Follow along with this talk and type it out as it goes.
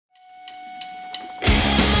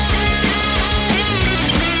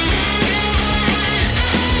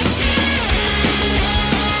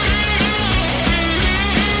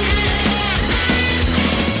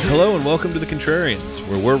and welcome to The Contrarians,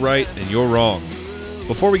 where we're right and you're wrong.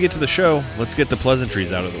 Before we get to the show, let's get the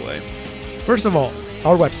pleasantries out of the way. First of all,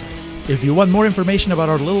 our website. If you want more information about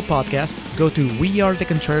our little podcast, go to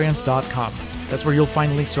wearethecontrarians.com. That's where you'll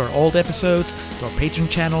find links to our old episodes, to our Patreon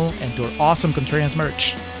channel, and to our awesome Contrarians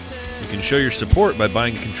merch. You can show your support by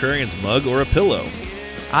buying a Contrarians mug or a pillow.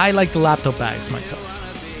 I like the laptop bags myself.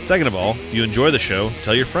 Second of all, if you enjoy the show,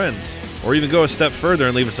 tell your friends. Or even go a step further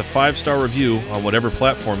and leave us a 5-star review on whatever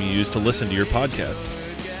platform you use to listen to your podcasts.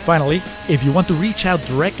 Finally, if you want to reach out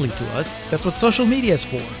directly to us, that's what social media is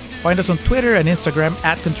for. Find us on Twitter and Instagram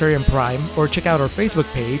at Contrarian Prime, or check out our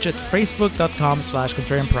Facebook page at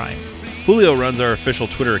facebook.com/Contrarian Prime. Julio runs our official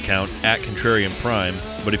Twitter account at Contrarian Prime,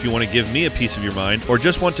 but if you want to give me a piece of your mind or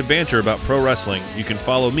just want to banter about pro wrestling, you can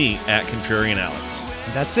follow me at Contrarian Alex.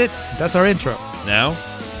 That's it. That's our intro. Now,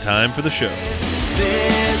 time for the show.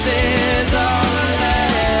 This is our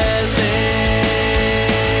lesson.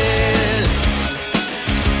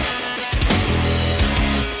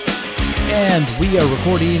 And we are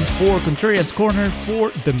recording for Contrarian's Corner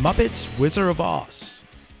for The Muppets Wizard of Oz.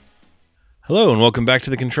 Hello and welcome back to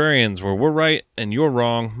The Contrarians, where we're right and you're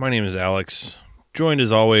wrong. My name is Alex, joined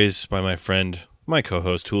as always by my friend, my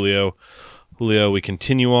co-host Julio. Julio, we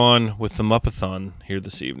continue on with the Muppathon here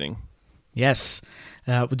this evening. Yes.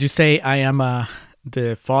 Would you say I am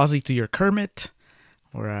the Fozzie to your Kermit,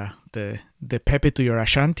 or the Pepe to your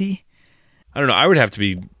Ashanti? I don't know. I would have to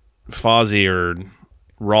be Fozzie or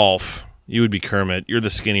Rolf. You would be Kermit. You're the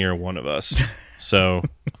skinnier one of us. So,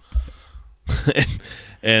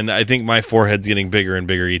 and I think my forehead's getting bigger and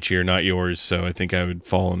bigger each year, not yours. So I think I would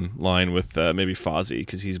fall in line with maybe Fozzie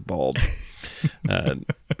because he's bald.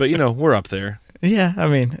 But you know, we're up there. Yeah, I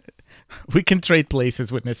mean, we can trade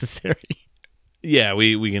places when necessary. Yeah,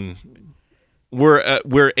 we can.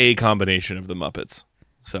 We're a combination of the Muppets.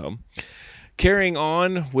 So, carrying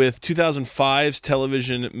on with 2005's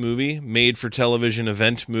television movie, made-for-television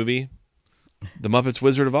event movie, The Muppets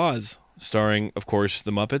Wizard of Oz, starring, of course,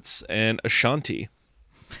 the Muppets and Ashanti.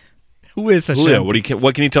 Who is Ashanti? Julio,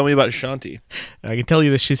 what can you tell me about Ashanti? I can tell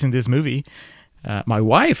you that she's in this movie. My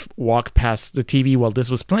wife walked past the TV while this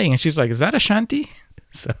was playing, and she's like, "Is that Ashanti?"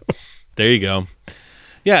 So there you go.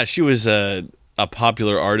 Yeah, she was a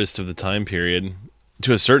popular artist of the time period.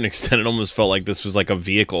 To a certain extent, it almost felt like this was like a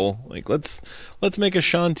vehicle. Like, let's make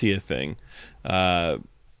Ashanti a thing. But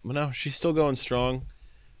no, she's still going strong.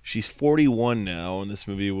 She's 41 now, and this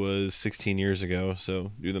movie was 16 years ago.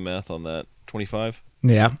 So do the math on that. 25?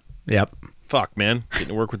 yeah, yep. Fuck, man. Getting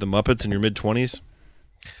to work with the Muppets in your mid-20s.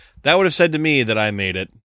 That would have said to me that I made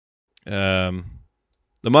it. The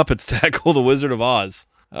Muppets tackle The Wizard of Oz.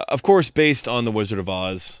 Of course, based on The Wizard of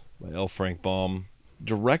Oz by L. Frank Baum.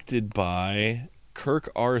 Directed by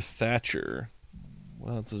Kirk R. Thatcher.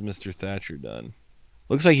 What else has Mr. Thatcher done?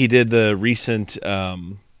 Looks like he did the recent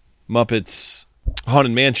Muppets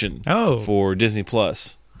Haunted Mansion for Disney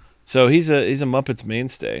Plus. So he's a Muppets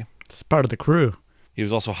mainstay. It's part of the crew. He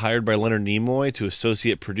was also hired by Leonard Nimoy to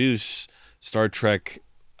associate produce Star Trek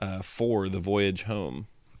 4: The Voyage Home.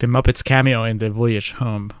 The Muppets cameo in The Voyage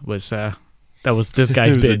Home was that was this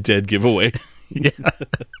guy's It was bid. a dead giveaway. Yeah.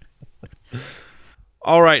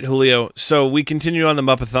 All right, Julio. So we continue on the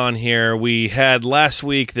Muppathon here. We had last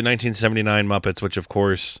week the 1979 Muppets, which, of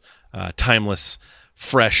course, timeless,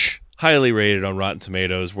 fresh, highly rated on Rotten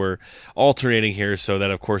Tomatoes. We're alternating here, so that,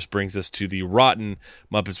 of course, brings us to the rotten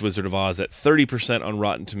Muppets Wizard of Oz at 30% on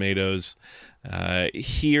Rotten Tomatoes.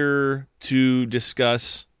 Here to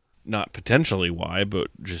discuss, not potentially why, but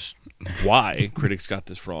just why critics got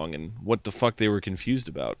this wrong and what the fuck they were confused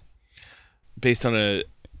about. Based on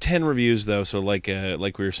 10 reviews, though, so like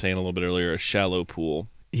we were saying a little bit earlier, a shallow pool.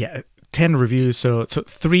 Yeah, 10 reviews, so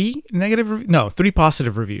 3 3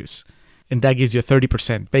 positive reviews, and that gives you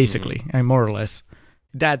 30%, basically, and more or less.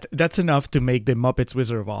 That's enough to make the Muppets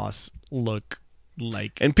Wizard of Oz look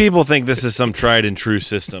like... And people think this is some tried and true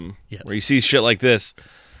system, yes, where you see shit like this,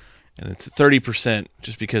 and it's 30%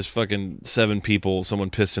 just because fucking 7 people, someone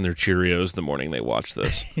pissed in their Cheerios the morning they watched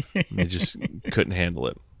this. They just couldn't handle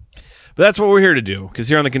it. But that's what we're here to do, because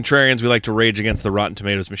here on The Contrarians, we like to rage against the Rotten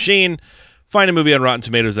Tomatoes machine, find a movie on Rotten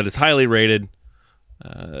Tomatoes that is highly rated,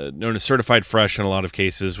 known as certified fresh in a lot of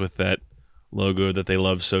cases, with that logo that they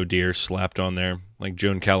love so dear slapped on there, like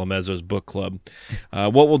Joan Calamezzo's book club.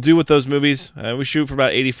 What we'll do with those movies, we shoot for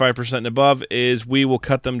about 85% and above, is we will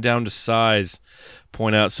cut them down to size,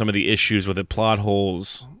 point out some of the issues with it, plot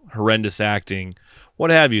holes, horrendous acting,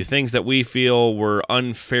 what have you, things that we feel were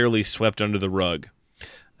unfairly swept under the rug.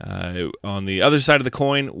 On the other side of the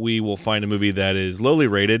coin, we will find a movie that is lowly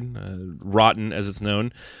rated, rotten as it's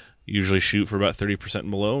known. usually shoot for about 30%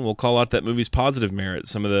 and below, and we'll call out that movie's positive merit,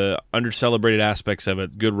 some of the under-celebrated aspects of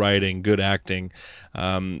it, good writing, good acting,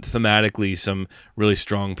 thematically some really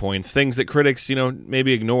strong points, things that critics,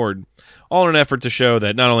 maybe ignored, all in an effort to show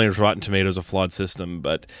that not only is Rotten Tomatoes a flawed system,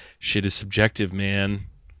 but shit is subjective, man.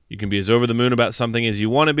 You can be as over the moon about something as you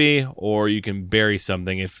want to be, or you can bury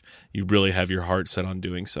something if you really have your heart set on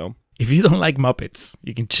doing so. If you don't like Muppets,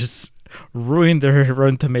 you can just ruin their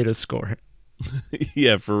Rotten Tomatoes score.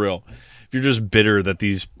 Yeah, for real. If you're just bitter that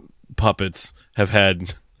these puppets have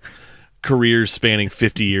had careers spanning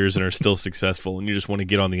 50 years and are still successful, and you just want to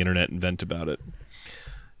get on the internet and vent about it,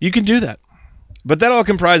 you can do that. But that all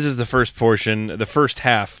comprises the first portion, the first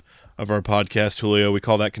half of our podcast, Julio. We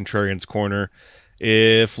call that Contrarian's Corner.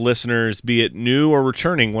 If listeners, be it new or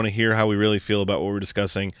returning, want to hear how we really feel about what we're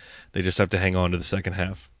discussing, they just have to hang on to the second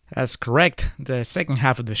half. That's correct. The second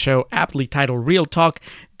half of the show, aptly titled Real Talk,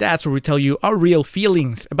 that's where we tell you our real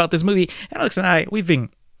feelings about this movie. Alex and I, we've been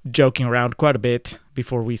joking around quite a bit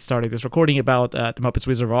before we started this recording about the Muppets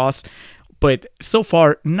Wizard of Oz, but so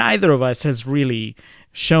far, neither of us has really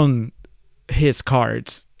shown his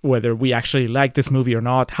cards, whether we actually like this movie or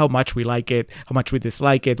not, how much we like it, how much we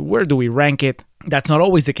dislike it, where do we rank it. That's not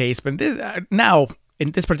always the case, but now,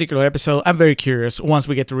 in this particular episode, I'm very curious, once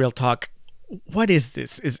we get to Real Talk, what is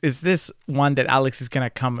this? Is this one that Alex is going to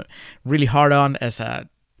come really hard on as a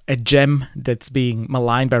gem that's being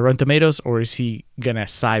maligned by Rotten Tomatoes, or is he going to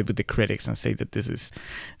side with the critics and say that this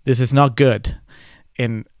is not good?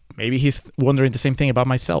 And maybe he's wondering the same thing about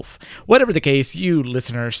myself. Whatever the case, you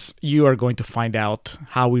listeners, you are going to find out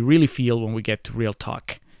how we really feel when we get to Real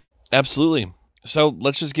Talk. Absolutely. So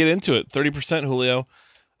let's just get into it. 30%, Julio.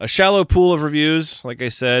 A shallow pool of reviews, like I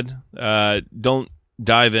said. Don't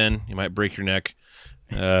dive in. You might break your neck.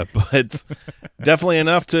 But definitely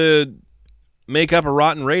enough to make up a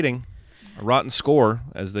rotten rating, a rotten score,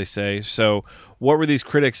 as they say. So what were these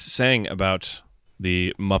critics saying about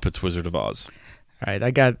the Muppets Wizard of Oz? All right, I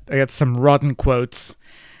got some rotten quotes.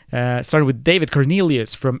 Starting with David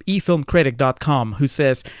Cornelius from efilmcritic.com, who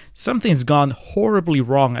says, "Something's gone horribly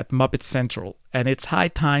wrong at Muppet Central, and it's high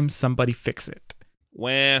time somebody fix it."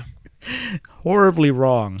 Wah. Horribly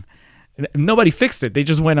wrong. Nobody fixed it. They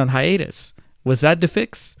just went on hiatus. Was that the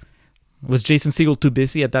fix? Was Jason Segel too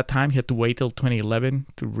busy at that time? He had to wait till 2011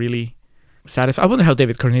 to really satisfy. I wonder how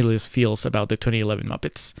David Cornelius feels about the 2011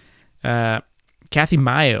 Muppets. Kathy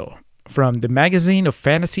Mayo from the Magazine of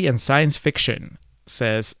Fantasy and Science Fiction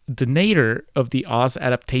says, "The nadir of the Oz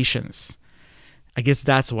adaptations." I guess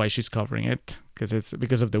that's why she's covering it, because it's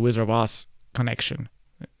because of the Wizard of Oz connection.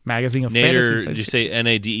 Magazine of Fantasy and Science Did you Fiction. say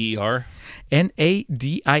Nadir?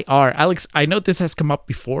 Nadir. Alex, I know this has come up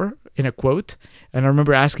before in a quote, and I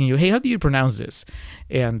remember asking you, hey, how do you pronounce this?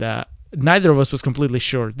 And neither of us was completely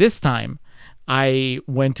sure. This time, I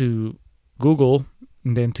went to Google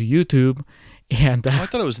and then to YouTube, and I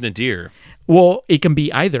thought it was Nadir. well, it can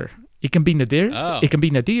be either. It can be Nadir, Oh. it can be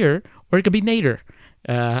Nadir, or it can be Nader.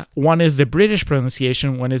 One is the British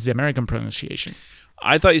pronunciation, one is the American pronunciation.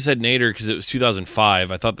 I thought you said Nader because it was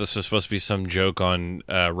 2005. I thought this was supposed to be some joke on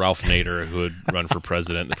Ralph Nader, who had run for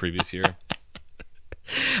president the previous year.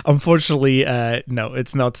 Unfortunately, no,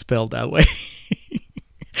 it's not spelled that way.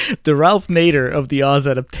 The Ralph Nader of the Oz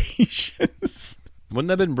adaptations. Wouldn't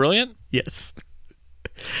that have been brilliant? Yes.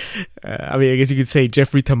 I mean, I guess you could say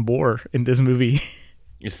Jeffrey Tambor in this movie.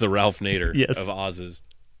 It's the Ralph Nader Yes. of Oz's.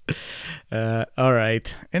 All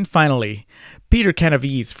right. And finally, Peter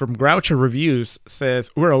Canavies from Groucho Reviews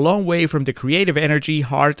says, "We're a long way from the creative energy,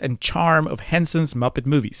 heart, and charm of Henson's Muppet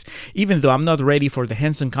movies, even though I'm not ready for the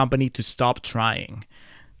Henson Company to stop trying."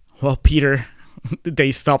 Well, Peter,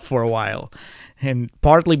 they stopped for a while. And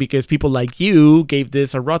partly because people like you gave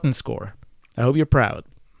this a rotten score. I hope you're proud.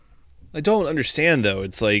 I don't understand, though.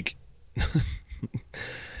 It's like...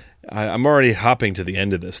 I'm already hopping to the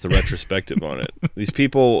end of this, the retrospective on it. These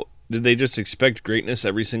people, did they just expect greatness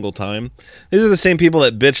every single time? These are the same people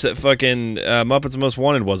that bitch that fucking Muppets Most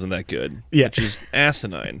Wanted wasn't that good. Yeah. Which is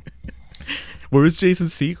asinine. Where is Jason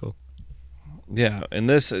Segel? Yeah, and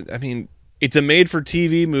this, I mean, it's a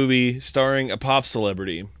made-for-TV movie starring a pop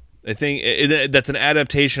celebrity. I think that's an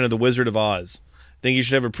adaptation of The Wizard of Oz. I think you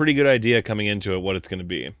should have a pretty good idea coming into it what it's going to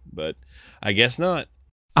be, but I guess not.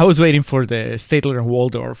 I was waiting for the Statler and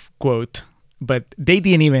Waldorf quote, but they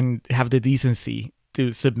didn't even have the decency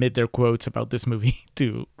to submit their quotes about this movie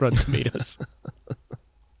to Rotten Tomatoes.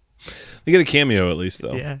 They get a cameo at least,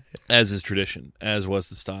 though, Yeah. as is tradition, as was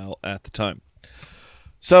the style at the time.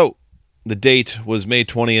 So, the date was May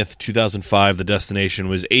 20th, 2005. The destination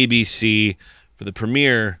was ABC for the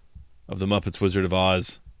premiere of The Muppets Wizard of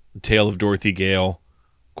Oz, The Tale of Dorothy Gale,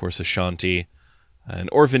 of course, Ashanti. an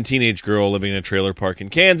orphan teenage girl living in a trailer park in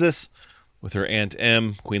Kansas with her Aunt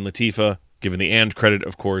Em, Queen Latifah, given the and credit,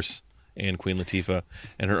 of course, and Queen Latifah,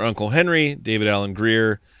 and her Uncle Henry, David Allen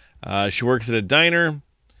Greer. She works at a diner,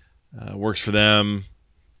 works for them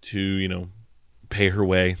to, pay her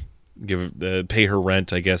way, pay her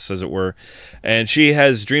rent, I guess, as it were. And she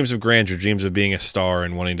has dreams of grandeur, dreams of being a star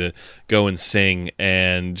and wanting to go and sing.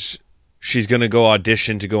 And she's going to go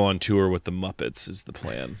audition to go on tour with the Muppets is the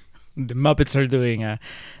plan. The Muppets are doing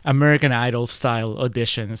American Idol style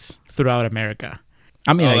auditions throughout America.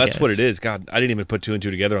 I mean, that's what it is. God, I didn't even put two and two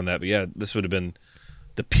together on that. But yeah, this would have been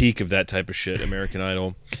the peak of that type of shit, American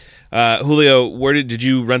Idol. Julio, where did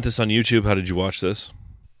you rent this on YouTube? How did you watch this?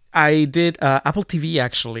 I did Apple TV,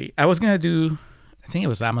 actually. I was going to do, I think it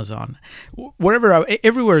was Amazon.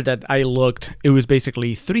 Everywhere that I looked, it was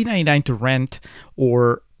basically $3.99 to rent,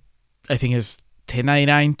 or I think it's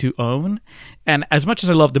 $10.99 to own. And as much as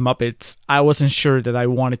I love the Muppets, I wasn't sure that I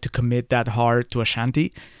wanted to commit that hard to a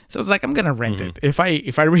shanty. So I was like, I'm going to rent it. If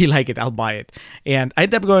I really like it, I'll buy it. And I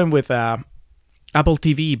ended up going with Apple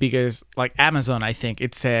TV because, like Amazon, I think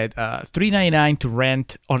it said $3.99 to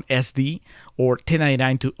rent on SD or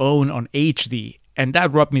 $10.99 to own on HD. And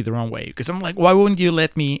that rubbed me the wrong way because I'm like, why wouldn't you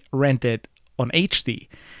let me rent it on HD?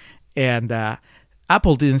 And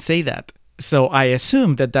Apple didn't say that. So I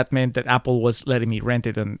assumed that meant that Apple was letting me rent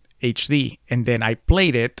it on HD. And then I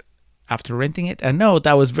played it after renting it. And no,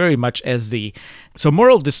 that was very much SD. So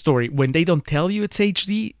moral of the story, when they don't tell you it's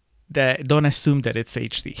HD, don't assume that it's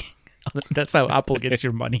HD. That's how Apple gets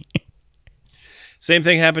your money. Same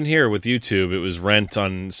thing happened here with YouTube. It was rent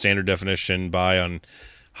on standard definition, buy on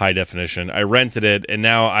high definition. I rented it, and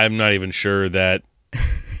now I'm not even sure that,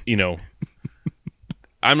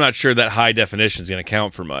 I'm not sure that high definition is going to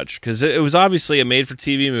count for much because it was obviously a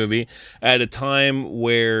made-for-TV movie at a time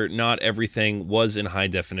where not everything was in high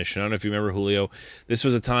definition. I don't know if you remember, Julio. This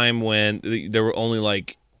was a time when there were only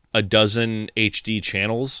like a dozen HD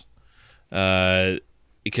channels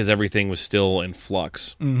because everything was still in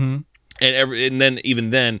flux. Mm-hmm. And then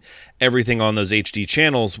even then, everything on those HD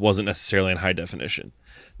channels wasn't necessarily in high definition.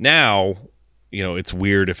 Now, it's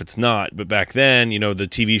weird if it's not. But back then, the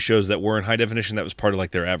TV shows that were in high definition, that was part of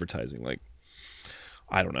like their advertising. Like,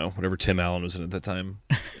 I don't know, whatever Tim Allen was in at that time.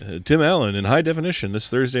 Tim Allen in high definition this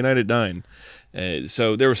Thursday night at 9.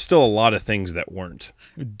 So there was still a lot of things that weren't.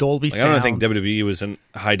 Dolby sound. Sound. I don't think WWE was in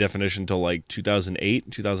high definition until like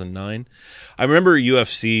 2008, 2009. I remember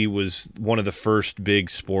UFC was one of the first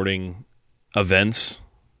big sporting events,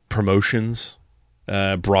 promotions,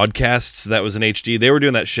 broadcasts that was in HD. They were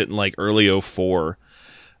doing that shit in like early 2004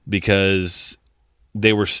 because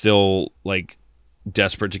they were still like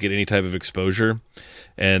desperate to get any type of exposure.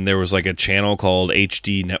 And there was like a channel called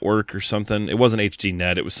HD Network or something. It wasn't HD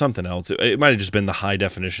Net. It was something else. It might have just been the high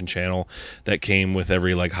definition channel that came with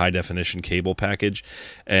every like high definition cable package.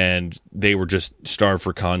 And they were just starved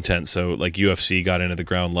for content. So like UFC got into the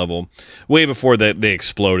ground level way before that they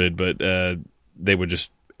exploded, but they would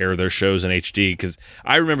just air their shows in HD because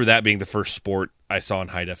I remember that being the first sport I saw in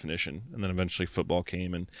high definition. And then eventually football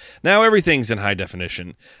came, and now everything's in high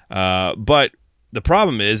definition. But the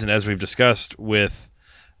problem is, and as we've discussed with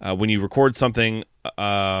when you record something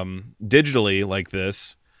digitally like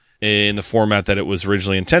this in the format that it was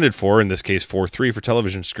originally intended for, in this case 4:3 for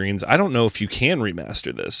television screens, I don't know if you can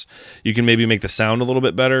remaster this. You can maybe make the sound a little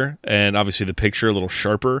bit better and obviously the picture a little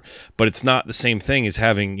sharper, but it's not the same thing as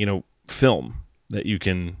having, film that you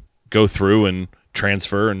can go through and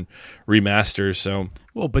transfer and remaster. So,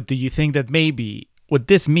 well, but do you think that maybe what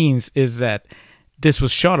this means is that this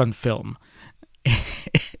was shot on film?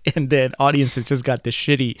 And then audiences just got the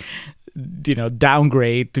shitty,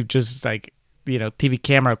 downgrade to just like, TV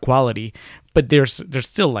camera quality. But there's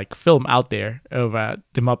still like film out there of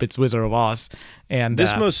the Muppets Wizard of Oz. And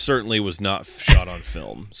this most certainly was not shot on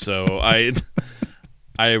film. So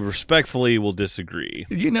I respectfully will disagree.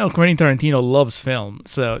 Quentin Tarantino loves film.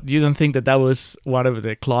 So you don't think that was one of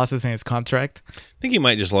the clauses in his contract? I think he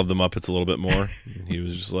might just love the Muppets a little bit more. He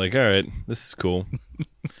was just like, all right, this is cool.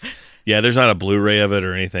 Yeah, there's not a Blu-ray of it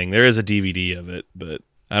or anything. There is a DVD of it, but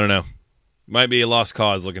I don't know. Might be a lost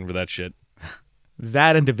cause looking for that shit.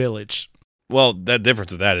 That and The Village. Well, that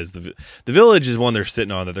difference with that is the Village is one they're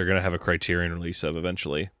sitting on that they're going to have a Criterion release of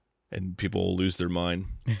eventually, and people will lose their mind.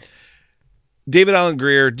 David Allen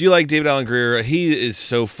Greer. Do you like David Allen Greer? He is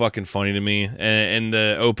so fucking funny to me. And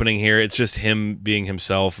the opening here, it's just him being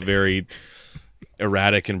himself, very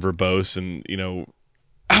erratic and verbose, and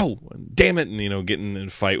ow, damn it, and getting in a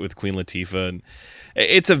fight with Queen Latifah. And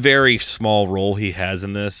it's a very small role he has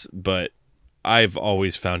in this, but I've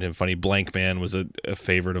always found him funny. Blank Man was a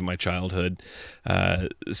favorite of my childhood.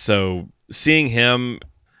 So seeing him,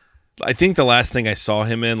 I think the last thing I saw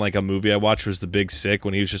him in, like a movie I watched, was The Big Sick,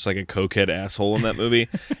 when he was just like a cokehead asshole in that movie.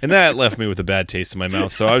 And that left me with a bad taste in my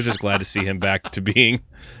mouth. So I was just glad to see him back to being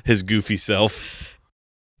his goofy self.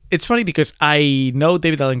 It's funny because I know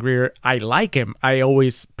David Alan Grier. I like him. I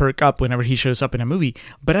always perk up whenever he shows up in a movie,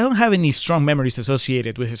 but I don't have any strong memories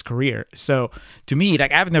associated with his career. So to me,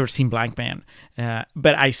 like, I've never seen Blank Man,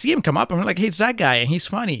 but I see him come up and I'm like, hey, it's that guy, and he's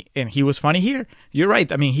funny, and he was funny here. You're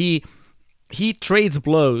right. I mean, he trades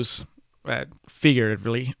blows,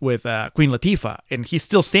 figuratively, with Queen Latifah, and he's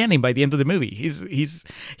still standing by the end of the movie.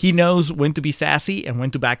 He knows when to be sassy and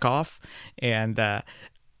when to back off, and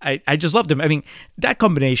I just loved him. I mean, that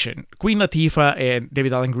combination, Queen Latifah and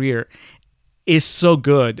David Alan Grier, is so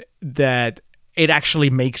good that it actually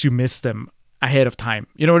makes you miss them ahead of time.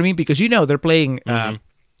 You know what I mean? Because they're playing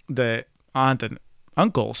the aunt and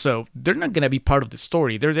uncle, so they're not going to be part of the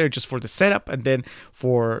story. They're there just for the setup and then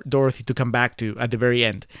for Dorothy to come back to at the very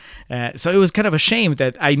end. So it was kind of a shame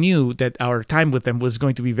that I knew that our time with them was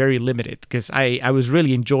going to be very limited, because I was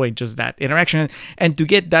really enjoying just that interaction, and to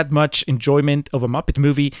get that much enjoyment of a Muppet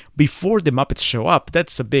movie before the Muppets show up,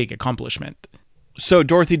 that's a big accomplishment. So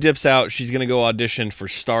Dorothy dips out. She's going to go audition for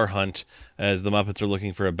Star Hunt, as the Muppets are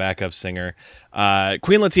looking for a backup singer.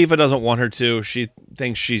 Queen Latifah doesn't want her to. She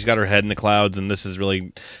thinks she's got her head in the clouds, and this is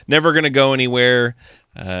really never going to go anywhere.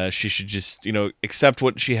 She should just, accept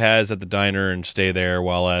what she has at the diner and stay there,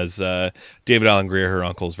 while as David Alan Grier, her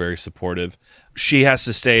uncle, is very supportive. She has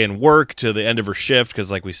to stay and work to the end of her shift because,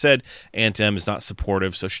 like we said, Aunt Em is not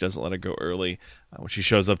supportive, so she doesn't let her go early. When she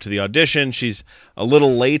shows up to the audition, she's a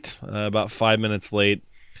little late, about 5 minutes late,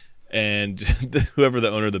 and whoever the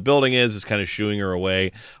owner of the building is kind of shooing her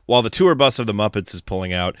away while the tour bus of the Muppets is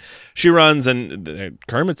pulling out. She runs, and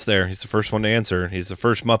Kermit's there. He's the first one to answer. He's the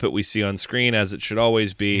first Muppet we see on screen, as it should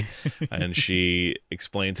always be. And she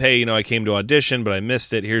explains, hey, I came to audition, but I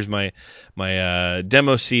missed it. Here's my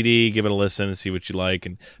demo CD. Give it a listen and see what you like.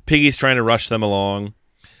 And Piggy's trying to rush them along.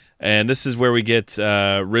 And this is where we get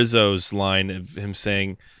Rizzo's line of him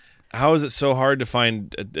saying, how is it so hard to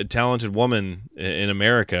find a talented woman in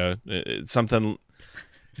America? It's something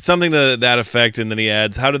to that effect. And then he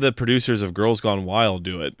adds, how did the producers of Girls Gone Wild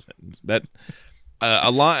do it? That a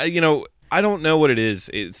lot, I don't know what it is.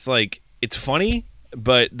 It's like, it's funny,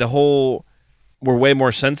 but we're way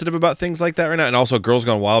more sensitive about things like that right now. And also Girls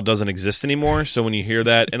Gone Wild doesn't exist anymore. So when you hear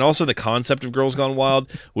that, and also the concept of Girls Gone Wild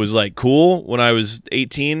was like cool when I was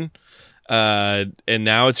 18. And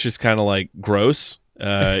now it's just kind of like gross.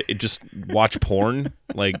 It just watch porn,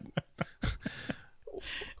 like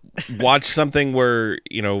watch something where,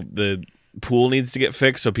 the pool needs to get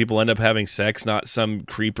fixed so people end up having sex, not some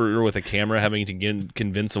creeper with a camera having to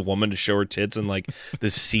convince a woman to show her tits in like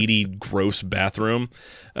this seedy, gross bathroom.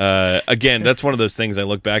 Again, that's one of those things I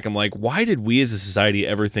look back, I'm like, why did we as a society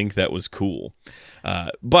ever think that was cool?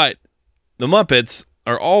 But the Muppets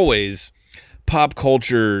are always pop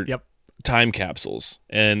culture time capsules,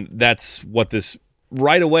 and that's what this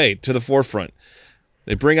right away to the forefront.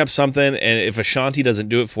 They bring up something, and if Ashanti doesn't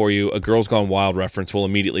do it for you, a Girls Gone Wild reference will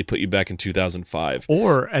immediately put you back in 2005.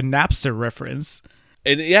 Or a Napster reference.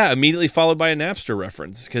 And immediately followed by a Napster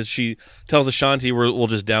reference, because she tells Ashanti we'll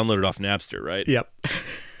just download it off Napster, right? Yep.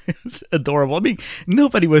 It's adorable. I mean,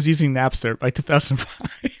 nobody was using Napster by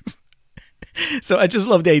 2005. So I just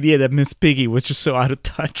love the idea that Miss Piggy was just so out of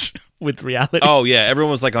touch with reality. Oh, yeah.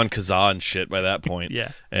 Everyone was like on Kazaa and shit by that point.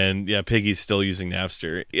 Yeah. And Piggy's still using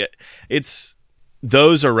Napster. Yeah,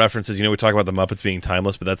 those are references. We talk about the Muppets being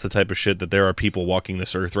timeless, but that's the type of shit that there are people walking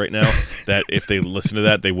this earth right now that if they listen to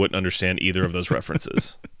that, they wouldn't understand either of those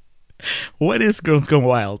references. What is Girls Gone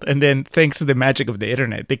Wild? And then thanks to the magic of the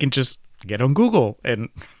internet, they can just get on Google and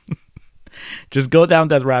just go down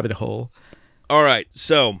that rabbit hole. All right.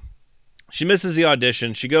 So she misses the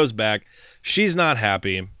audition. She goes back. She's not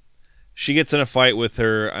happy. She gets in a fight with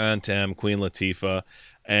her Aunt Em, Queen Latifah,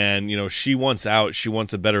 and she wants out. She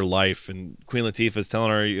wants a better life, and Queen Latifah is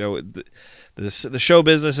telling her, the show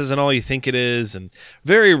business isn't all you think it is, and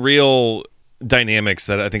very real dynamics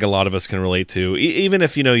that I think a lot of us can relate to. Even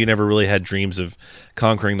if you never really had dreams of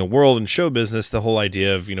conquering the world in show business, the whole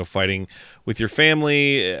idea of fighting with your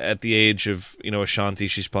family at the age of Ashanti.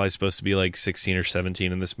 She's probably supposed to be like 16 or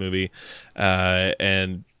 17 in this movie,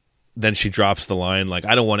 and then she drops the line like,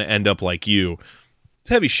 I don't want to end up like you. It's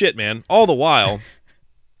heavy shit, man. All the while,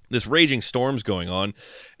 this raging storm's going on,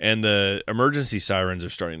 and the emergency sirens are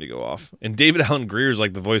starting to go off. And David Alan Grier is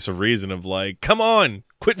like the voice of reason of like, come on,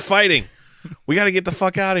 quit fighting. We got to get the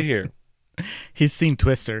fuck out of here. He's seen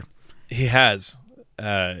Twister. He has.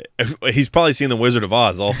 He's probably seen The Wizard of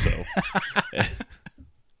Oz also.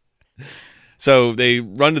 So they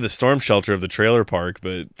run to the storm shelter of the trailer park,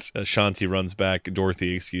 but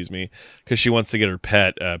Dorothy, excuse me, because she wants to get her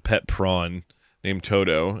pet prawn named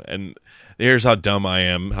Toto. And here's how dumb I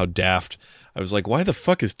am, how daft. I was like, why the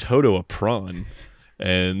fuck is Toto a prawn?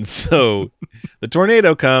 And so the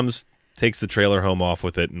tornado comes, takes the trailer home off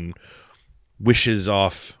with it, and wishes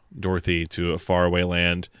off Dorothy to a faraway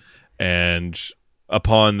land. And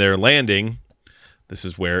upon their landing, this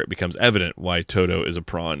is where it becomes evident why Toto is a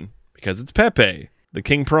prawn. Because it's Pepe, the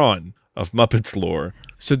king prawn of Muppets lore.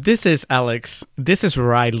 So this is, Alex, this is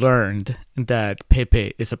where I learned that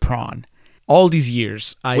Pepe is a prawn. All these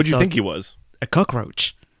years, What'd you think he was? A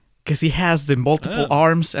cockroach. Because he has the multiple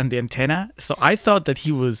arms and the antenna. So I thought that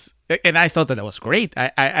he was, and I thought that was great.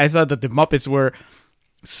 I thought that the Muppets were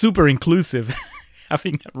super inclusive,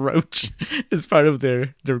 having a roach as part of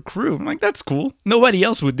their crew. I'm like, that's cool. Nobody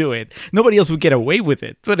else would do it. Nobody else would get away with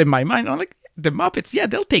it. But in my mind, I'm like, the Muppets, yeah,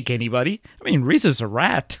 they'll take anybody. I mean, Reese's a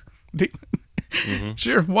rat.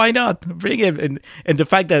 Sure, why not? Bring him. And the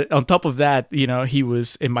fact that on top of that, you know, he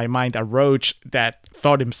was, in my mind, a roach that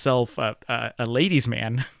thought himself a ladies'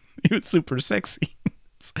 man. He was super sexy.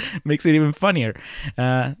 Makes it even funnier.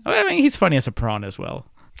 I mean, he's funny as a prawn as well.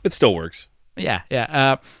 It still works. Yeah.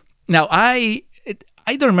 Now, I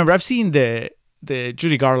don't remember. I've seen the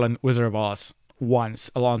Judy Garland Wizard of Oz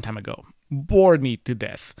once, a long time ago. Bored me to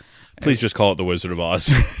death. Please just call it The Wizard of Oz.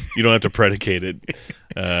 You don't have to predicate it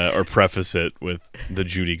or preface it with the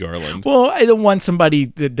Judy Garland. Well, I don't want somebody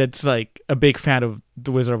that's like a big fan of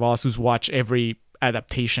The Wizard of Oz who's watched every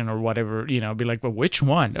adaptation or whatever, you know, be like, but which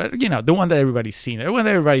one? You know, the one that everybody's seen, the one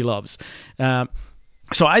that everybody loves.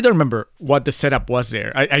 So I don't remember what the setup was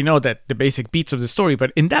there. I know that the basic beats of the story,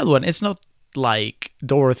 but in that one, it's not like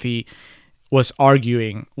Dorothy was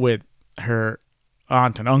arguing with her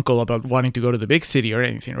aunt and uncle about wanting to go to the big city or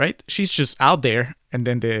anything, right? She's just out there, and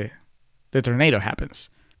then the tornado happens,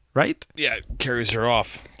 right? Yeah, it carries her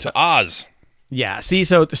off to Oz. Yeah, see,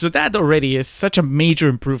 so that already is such a major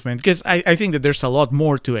improvement, because I think that there's a lot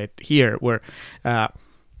more to it here, where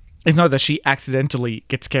it's not that she accidentally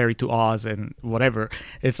gets carried to Oz and whatever.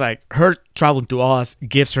 It's like her traveling to Oz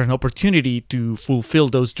gives her an opportunity to fulfill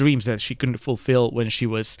those dreams that she couldn't fulfill when she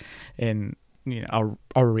was in, you know,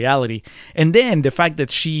 our reality. And then the fact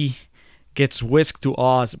that she gets whisked to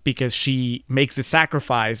Oz because she makes the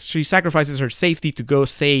sacrifice. She sacrifices her safety to go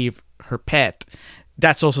save her pet.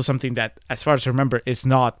 That's also something that, as far as I remember, is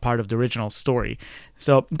not part of the original story.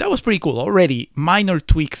 So that was pretty cool. Already, minor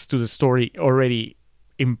tweaks to the story, already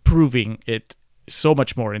improving it so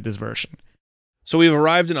much more in this version. So we've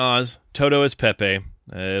arrived in Oz. Toto is Pepe.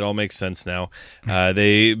 It all makes sense now.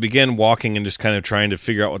 They begin walking and just kind of trying to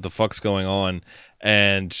figure out what the fuck's going on.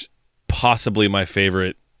 And possibly my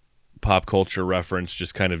favorite pop culture reference,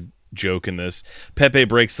 just kind of joke in this. Pepe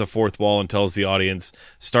breaks the fourth wall and tells the audience,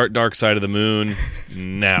 start Dark Side of the Moon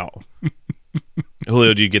now.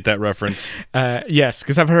 Julio, do you get that reference? Yes,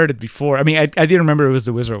 because I've heard it before. I mean, I didn't remember it was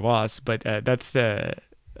The Wizard of Oz, but that's the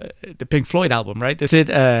Pink Floyd album, right? Is it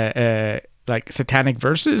like satanic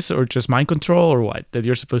verses or just mind control or what that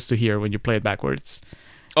you're supposed to hear when you play it backwards?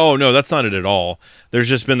 Oh, no, that's not it at all. There's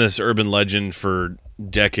just been this urban legend for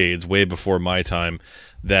decades, way before my time,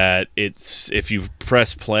 that it's if you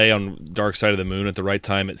press play on Dark Side of the Moon at the right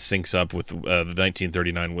time, it syncs up with the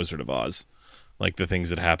 1939 Wizard of Oz. Like the things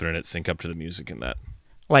that happen in it sync up to the music in that.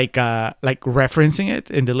 Like referencing it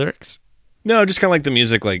in the lyrics? No, just kind of like the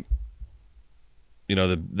music, like, you know,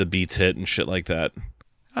 the beats hit and shit like that.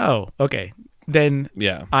 Oh, okay. Then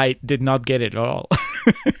yeah, I did not get it at all.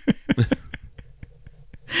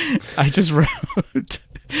 I just wrote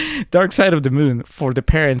Dark Side of the Moon for the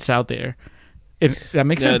parents out there. That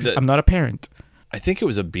makes sense. I'm not a parent. I think it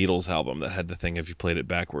was a Beatles album that had the thing if you played it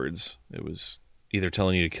backwards. It was either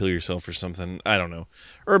telling you to kill yourself or something. I don't know.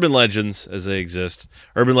 Urban legends, as they exist.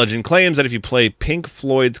 Urban legend claims that if you play Pink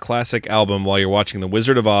Floyd's classic album while you're watching The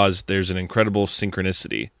Wizard of Oz, there's an incredible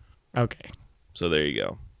synchronicity. Okay. So there you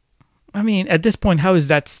go. I mean, at this point, how is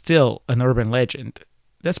that still an urban legend?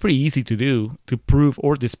 That's pretty easy to do, to prove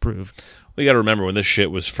or disprove. Well, you got to remember, when this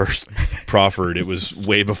shit was first proffered, it was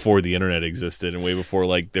way before the internet existed and way before,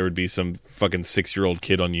 like, there would be some fucking 6-year-old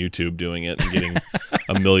kid on YouTube doing it and getting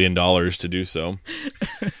 $1 million to do so.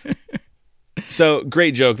 So,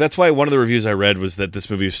 great joke. That's why one of the reviews I read was that this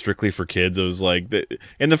movie is strictly for kids. It was like,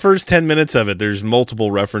 in the first 10 minutes of it, there's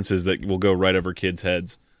multiple references that will go right over kids'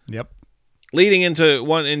 heads. Yep. Leading into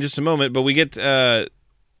one in just a moment, but we get...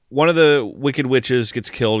 one of the Wicked Witches gets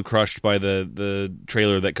killed, crushed by the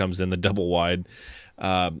trailer that comes in, the double wide.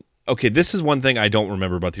 Okay, this is one thing I don't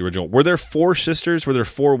remember about the original. Were there 4 sisters? Were there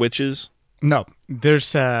 4 witches? No,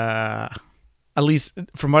 there's at least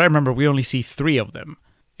from what I remember, we only see 3 of them,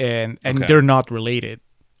 and Okay. they're not related,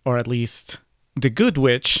 or at least the good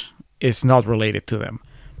witch is not related to them.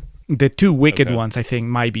 The 2 wicked Okay. ones, I think,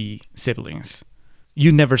 might be siblings.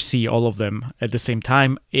 You never see all of them at the same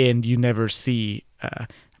time, and you never see. I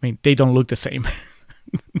mean, they don't look the same.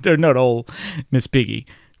 They're not all Miss Piggy,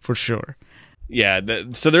 for sure. Yeah,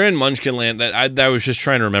 so they're in Munchkin Land. I was just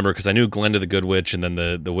trying to remember because I knew Glenda the Good Witch and then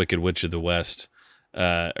the Wicked Witch of the West,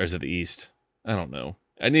 or is it the East? I don't know.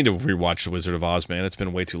 I need to rewatch The Wizard of Oz, man. It's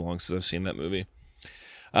been way too long since I've seen that movie.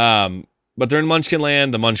 But they're in Munchkin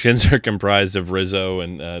Land. The Munchkins are comprised of Rizzo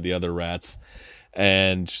and the other rats,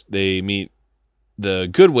 and they meet the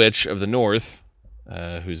Good Witch of the North,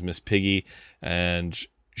 who's Miss Piggy, and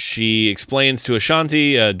she explains to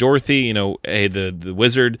Ashanti, Dorothy, hey, the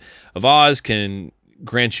Wizard of Oz can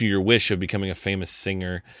grant you your wish of becoming a famous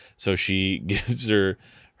singer. So she gives her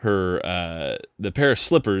the pair of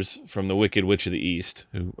slippers from the Wicked Witch of the East,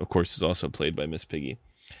 who, of course, is also played by Miss Piggy.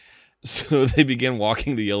 So they begin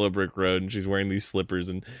walking the yellow brick road, and she's wearing these slippers,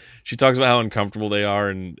 and she talks about how uncomfortable they are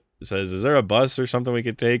and says, is there a bus or something we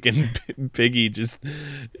could take? And Piggy just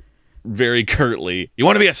very curtly, you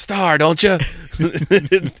want to be a star, don't you?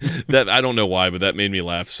 That I don't know why, but that made me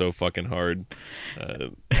laugh so fucking hard.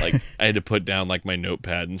 Like I had to put down like my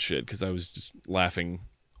notepad and shit because I was just laughing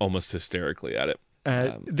almost hysterically at it.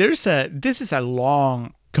 This is a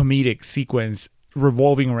long comedic sequence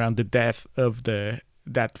revolving around the death of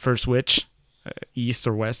that first witch, East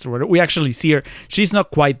or West or whatever. We actually see her. She's not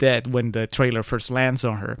quite dead when the trailer first lands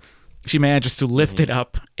on her. She manages to lift it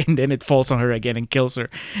up, and then it falls on her again and kills her.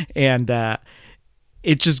 And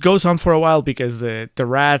it just goes on for a while because the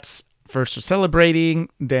rats first are celebrating,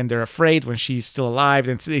 then they're afraid when she's still alive,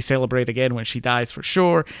 then they celebrate again when she dies for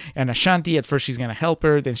sure. And Ashanti, at first she's going to help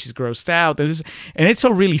her, then she's grossed out. And it's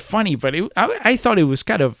all really funny, but I thought it was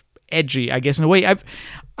kind of edgy, I guess, in a way.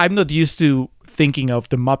 I'm not used to thinking of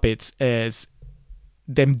the Muppets as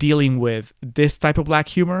them dealing with this type of black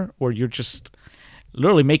humor, where you're just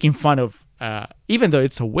literally making fun of, even though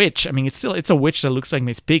it's a witch. I mean, it's a witch that looks like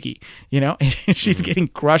Miss Piggy, and she's getting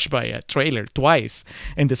crushed by a trailer twice,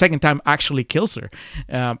 and the second time actually kills her.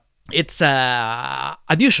 It's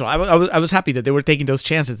unusual. I was happy that they were taking those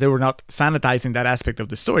chances. They were not sanitizing that aspect of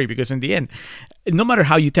the story, because in the end, no matter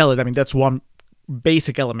how you tell it, I mean, that's one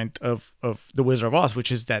basic element of The Wizard of Oz,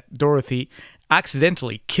 which is that Dorothy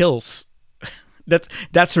accidentally kills.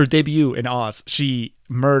 That's her debut in Oz. She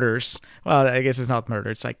murders. Well, I guess it's not murder.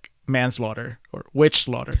 It's like manslaughter or witch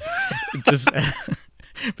slaughter.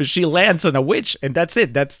 But she lands on a witch, and that's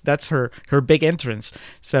it. That's her big entrance.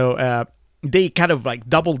 So they kind of like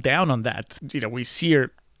double down on that. We see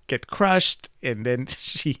her get crushed, and then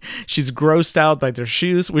she's grossed out by their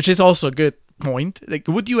shoes, which is also a good point. Like,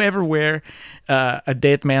 would you ever wear a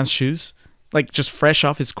dead man's shoes, like just fresh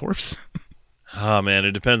off his corpse? Oh man,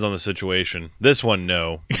 it depends on the situation. This one,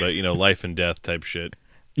 no, but life and death type shit.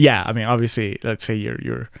 Yeah, I mean, obviously, let's say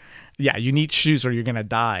you need shoes or you're gonna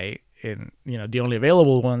die, and the only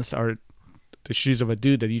available ones are the shoes of a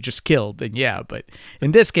dude that you just killed. And yeah, but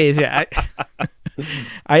in this case, yeah,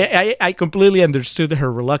 I completely understood her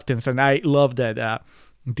reluctance, and I love that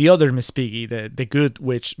the other Miss Piggy, the good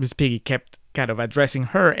witch Miss Piggy, kept kind of addressing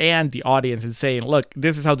her and the audience and saying, look,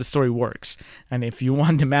 this is how the story works, and if you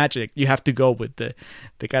want the magic, you have to go with the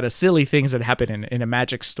kind of silly things that happen in a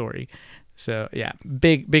magic story. So yeah,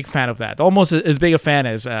 big fan of that. Almost as big a fan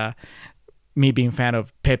as me being a fan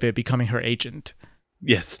of Pepe becoming her agent.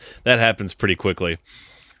 Yes, that happens pretty quickly.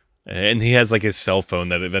 And he has like his cell phone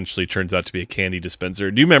that eventually turns out to be a candy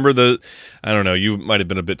dispenser. Do you remember I don't know, you might have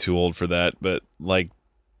been a bit too old for that, but like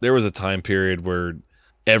there was a time period where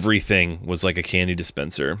everything was like a candy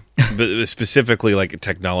dispenser, but it was specifically like a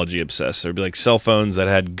technology obsessed. There'd be like cell phones that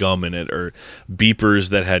had gum in it, or beepers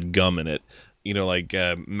that had gum in it, like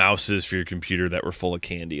mouses for your computer that were full of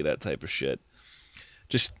candy, that type of shit.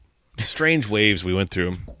 Just strange waves we went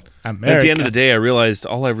through. At the end of the day, I realized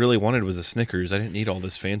all I really wanted was a Snickers. I didn't need all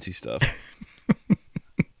this fancy stuff.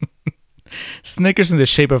 Snickers in the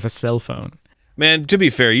shape of a cell phone. Man, to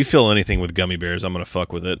be fair, you fill anything with gummy bears, I'm going to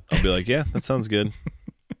fuck with it. I'll be like, yeah, that sounds good.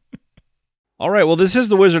 All right, well, this is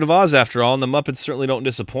The Wizard of Oz after all, and the Muppets certainly don't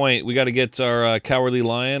disappoint. We got to get our Cowardly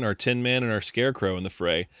Lion, our Tin Man, and our Scarecrow in the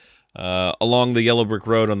fray. Along the yellow brick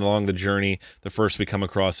road, along the journey, the first we come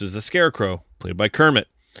across is the Scarecrow, played by Kermit.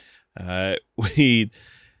 We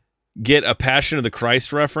get a Passion of the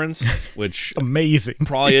Christ reference, which amazing.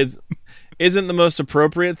 Probably is. isn't the most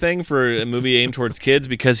appropriate thing for a movie aimed towards kids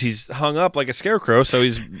because he's hung up like a scarecrow, so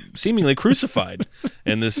he's seemingly crucified.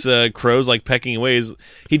 And this crow's like pecking away.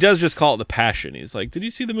 He does just call it The Passion. He's like, did you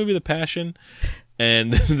see the movie The Passion?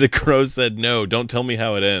 And the crow said, no, don't tell me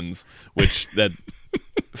how it ends. Which, that,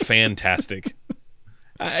 fantastic.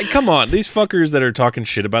 Come on, these fuckers that are talking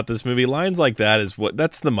shit about this movie, lines like that's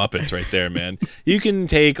the Muppets right there, man. You can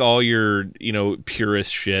take all your,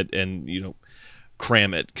 purist shit and,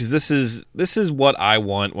 cram it, because this is what I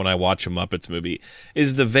want when I watch a Muppets movie.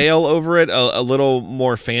 Is the veil over it a little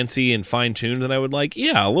more fancy and fine-tuned than I would like?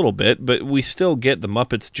 Yeah, a little bit, but we still get the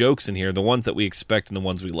Muppets jokes in here, the ones that we expect and the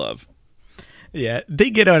ones we love. Yeah,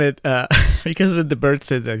 they get on it because the bird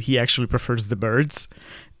said that he actually prefers the birds.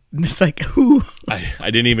 And it's like, who?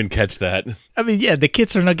 I didn't even catch that. I mean, yeah, the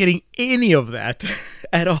kids are not getting any of that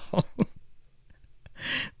at all.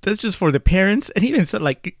 That's just for the parents. And even so,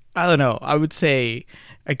 like, I don't know, I would say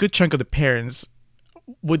a good chunk of the parents,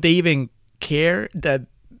 would they even care that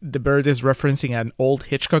the bird is referencing an old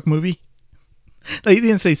Hitchcock movie? Like, he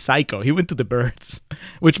didn't say Psycho, he went to the birds,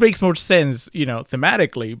 which makes more sense,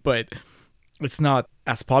 thematically, but it's not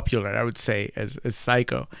as popular, I would say, as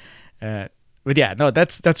Psycho. But yeah, no,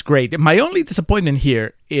 that's great. My only disappointment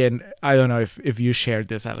here, I don't know if you shared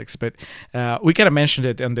this, Alex, but we kind of mentioned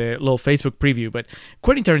it on the little Facebook preview, but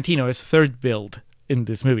Quentin Tarantino is third billed in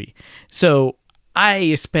this movie. So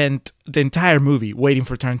I spent the entire movie waiting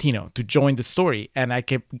for Tarantino to join the story, and I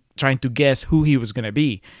kept trying to guess who he was going to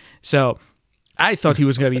be. So I thought he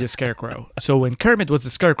was going to be the Scarecrow. So when Kermit was the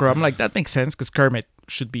Scarecrow, I'm like, that makes sense, because Kermit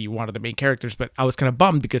should be one of the main characters, but I was kind of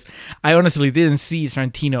bummed because I honestly didn't see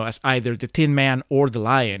Tarantino as either the Tin Man or the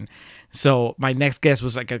Lion. So my next guess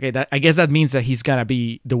was like, okay, I guess that means that he's gonna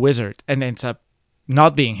be the wizard, and ends up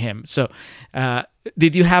not being him. So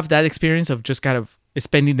did you have that experience of just kind of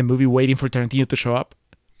spending the movie waiting for Tarantino to show up?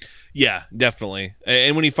 Yeah, definitely.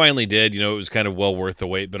 And when he finally did, it was kind of well worth the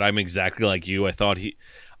wait, but I'm exactly like you. I thought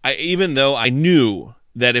even though I knew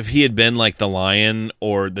that if he had been like the Lion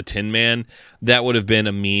or the Tin Man, that would have been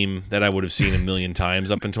a meme that I would have seen a million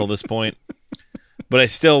times up until this point. But I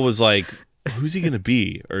still was like, who's he going to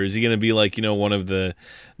be? Or is he going to be like, one of the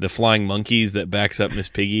flying monkeys that backs up Miss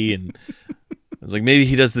Piggy? And I was like, maybe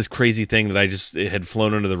he does this crazy thing that it had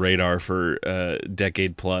flown under the radar for a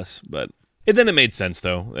decade plus. But then it made sense,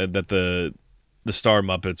 though, that the star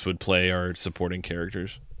Muppets would play our supporting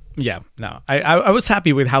characters. Yeah, no, I was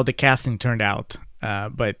happy with how the casting turned out.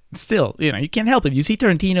 But still, you can't help it. You see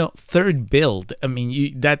Tarantino third build. I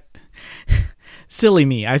mean, that silly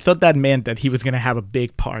me. I thought that meant that he was going to have a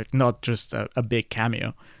big part, not just a big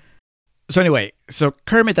cameo. So anyway,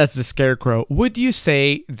 Kermit as the Scarecrow. Would you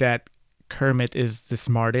say that Kermit is the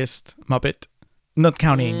smartest Muppet? Not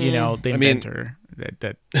counting, the inventor.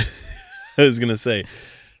 That I was going to say,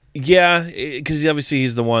 yeah, because obviously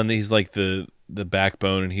he's the one. He's like the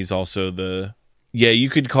backbone, and he's also the. Yeah, you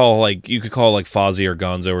could call like Fozzie or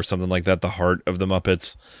Gonzo or something like that the heart of the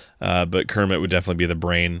Muppets, but Kermit would definitely be the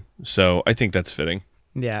brain. So I think that's fitting.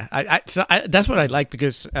 Yeah, that's what I like,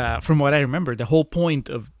 because from what I remember, the whole point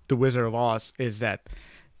of the Wizard of Oz is that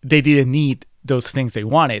they didn't need those things they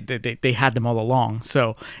wanted. They had them all along.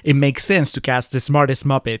 So it makes sense to cast the smartest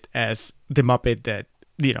Muppet as the Muppet that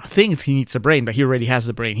thinks he needs a brain, but he already has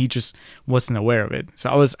the brain. He just wasn't aware of it. So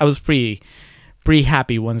I was pretty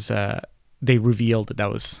happy once they revealed that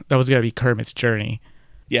was going to be Kermit's journey.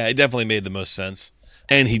 Yeah, it definitely made the most sense.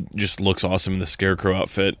 And he just looks awesome in the Scarecrow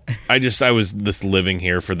outfit. I was just living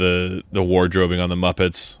here for the wardrobing on the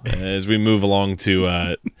Muppets. As we move along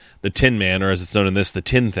to the Tin Man, or as it's known in this, the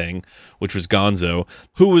Tin Thing, which was Gonzo,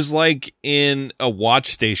 who was like in a watch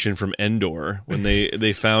station from Endor. When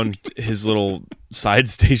they found his little side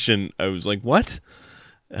station, I was like, what?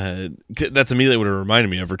 That's immediately what it reminded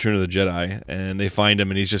me of Return of the Jedi. And they find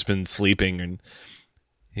him, and he's just been sleeping, and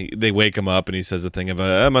they wake him up, and he says a thing of,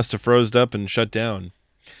 I must have froze up and shut down.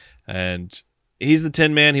 And he's the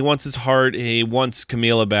Tin Man. He wants his heart. He wants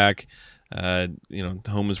Camila back.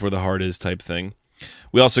 Home is where the heart is type thing.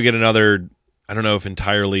 We also get another, I don't know if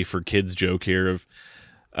entirely for kids joke here,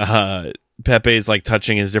 of Pepe's like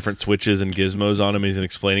touching his different switches and gizmos on him. He's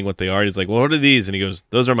explaining what they are. He's like, well, what are these? And he goes,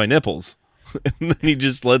 those are my nipples. And then he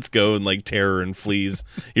just lets go and like terror and flees.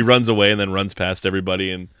 He runs away and then runs past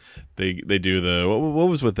everybody, and they do the what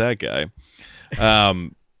was with that guy?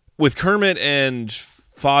 With Kermit and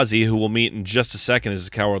Fozzie, who we'll meet in just a second as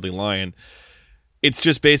the Cowardly Lion, it's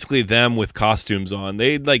just basically them with costumes on.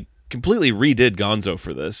 They like completely redid Gonzo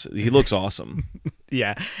for this. He looks awesome.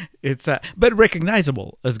 Yeah, it's but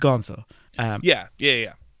recognizable as Gonzo. Yeah.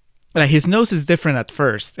 Like his nose is different at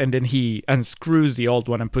first, and then he unscrews the old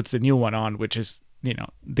one and puts the new one on, which is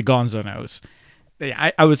the Gonzo nose.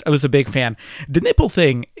 Yeah, I was a big fan. The nipple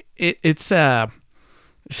thing, it's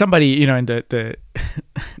somebody in the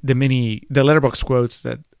the letterbox quotes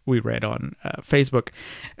that we read on Facebook,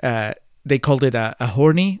 they called it a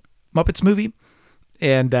horny Muppets movie,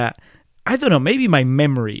 and I don't know, maybe my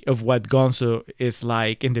memory of what Gonzo is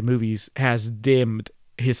like in the movies has dimmed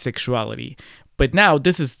his sexuality. But now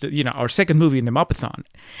this is our second movie in the Muppathon,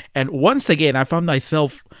 and once again I found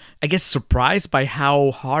myself, I guess, surprised by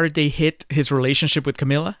how hard they hit his relationship with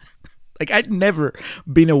Camilla. Like, I'd never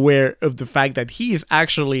been aware of the fact that he is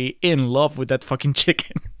actually in love with that fucking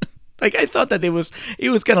chicken. Like, I thought that it was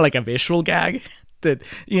kind of like a visual gag that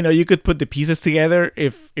you could put the pieces together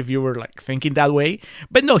if you were like thinking that way.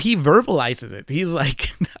 But no, he verbalizes it. He's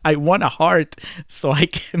like, I want a heart so I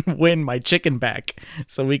can win my chicken back,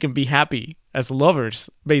 so we can be happy as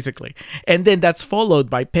lovers, basically. And then that's followed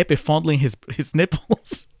by Pepe fondling his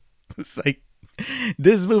nipples. It's like,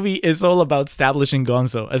 this movie is all about establishing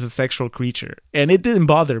Gonzo as a sexual creature, and it didn't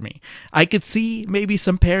bother me. I could see maybe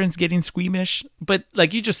some parents getting squeamish, but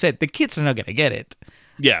like you just said, the kids are not gonna get it.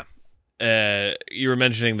 Yeah. You were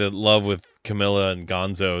mentioning the love with Camilla and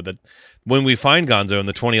Gonzo. That when we find Gonzo in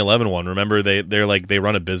the 2011 one, remember they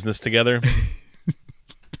run a business together.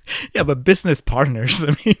 Yeah, but business partners.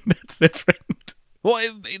 I mean, that's different. Well,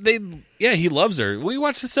 he loves her. We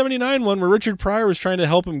watched the 79 one where Richard Pryor was trying to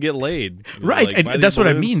help him get laid. Right, like, and that's what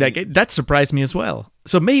I mean. Like, that surprised me as well.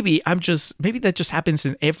 So maybe that just happens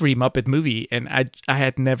in every Muppet movie, and I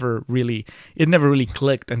had never really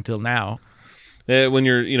clicked until now. When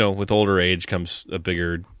you're, with older age comes a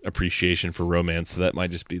bigger appreciation for romance, so that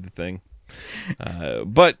might just be the thing.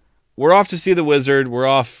 But we're off to see the wizard. We're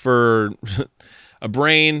off for a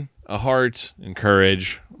brain, a heart, and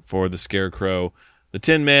courage for the Scarecrow, the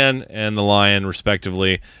Tin Man, and the Lion,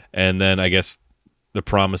 respectively. And then, I guess, the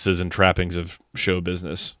promises and trappings of show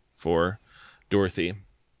business for Dorothy.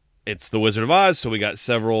 It's the Wizard of Oz, so we got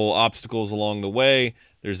several obstacles along the way.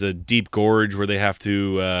 There's a deep gorge where they have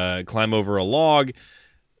to climb over a log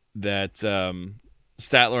that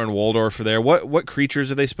Statler and Waldorf are there. What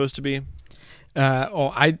creatures are they supposed to be?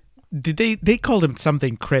 They called them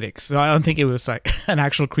something critics. So I don't think it was like an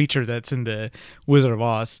actual creature that's in the Wizard of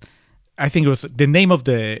Oz. I think it was the name of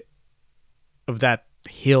that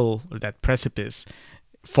hill or that precipice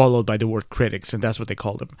followed by the word critics, and that's what they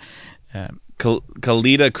called them.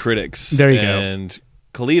 Kalita critics. There you go. And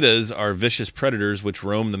Kalitas are vicious predators which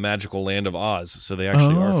roam the magical land of Oz. So they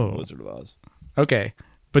actually are from the Wizard of Oz. Okay.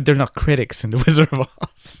 But they're not critics in the Wizard of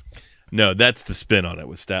Oz. No, that's the spin on it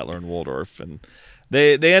with Statler and Waldorf. And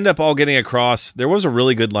they end up all getting across. There was a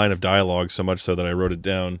really good line of dialogue, so much so that I wrote it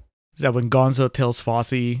down. Is that when Gonzo tells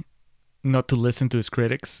Fosse not to listen to his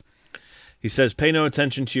critics? He says, "Pay no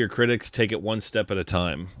attention to your critics, take it one step at a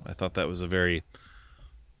time." I thought that was a very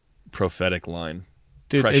prophetic line.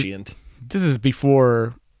 Dude, prescient. This is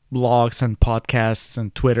before blogs and podcasts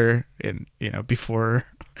and Twitter, and before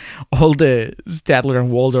all the Statler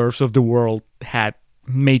and Waldorfs of the world had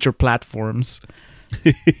major platforms.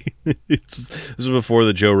 This was before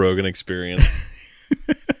the Joe Rogan Experience.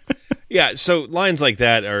 Yeah, so lines like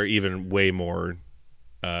that are even way more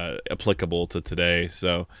applicable to today.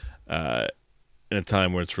 So in a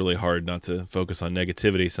time where it's really hard not to focus on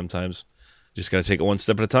negativity, sometimes you just got to take it one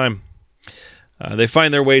step at a time. They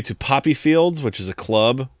find their way to Poppy Fields, which is a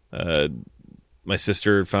club. My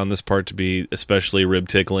sister found this part to be especially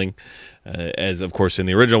rib-tickling. As, of course, in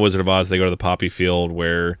the original Wizard of Oz, they go to the Poppy Field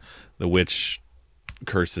where the witch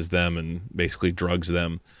curses them and basically drugs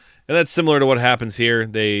them. And that's similar to what happens here.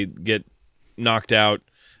 They get knocked out.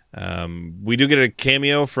 We do get a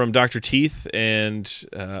cameo from Dr. Teeth and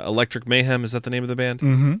Electric Mayhem. Is that the name of the band?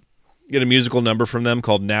 Mm-hmm. Get a musical number from them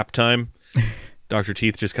called Nap Time. Dr.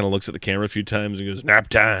 Teeth just kind of looks at the camera a few times and goes, "Nap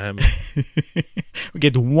time." We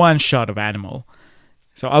get one shot of Animal.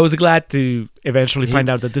 So I was glad to eventually find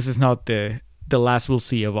out that this is not the last we'll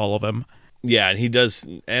see of all of them. Yeah, and he does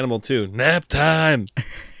Animal too. Nap time.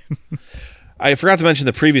 I forgot to mention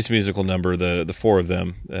the previous musical number, the four of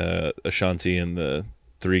them, Ashanti and the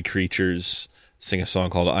three creatures sing a song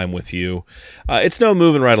called "I'm With You." It's no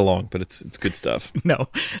moving right along, but it's good stuff. No,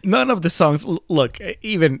 none of the songs. Look,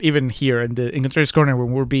 even here in Contrarian's Corner,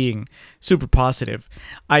 when we're being super positive,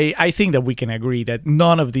 I think that we can agree that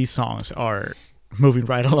none of these songs are moving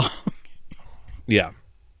right along. Yeah.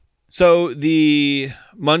 So the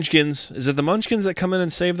Munchkins, is it the Munchkins that come in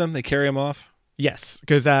and save them? They carry them off? Yes,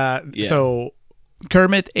 because so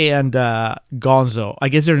Kermit and Gonzo, I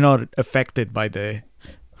guess they're not affected by the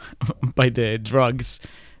drugs,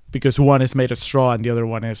 because one is made of straw and the other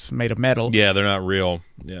one is made of metal. Yeah, they're not real.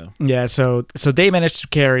 Yeah. Yeah, so they managed to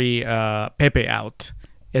carry Pepe out,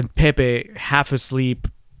 and Pepe, half asleep,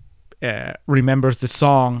 remembers the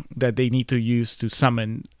song that they need to use to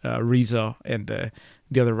summon Rizzo and the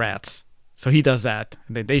other rats. So he does that,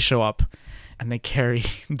 and then they show up, and they carry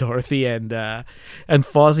Dorothy and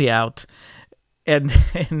Fozzie out, and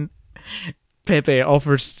Pepe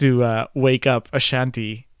offers to wake up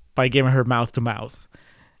Ashanti by giving her mouth to mouth,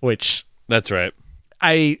 which That's right.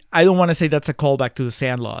 I don't want to say that's a callback to the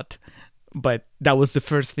Sandlot, but that was the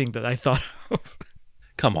first thing that I thought of.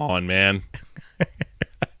 Come on, man.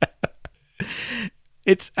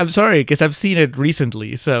 I'm sorry, because I've seen it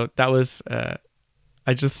recently, so that was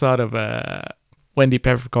I just thought of Wendy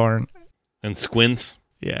Peppercorn. And Squints.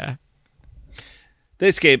 Yeah. They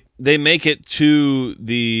escape. They make it to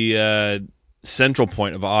the central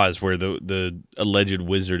point of Oz, where the alleged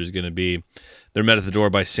wizard is going to be. They're met at the door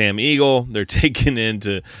by Sam Eagle. They're taken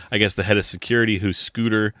into, I guess, the head of security, who's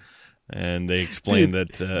Scooter, and they explain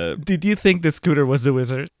that. Did you think that Scooter was the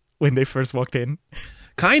wizard when they first walked in?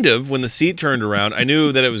 Kind of. When the seat turned around, I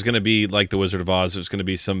knew that it was going to be like the Wizard of Oz. It was going to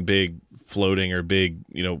be some big floating or big,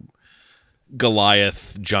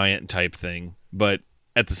 Goliath giant type thing. But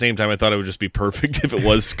at the same time, I thought it would just be perfect if it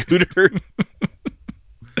was Scooter.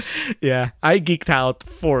 Yeah, I geeked out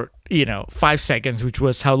for 5 seconds, which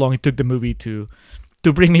was how long it took the movie to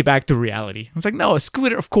bring me back to reality. I was like, no,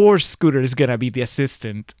 Scooter. Of course, Scooter is gonna be the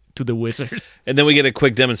assistant to the wizard. And then we get a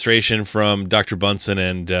quick demonstration from Dr. Bunsen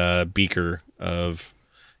and Beaker of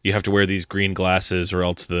you have to wear these green glasses, or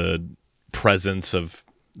else the presence of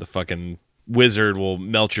the fucking wizard will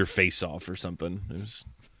melt your face off or something. It was...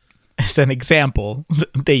 As an example,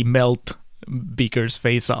 they melt Beaker's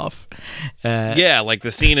face off. Yeah, like the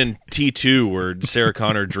scene in T2 where Sarah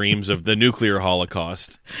Connor dreams of the nuclear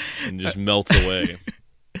holocaust and just melts away.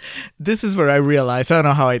 This is where I realized, I don't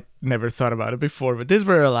know how I never thought about it before, but this is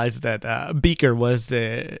where I realized that Beaker was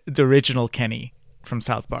the original Kenny from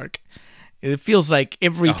South Park. It feels like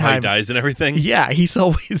every time he dies and everything. Yeah, he's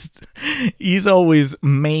always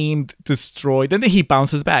maimed, destroyed, and then he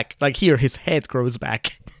bounces back. Like here, his head grows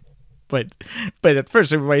back. But at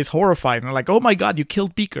first, everybody's horrified and like, "Oh my God, you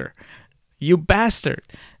killed Beaker, you bastard!"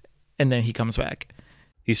 And then he comes back.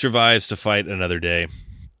 He survives to fight another day.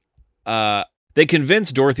 They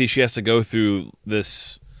convince Dorothy she has to go through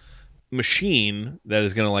this machine that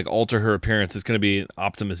is going to like alter her appearance. It's going to be an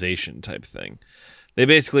optimization type thing. They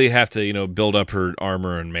basically have to, build up her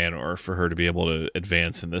armor and manor for her to be able to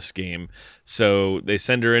advance in this game. So they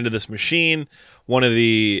send her into this machine. One of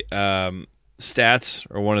the stats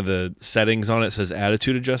or one of the settings on it says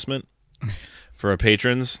attitude adjustment for our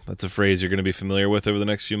patrons. That's a phrase you're going to be familiar with over the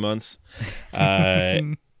next few months.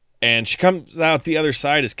 And she comes out the other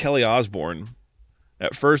side as Kelly Osbourne.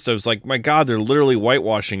 At first, I was like, my God, they're literally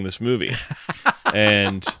whitewashing this movie.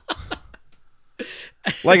 And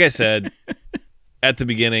like I said, at the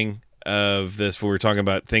beginning of this, where we were talking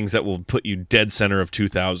about things that will put you dead center of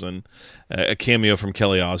 2000, a cameo from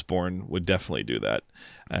Kelly Osbourne would definitely do that.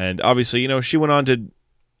 And obviously, she went on to,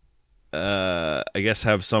 I guess,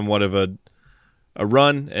 have somewhat of a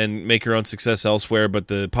run and make her own success elsewhere. But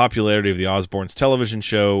the popularity of the Osbournes television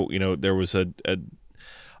show, there was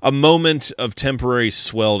a moment of temporary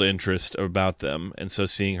swelled interest about them. And so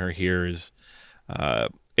seeing her here is,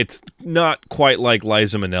 it's not quite like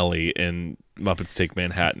Liza Minnelli in Muppets Take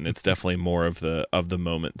Manhattan. It's definitely more of the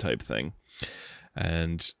moment type thing.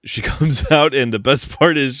 And she comes out, and the best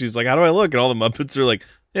part is she's like, "How do I look?" And all the Muppets are like,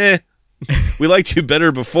 we liked you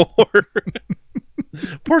better before.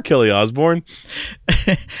 Poor Kelly Osbourne.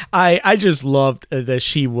 I just loved that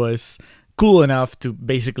she was cool enough to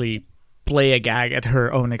basically play a gag at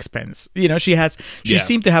her own expense. She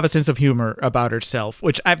seemed to have a sense of humor about herself,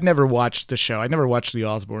 which I've never watched the show. I never watched the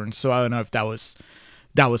Osbournes, so I don't know if that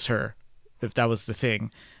was her, if that was the thing.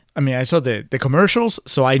 I mean, I saw the commercials,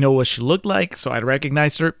 so I know what she looked like, so I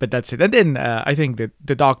recognized her, but that's it. And then I think that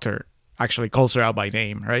the doctor actually calls her out by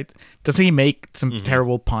name, right? Doesn't he make some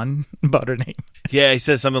terrible pun about her name? Yeah, he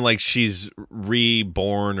says something like she's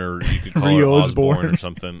reborn, or you could call her Osborne or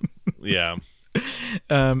something. Yeah.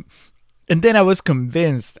 And then I was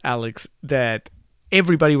convinced, Alex, that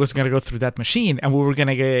everybody was going to go through that machine and we were going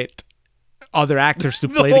to get other actors to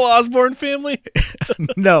play the whole Osborne family.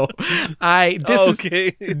 No,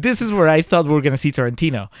 this is where I thought we were going to see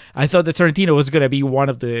Tarantino. I thought that Tarantino was going to be one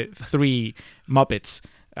of the three Muppets,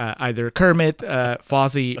 either Kermit,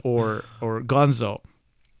 Fozzie, or Gonzo,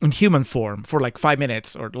 in human form for like 5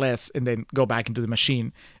 minutes or less, and then go back into the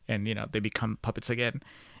machine, and they become puppets again.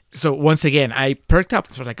 So once again, I perked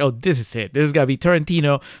up. So like, oh, this is it. This is gonna be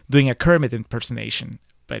Tarantino doing a Kermit impersonation.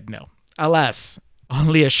 But no. Alas,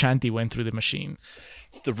 only Ashanti went through the machine.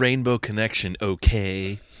 It's the Rainbow Connection,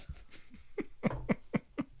 okay.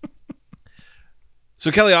 So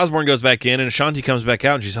Kelly Osbourne goes back in, and Ashanti comes back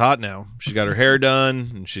out, and she's hot now. She's got her hair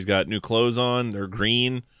done, and she's got new clothes on. They're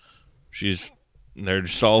green. They're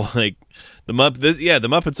just all like the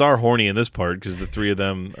Muppets are horny in this part because the three of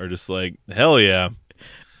them are just like, hell yeah.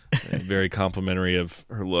 Very complimentary of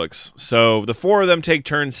her looks. So the four of them take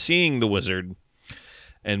turns seeing the wizard,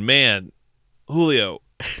 and man, Julio,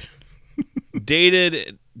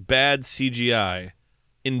 dated bad CGI,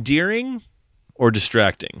 endearing or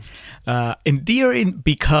distracting? Endearing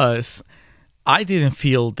because I didn't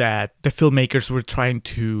feel that the filmmakers were trying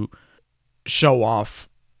to show off.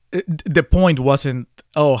 The point wasn't,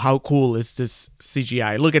 oh, how cool is this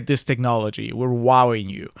CGI? Look at this technology. We're wowing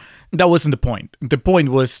you. That wasn't the point. The point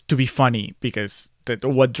was to be funny because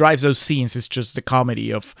what drives those scenes is just the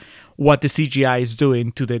comedy of what the CGI is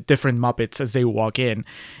doing to the different Muppets as they walk in.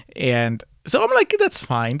 And so I'm like, that's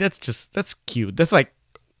fine. That's cute. That's like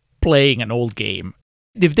playing an old game.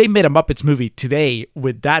 If they made a Muppets movie today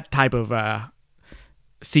with that type of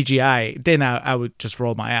CGI, then I would just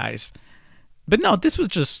roll my eyes. But no, this was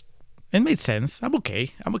just, it made sense. I'm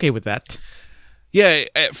okay. I'm okay with that. Yeah,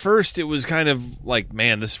 at first it was kind of like,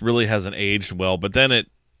 man, this really hasn't aged well. But then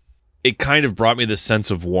it kind of brought me this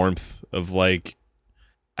sense of warmth of like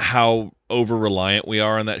how over-reliant we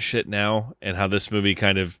are on that shit now, and how this movie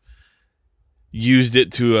kind of used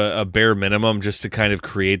it to a bare minimum just to kind of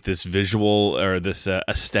create this visual or this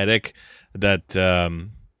aesthetic that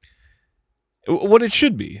what it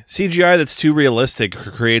should be. CGI that's too realistic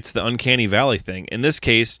creates the uncanny valley thing. In this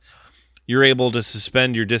case, you're able to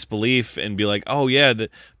suspend your disbelief and be like, oh yeah,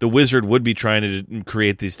 the wizard would be trying to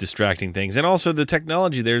create these distracting things. And also the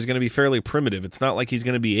technology there is going to be fairly primitive. It's not like he's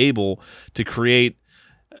going to be able to create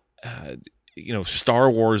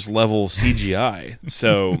Star Wars level CGI.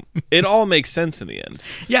 So it all makes sense in the end.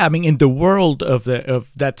 Yeah, I mean, in the world of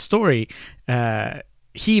that story,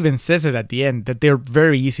 he even says it at the end that they're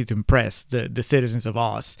very easy to impress, the citizens of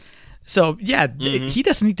Oz. So yeah, he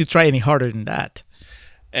doesn't need to try any harder than that.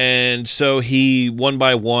 And so he, one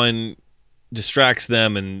by one, distracts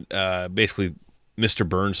them, and basically Mr.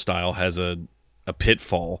 Burns style has a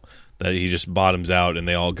pitfall that he just bottoms out, and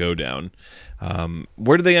they all go down.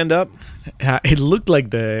 Where do they end up? It looked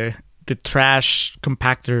like the trash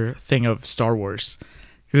compactor thing of Star Wars,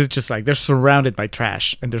 because it's just like they're surrounded by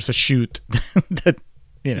trash, and there's a chute that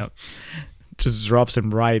just drops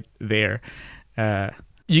them right there.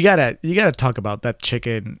 You gotta talk about that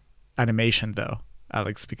chicken animation though,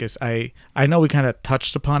 Alex, because I know we kind of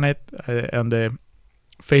touched upon it on the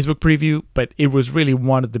Facebook preview, but it was really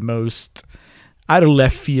one of the most out of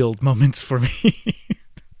left field moments for me.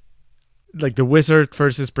 Like the wizard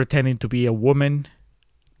first is pretending to be a woman,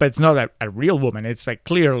 but it's not a real woman. It's like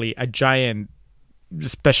clearly a giant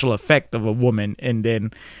special effect of a woman. And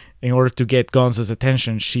then in order to get Gonzo's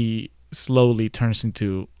attention, she slowly turns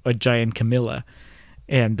into a giant Camilla.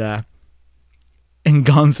 And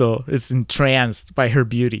Gonzo is entranced by her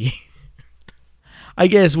beauty. I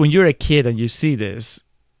guess when you're a kid and you see this,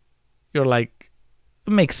 you're like,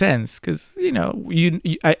 it makes sense, because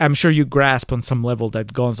I'm sure you grasp on some level that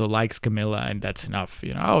Gonzo likes Camilla, and that's enough.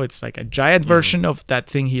 It's like a giant version of that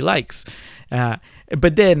thing he likes.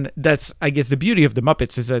 But then that's, I guess, the beauty of the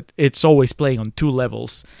Muppets is that it's always playing on two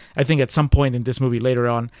levels. I think at some point in this movie later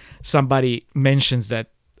on, somebody mentions that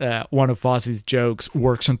one of Ozzy's jokes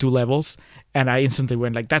works on two levels, and I instantly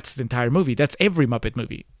went like, that's the entire movie. That's every Muppet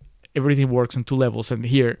movie. Everything works on two levels. And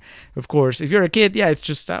here, of course, if you're a kid, yeah, it's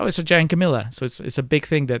just, it's a giant Camilla. So it's a big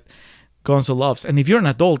thing that Gonzo loves. And if you're an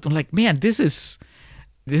adult, I'm like, man, this is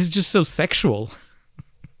just so sexual.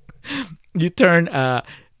 You turn a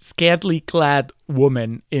scantily clad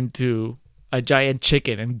woman into a giant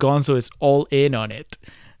chicken, and Gonzo is all in on it.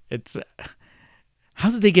 It's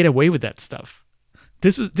how did they get away with that stuff?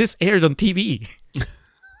 This aired on TV.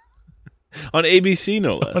 On ABC,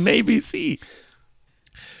 no less. On ABC.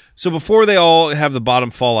 So before they all have the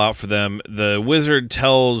bottom fall out for them, the wizard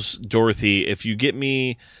tells Dorothy, if you get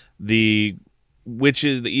me the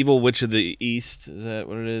evil witch of the East, is that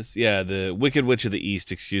what it is? Yeah, the wicked witch of the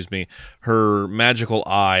East, excuse me, her magical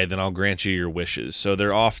eye, then I'll grant you your wishes. So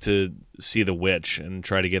they're off to see the witch and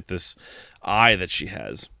try to get this eye that she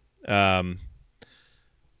has.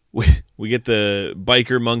 We get the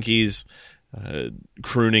biker monkeys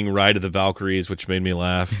crooning Ride of the Valkyries, which made me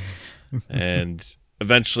laugh. And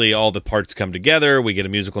eventually all the parts come together. We get a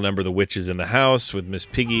musical number, The Witch is in the House, with Miss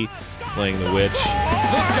Piggy playing the witch. Look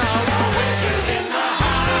out,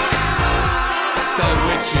 the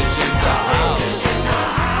witch is in the house. The witch is in the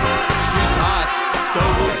house. She's hot. The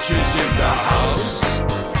witches in the house.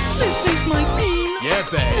 This is my scene. Yeah,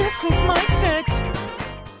 babe. This is my set.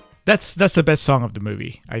 That's the best song of the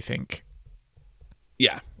movie, I think.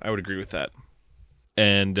 Yeah, I would agree with that.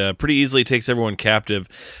 And pretty easily takes everyone captive.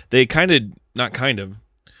 They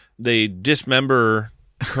they dismember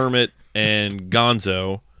Kermit and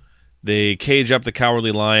Gonzo. They cage up the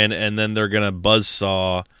Cowardly Lion, and then they're going to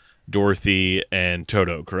buzzsaw Dorothy and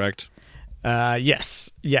Toto, correct? Yes.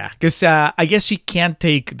 Yeah, because I guess she can't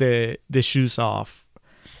take the shoes off,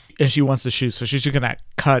 and she wants the shoes, so she's just going to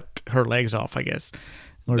cut her legs off, I guess,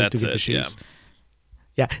 in order to get the shoes.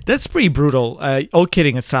 Yeah, that's pretty brutal. All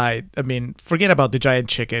kidding aside, I mean, forget about the giant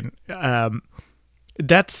chicken.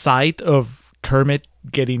 That sight of Kermit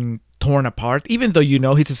getting torn apart, even though you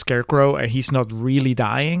know he's a scarecrow and he's not really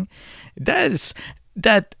dying,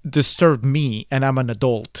 that disturbed me, and I'm an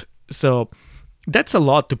adult. So that's a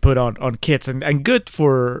lot to put on kids, and good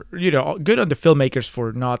for, good on the filmmakers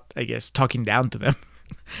for not, I guess, talking down to them.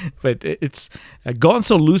 But it's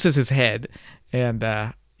Gonzo loses his head,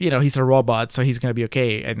 and he's a robot, so he's gonna be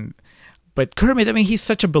okay. But Kermit, I mean, he's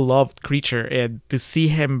such a beloved creature, and to see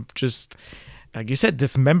him just, like you said,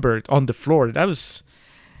 dismembered on the floor, that's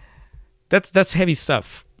heavy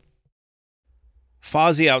stuff.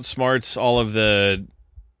 Fozzie outsmarts all of the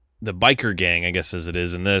biker gang, I guess as it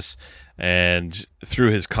is in this, and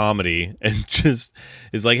through his comedy, and just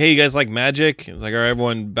is like, hey, you guys like magic? It's like, all right,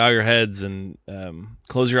 everyone bow your heads and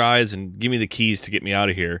close your eyes and give me the keys to get me out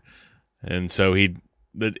of here. And so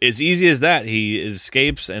as easy as that, he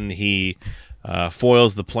escapes, and he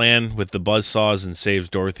foils the plan with the buzzsaws and saves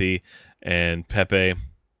Dorothy and Pepe.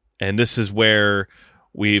 And this is where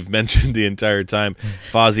we've mentioned the entire time,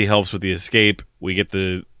 Fozzie helps with the escape. We get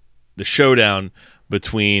the showdown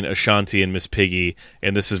between Ashanti and Miss Piggy,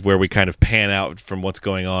 and this is where we kind of pan out from what's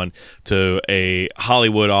going on to a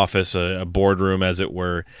Hollywood office, a boardroom, as it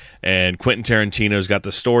were, and Quentin Tarantino's got the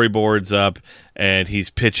storyboards up, and he's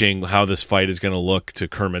pitching how this fight is going to look to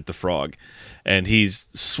Kermit the Frog. And he's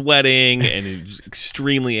sweating, and he's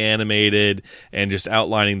extremely animated, and just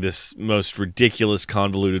outlining this most ridiculous,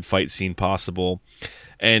 convoluted fight scene possible.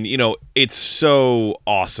 And, it's so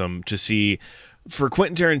awesome to see. For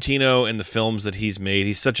Quentin Tarantino and the films that he's made,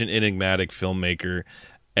 he's such an enigmatic filmmaker,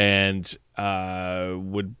 and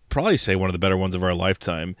would probably say one of the better ones of our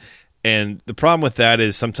lifetime. And the problem with that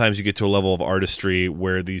is sometimes you get to a level of artistry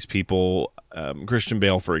where these people, Christian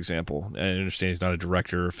Bale, for example, and I understand he's not a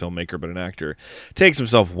director or filmmaker, but an actor, takes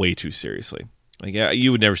himself way too seriously. Like,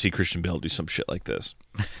 you would never see Christian Bale do some shit like this.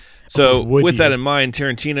 So with that in mind,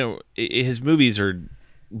 Tarantino, his movies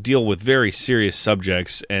deal with very serious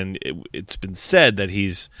subjects, and it's been said that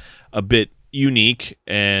he's a bit unique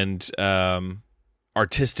and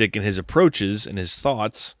artistic in his approaches and his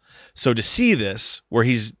thoughts. So to see this, where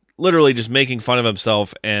he's literally just making fun of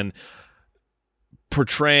himself and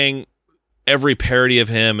portraying every parody of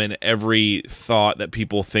him and every thought that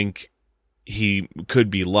people think he could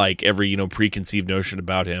be like, every preconceived notion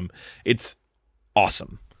about him, it's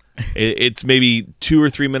awesome. It's maybe 2 or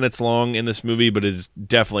 3 minutes long in this movie, but it's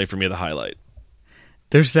definitely, for me, the highlight.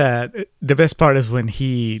 There's the best part is when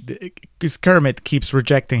because Kermit keeps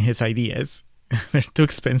rejecting his ideas. They're too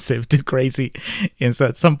expensive, too crazy. And so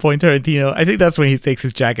at some point, Tarantino, I think that's when he takes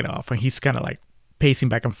his jacket off, and he's kind of like pacing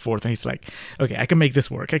back and forth, and he's like, okay, I can make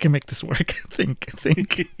this work. think.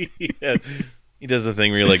 Yeah. He does the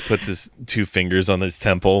thing where he like puts his 2 fingers on his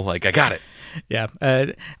temple, like, I got it. Yeah,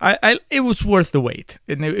 it was worth the wait,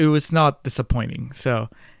 and it was not disappointing. So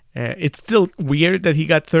it's still weird that he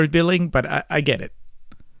got third billing, but I get it.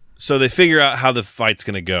 So they figure out how the fight's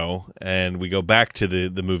going to go, and we go back to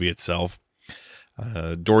the movie itself.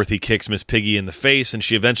 Dorothy kicks Miss Piggy in the face, and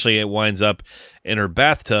she eventually winds up in her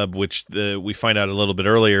bathtub, which we find out a little bit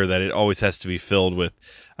earlier that it always has to be filled with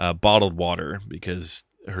bottled water because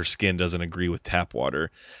her skin doesn't agree with tap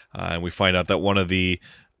water. And we find out that one of the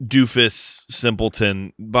doofus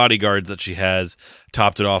simpleton bodyguards that she has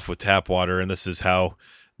topped it off with tap water, and this is how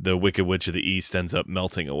the Wicked Witch of the East ends up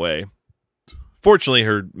melting away. Fortunately,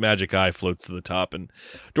 her magic eye floats to the top, and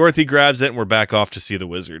Dorothy grabs it, and we're back off to see the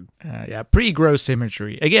wizard. Yeah, pretty gross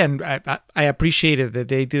imagery. Again, I appreciated that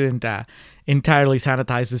they didn't entirely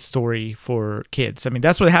sanitize the story for kids. I mean,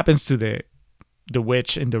 that's what happens to the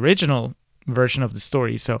witch in the original version of the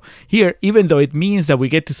story. So here, even though it means that we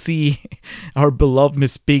get to see our beloved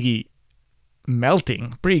Miss Piggy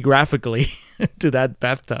melting pretty graphically to that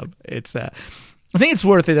bathtub, it's I think it's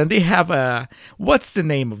worth it. And they have what's the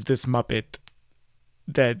name of this Muppet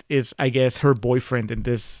that is, I guess, her boyfriend in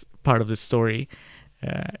this part of the story?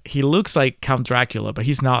 He looks like Count Dracula, but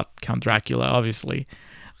he's not Count Dracula, obviously.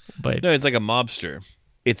 But no, it's like a mobster.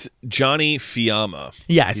 It's Johnny Fiamma.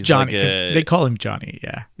 Yeah, it's He's Johnny. like 'Cause they call him Johnny,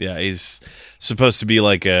 yeah. Yeah, he's supposed to be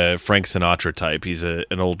like a Frank Sinatra type. He's an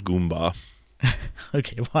old Goomba.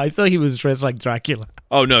 Okay, well, I thought he was dressed like Dracula.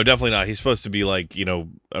 Oh, no, definitely not. He's supposed to be like,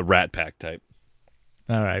 a Rat Pack type.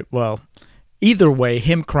 All right, well, either way,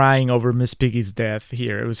 him crying over Miss Piggy's death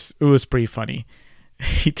here, it was pretty funny.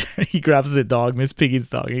 He grabs the dog, Miss Piggy's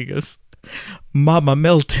dog, and he goes, "Mama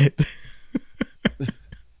melted."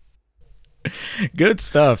 Good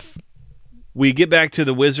stuff. We get back to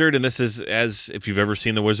the wizard, and this is, as if you've ever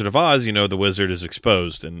seen The Wizard of Oz, the wizard is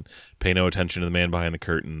exposed, and pay no attention to the man behind the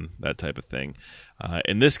curtain, that type of thing.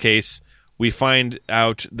 In this case, we find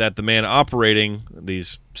out that the man operating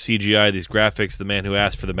these CGI, these graphics, the man who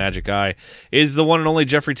asked for the magic eye, is the one and only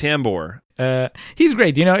Jeffrey Tambor. He's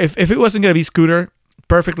great. If it wasn't going to be Scooter,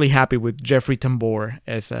 perfectly happy with Jeffrey Tambor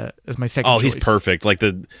as my second choice. Oh, he's perfect. Like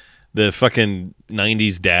the fucking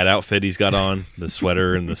 90s dad outfit he's got on, the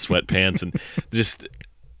sweater and the sweatpants, and just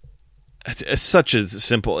it's such a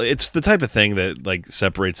simple, it's the type of thing that like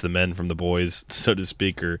separates the men from the boys, so to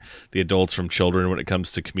speak, or the adults from children when it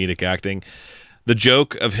comes to comedic acting. The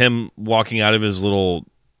joke of him walking out of his little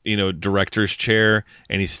director's chair,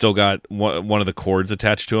 and he's still got one of the cords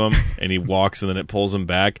attached to him, and he walks and then it pulls him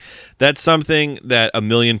back. That's something that 1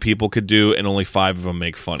 million people could do, and only 5 of them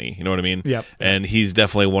make funny. You know what I mean? Yep. And he's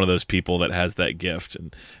definitely one of those people that has that gift,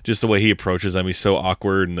 and just the way he approaches them, he's so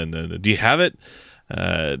awkward. And then, do you have it?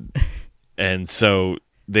 And so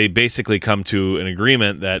they basically come to an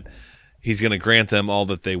agreement that he's going to grant them all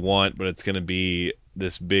that they want, but it's going to be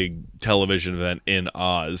this big television event in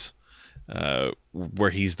Oz. Where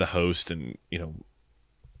he's the host, and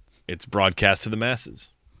it's broadcast to the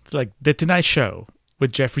masses. It's like The Tonight Show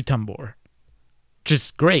with Jeffrey Tambor.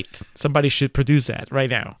 Just great. Somebody should produce that right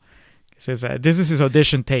now. He says this is his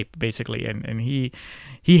audition tape, basically, and he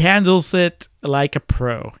handles it like a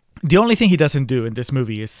pro. The only thing he doesn't do in this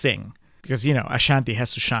movie is sing, because Ashanti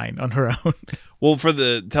has to shine on her own. Well, for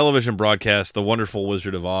the television broadcast, The Wonderful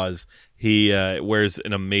Wizard of Oz, he wears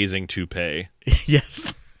an amazing toupee.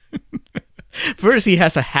 Yes. First, he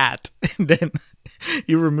has a hat, and then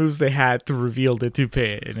he removes the hat to reveal the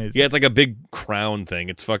toupee. And it's like a big crown thing.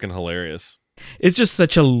 It's fucking hilarious. It's just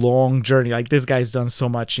such a long journey. Like, this guy's done so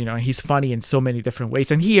much, he's funny in so many different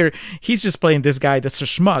ways. And here, he's just playing this guy that's a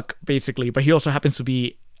schmuck, basically, but he also happens to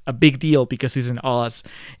be a big deal because he's in Oz.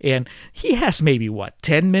 And he has maybe,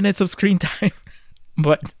 10 minutes of screen time?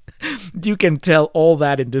 But you can tell all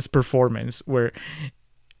that in this performance where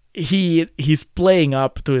he's playing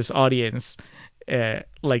up to his audience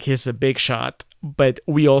like he's a big shot, but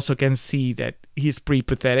we also can see that he's pretty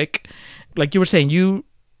pathetic. Like you were saying, you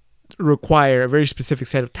require a very specific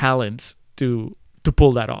set of talents to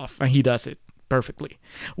pull that off, and he does it perfectly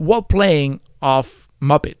while playing off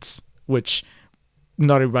Muppets, which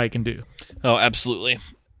not everybody can do. Oh, absolutely.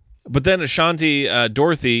 But then Ashanti,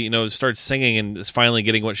 Dorothy, starts singing and is finally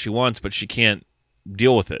getting what she wants, but she can't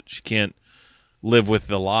deal with it. She can't live with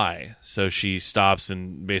the lie, so she stops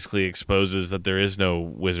and basically exposes that there is no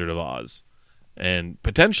Wizard of Oz, and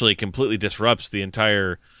potentially completely disrupts the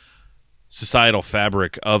entire societal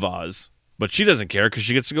fabric of Oz. But she doesn't care because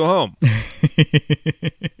she gets to go home.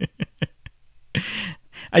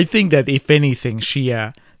 I think that if anything, she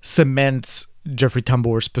cements Jeffrey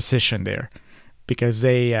Tambor's position there, because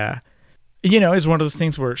they it's one of those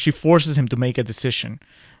things where she forces him to make a decision.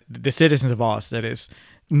 The citizens of Oz, that is.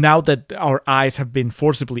 Now that our eyes have been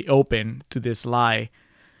forcibly opened to this lie,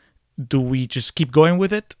 do we just keep going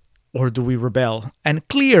with it, or do we rebel? And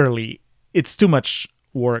clearly, it's too much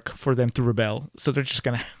work for them to rebel, so they're just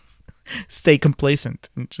gonna stay complacent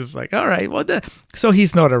and just like, all right, so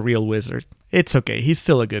he's not a real wizard. It's okay. He's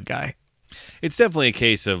still a good guy. It's definitely a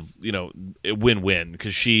case of, a win-win,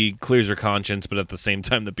 because she clears her conscience, but at the same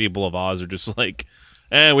time, the people of Oz are just like,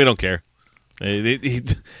 we don't care.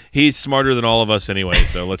 He's smarter than all of us anyway,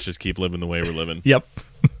 so let's just keep living the way we're living. Yep.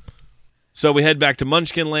 So we head back to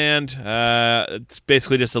Munchkin Land. It's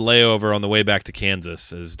basically just a layover on the way back to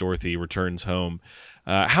Kansas as Dorothy returns home.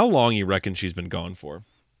 How long you reckon she's been gone for?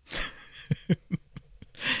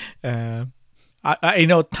 I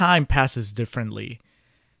know time passes differently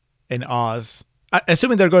in Oz.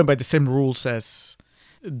 Assuming they're going by the same rules as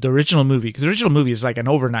the original movie, because the original movie is like an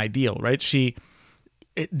overnight deal, right?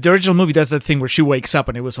 The original movie does that thing where she wakes up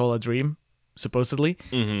and it was all a dream, supposedly.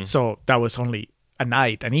 Mm-hmm. So that was only a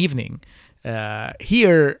night, an evening.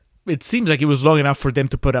 Here, it seems like it was long enough for them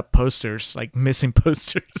to put up posters, like missing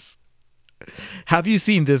posters. Have you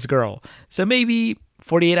seen this girl? So maybe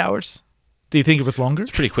 48 hours? Do you think it was longer?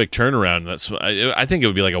 It's a pretty quick turnaround. I think it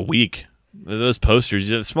would be like a week. Those posters,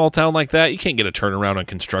 a small town like that, you can't get a turnaround on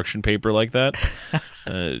construction paper like that.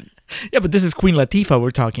 Yeah, but this is Queen Latifah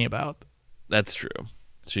we're talking about. That's true.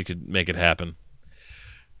 She could make it happen.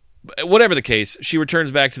 But whatever the case, she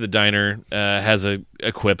returns back to the diner, has a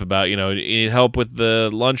quip about, you need help with the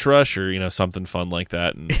lunch rush or, something fun like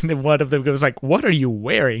that. And then one of them goes like, "What are you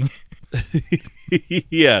wearing?"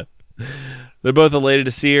 yeah. They're both elated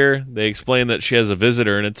to see her. They explain that she has a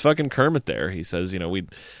visitor, and it's fucking Kermit there. He says, we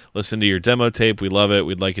listened to your demo tape. We love it.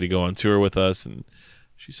 We'd like you to go on tour with us. And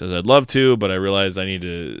she says, I'd love to, but I realize I need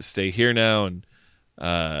to stay here now, and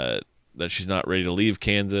that she's not ready to leave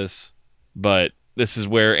Kansas. But this is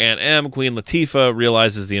where Aunt Em, Queen Latifah,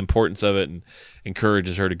 realizes the importance of it and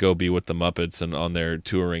encourages her to go be with the Muppets and on their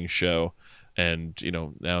touring show. And,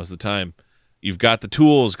 now's the time. You've got the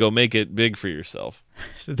tools. Go make it big for yourself.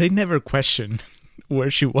 So they never question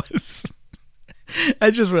where she was.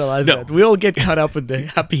 I just realized that. We all get caught up with the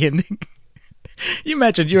happy ending. You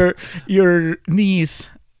imagine your niece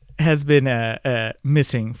has been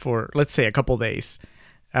missing for, let's say, a couple days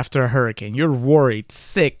after a hurricane. You're worried,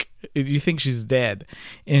 sick. You think she's dead.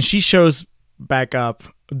 And she shows back up,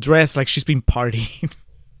 dressed like she's been partying.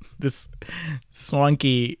 This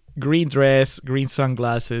swanky green dress, green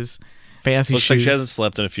sunglasses, fancy Looks shoes. like she hasn't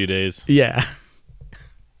slept in a few days. Yeah.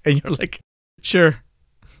 And you're like, sure,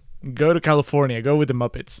 go to California, go with the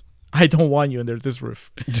Muppets. I don't want you under this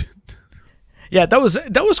roof. Yeah, that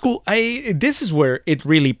was cool. This is where it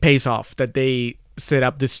really pays off that they set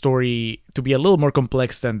up this story to be a little more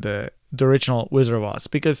complex than the original Wizard of Oz,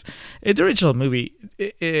 because in the original movie,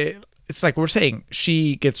 it's like we're saying,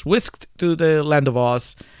 she gets whisked to the land of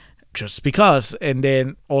Oz just because, and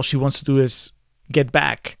then all she wants to do is get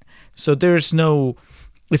back. So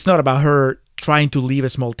it's not about her trying to leave a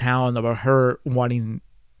small town, about her wanting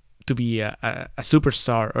to be a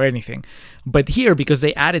superstar or anything. But here, because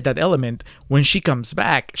they added that element, when she comes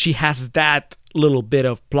back, she has that little bit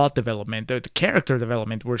of plot development, the character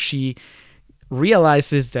development, where she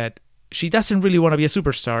realizes that she doesn't really want to be a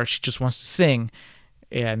superstar. She just wants to sing.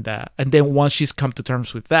 And then once she's come to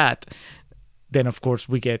terms with that, then of course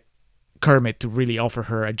we get Kermit to really offer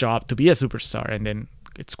her a job to be a superstar. And then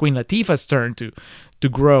it's Queen Latifah's turn to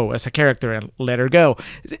grow as a character and let her go.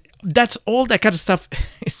 That's all that kind of stuff.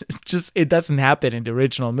 It's just, it doesn't happen in the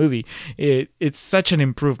original movie. It's such an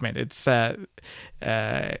improvement. It's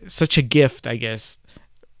such a gift, I guess,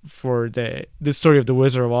 for the story of the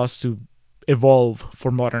Wizard of Oz to evolve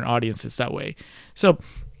for modern audiences that way. So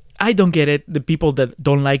I don't get it. The people that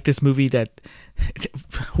don't like this movie, that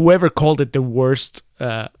whoever called it the worst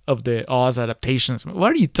of the Oz adaptations,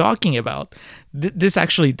 what are you talking about? This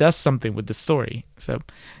actually does something with the story. So,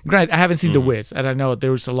 granted, I haven't seen The Wiz, and I know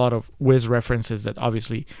there was a lot of Wiz references that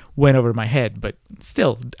obviously went over my head, but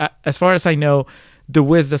still, as far as I know, The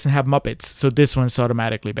Wiz doesn't have Muppets, so this one's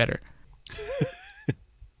automatically better.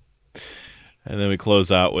 And then we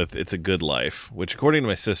close out with It's a Good Life, which, according to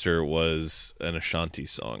my sister, was an Ashanti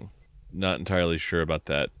song. Not entirely sure about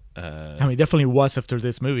that. I mean, it definitely was after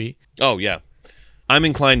this movie. Oh, yeah. I'm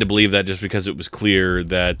inclined to believe that just because it was clear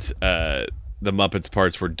that the Muppets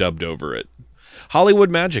parts were dubbed over it.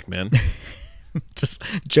 Hollywood magic, man. Just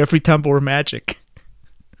Jeffrey Tambor magic.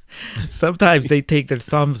 Sometimes they take their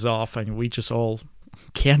thumbs off and we just all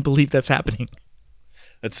can't believe that's happening.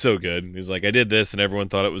 That's so good. He's like, I did this and everyone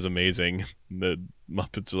thought it was amazing. And the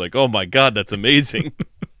Muppets are like, oh my God, that's amazing.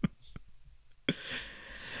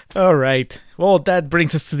 All right. Well, that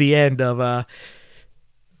brings us to the end of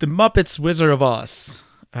the Muppets Wizard of Oz.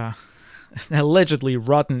 An allegedly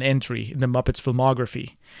rotten entry in the Muppets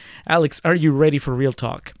filmography. Alex, are you ready for real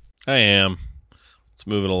talk? I am. Let's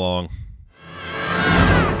move it along.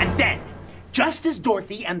 And then, just as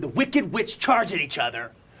Dorothy and the Wicked Witch charge at each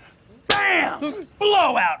other, bam!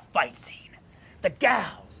 Blowout fight scene. The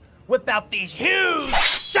gals whip out these huge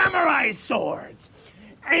samurai swords,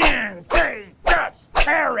 and they just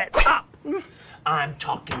tear it up. I'm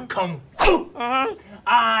talking kung fu.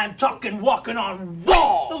 I'm talking walking on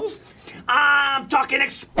walls. I'm talking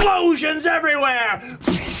explosions everywhere.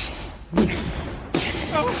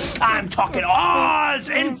 I'm talking Oz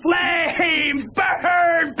in flames.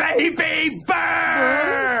 Burn, baby,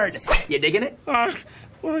 burn. You digging it?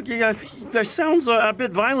 Well, yeah, that sounds a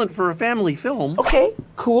bit violent for a family film. Okay,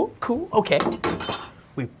 cool, okay.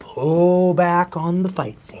 We pull back on the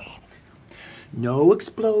fight scene. No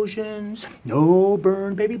explosions, no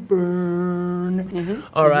burn, baby, burn.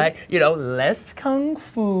 All right, less kung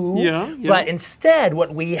fu. Yeah. But instead,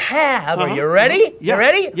 what we have, are you ready? Yeah. You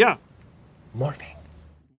ready? Yeah. Morphing.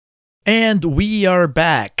 And we are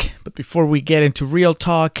back. But before we get into real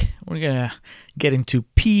talk, we're going to get into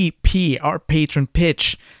PP, our patron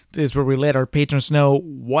pitch. This is where we let our patrons know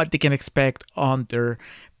what they can expect on their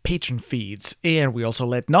patron feeds, and we also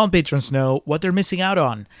let non-patrons know what they're missing out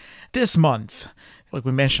on. This month, like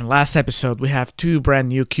we mentioned last episode, we have 2 brand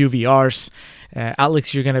new QVRs.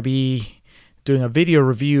 Alex, you're going to be doing a video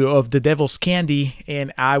review of The Devil's Candy,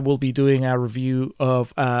 and I will be doing a review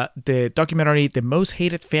of the documentary The Most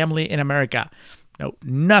Hated Family in America. Know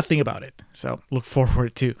nothing about it, so look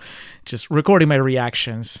forward to just recording my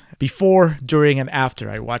reactions before, during, and after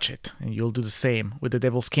I watch it, and you'll do the same with The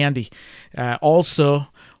Devil's Candy. Also,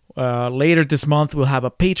 later this month, we'll have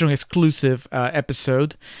a Patreon-exclusive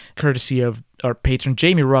episode, courtesy of our patron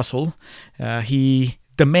Jamie Russell. He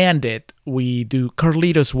demanded we do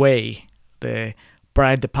Carlito's Way, the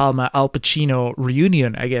Brian De Palma Al Pacino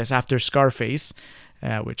reunion, I guess, after Scarface,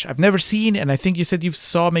 which I've never seen, and I think you said you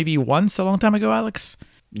saw maybe once a long time ago, Alex?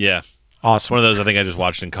 Yeah. Awesome. One of those I think I just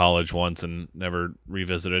watched in college once and never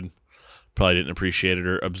revisited. Probably didn't appreciate it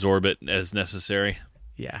or absorb it as necessary.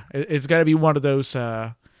 Yeah, it's got to be one of those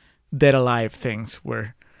Dead Alive things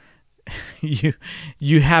where you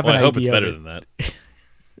have an idea. I hope it's better of than that.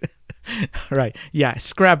 Right. Yeah,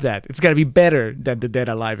 scrap that. It's got to be better than the Dead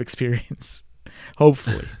Alive experience.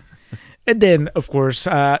 Hopefully. And then, of course,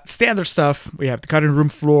 standard stuff. We have the cutting room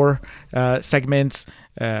floor segments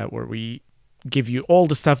where we give you all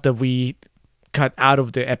the stuff that we cut out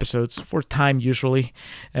of the episodes for time, usually.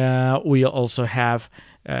 We also have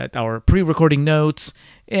our pre-recording notes.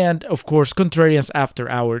 And, of course, Contrarians After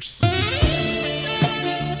Hours.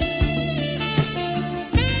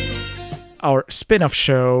 Our spin-off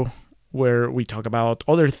show where we talk about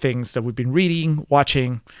other things that we've been reading,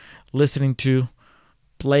 watching, listening to,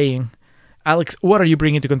 playing. Alex, what are you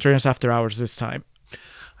bringing to Contrarians After Hours this time?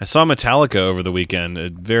 I saw Metallica over the weekend. A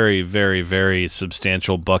very, very, very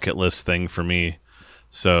substantial bucket list thing for me.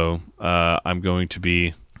 So I'm going to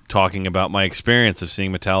be talking about my experience of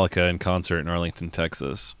seeing Metallica in concert in Arlington,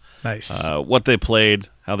 Texas. Nice. What they played,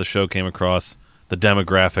 how the show came across, the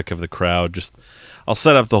demographic of the crowd. Just, I'll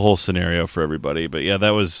set up the whole scenario for everybody. But yeah, that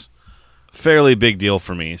was a fairly big deal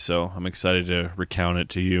for me. So I'm excited to recount it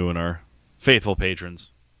to you and our faithful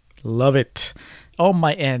patrons. Love it. On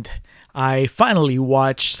my end, I finally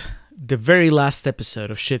watched the very last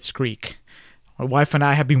episode of Schitt's Creek. My wife and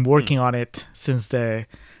I have been working on it since the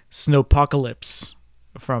snowpocalypse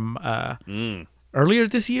from earlier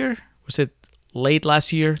this year. Was it late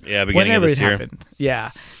last year? Yeah, beginning of this year. Whenever it happened.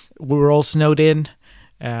 Yeah. We were all snowed in.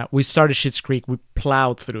 We started Schitt's Creek. We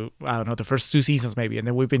plowed through, I don't know, the first 2 seasons maybe, and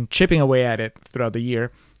then we've been chipping away at it throughout the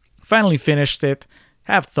year. Finally finished it.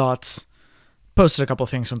 Have thoughts. Posted a couple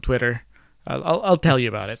things on Twitter. I'll tell you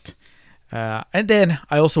about it. And then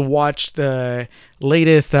I also watched the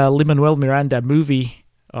latest Lin-Manuel Miranda movie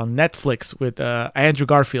on Netflix with Andrew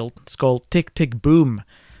Garfield. It's called Tick, Tick, Boom.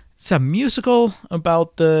 It's a musical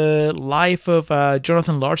about the life of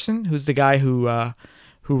Jonathan Larson, who's the guy who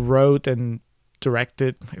wrote and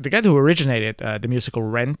directed, the guy who originated the musical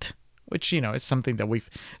Rent, which, you know, is something that we've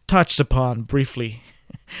touched upon briefly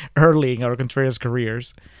early in our Contrarians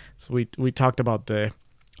careers. So we talked about the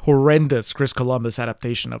horrendous Chris Columbus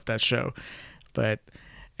adaptation of that show. But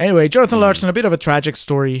anyway, Jonathan Larson, a bit of a tragic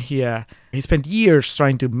story. He spent years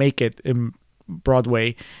trying to make it in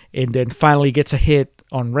Broadway and then finally gets a hit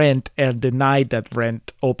on Rent, and the night that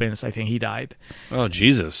Rent opens, I think he died. Oh,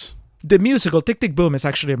 Jesus. The musical, Tick, Tick, Boom, is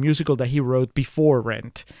actually a musical that he wrote before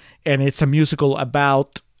Rent. And it's a musical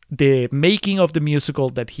about the making of the musical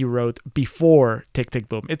that he wrote before Tick, Tick,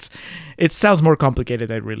 Boom. It sounds more complicated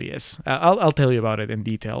than it really is. I'll tell you about it in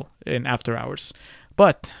detail in After Hours.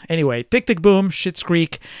 But anyway, Tick, Tick, Boom, Schitt's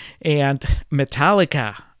Creek, and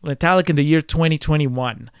Metallica in the year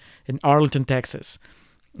 2021 in Arlington, Texas.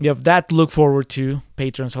 You have that to look forward to,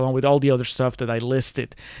 patrons, along with all the other stuff that I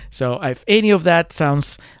listed. So if any of that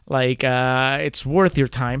sounds like it's worth your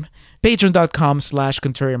time,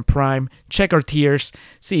 patreon.com/Contrarian Prime. Check our tiers.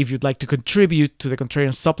 See if you'd like to contribute to the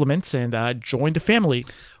Contrarian supplements and join the family.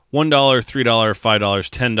 $1, $3, $5,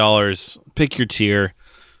 $10. Pick your tier.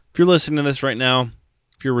 If you're listening to this right now,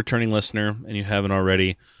 if you're a returning listener and you haven't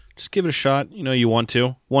already, just give it a shot. You know you want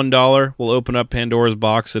to. $1 will open up Pandora's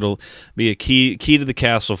box. It'll be a key to the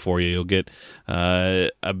castle for you. You'll get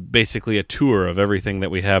basically a tour of everything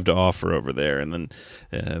that we have to offer over there. And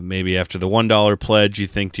then maybe after the $1 pledge, you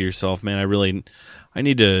think to yourself, man, I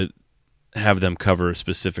need to have them cover a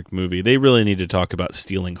specific movie. They really need to talk about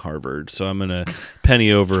stealing Harvard. So I'm going to penny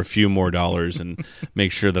over a few more dollars and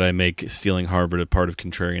make sure that I make stealing Harvard a part of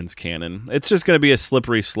Contrarian's canon. It's just going to be a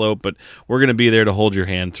slippery slope, but we're going to be there to hold your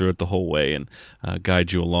hand through it the whole way and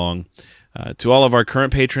guide you along. To all of our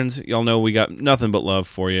current patrons, y'all know we got nothing but love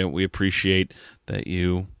for you. We appreciate that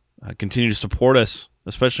you continue to support us,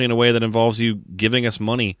 especially in a way that involves you giving us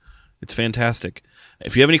money It's fantastic.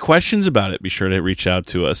 If you have any questions about it, be sure to reach out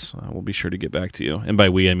to us. We'll be sure to get back to you. And by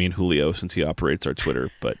we, I mean Julio, since he operates our Twitter.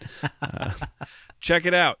 But check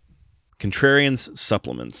it out. Contrarians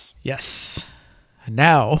Supplements. Yes. And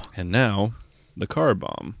now, the car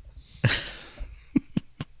bomb.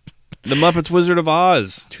 The Muppets Wizard of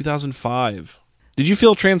Oz, 2005. Did you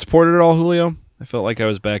feel transported at all, Julio? I felt like I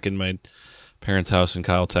was back in my parents' house in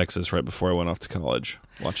Kyle, Texas, right before I went off to college,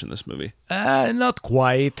 watching this movie. not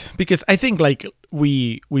quite, because I think like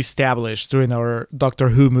we established during our Doctor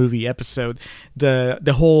Who movie episode,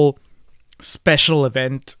 the whole special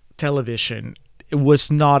event television, it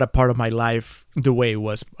was not a part of my life the way it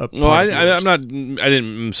was.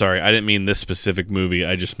 I'm sorry. I didn't mean this specific movie.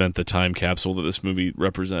 I just meant the time capsule that this movie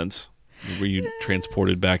represents. Were you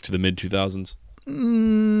transported back to the mid-2000s?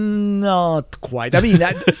 Not quite. I mean,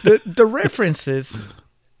 the references,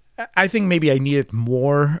 I think maybe I needed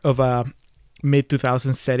more of a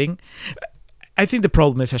mid-2000s setting. I think the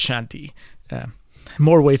problem is Ashanti.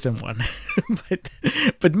 More ways than one.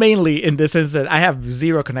 but mainly in the sense that I have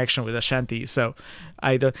zero connection with Ashanti, so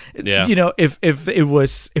I don't. Yeah. You know, if it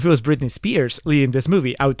was Britney Spears leading this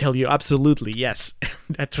movie, I would tell you absolutely yes.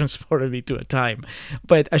 That transported me to a time.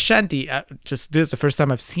 But Ashanti, this is the first time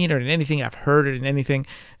I've seen her in anything. I've heard her in anything,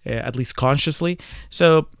 at least consciously.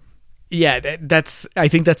 So. Yeah, I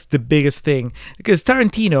think that's the biggest thing, because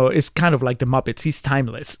Tarantino is kind of like the Muppets. He's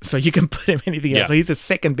timeless, so you can put him anything else. So he's the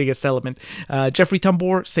second biggest element. Jeffrey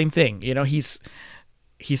Tambor, same thing. You know, he's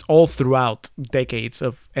all throughout decades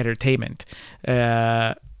of entertainment.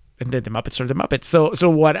 And then the Muppets are the Muppets. So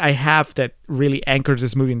what I have that really anchors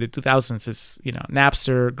this movie in the 2000s is, you know,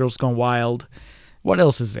 Napster, Girls Gone Wild. What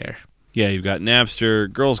else is there? Yeah, you've got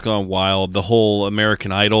Napster, Girls Gone Wild, the whole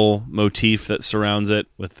American Idol motif that surrounds it,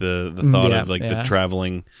 with the thought of the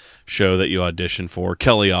traveling show that you audition for.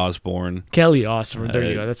 Kelly Osbourne. There you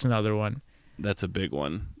go. That's another one. That's a big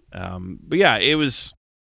one. But yeah, it was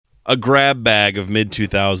a grab bag of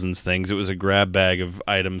mid-2000s things. It was a grab bag of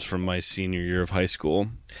items from my senior year of high school.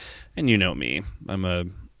 And you know me. I'm a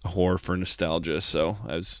whore for nostalgia, so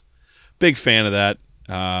I was a big fan of that.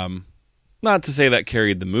 Not to say that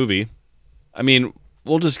carried the movie. I mean,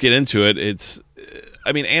 we'll just get into it.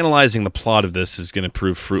 Analyzing the plot of this is going to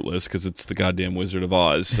prove fruitless because it's the goddamn Wizard of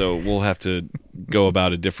Oz. So we'll have to go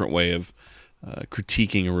about a different way of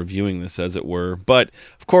critiquing or reviewing this, as it were. But,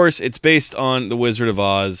 of course, it's based on The Wizard of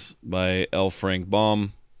Oz by L. Frank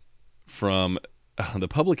Baum, from the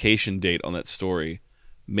publication date on that story,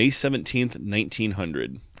 May 17th,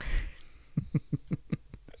 1900.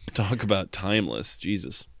 Talk about timeless.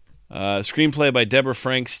 Jesus. Screenplay by Deborah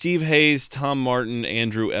Frank, Steve Hayes, Tom Martin,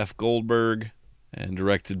 Andrew F. Goldberg, and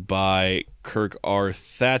directed by Kirk R.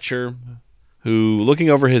 Thatcher, who, looking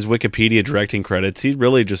over his Wikipedia directing credits, he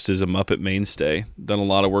really just is a Muppet mainstay. Done a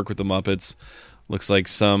lot of work with the Muppets. Looks like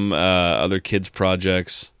some other kids'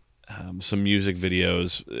 projects, some music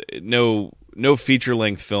videos. No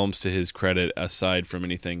feature-length films to his credit, aside from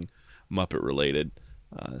anything Muppet-related.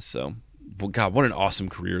 God, what an awesome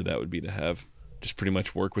career that would be to have. Just pretty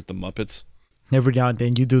much work with the Muppets. Every now and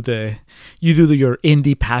then you do your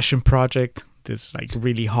indie passion project, this like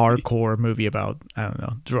really hardcore movie about, I don't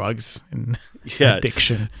know, drugs and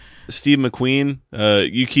addiction. Steve McQueen,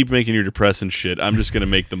 you keep making your depressing shit. I'm just going to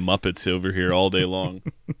make the Muppets over here all day long.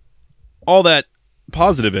 All that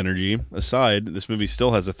positive energy aside, this movie still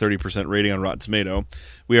has a 30% rating on Rotten Tomato.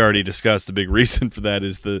 We already discussed the big reason for that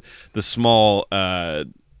is the small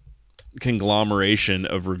conglomeration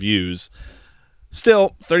of reviews.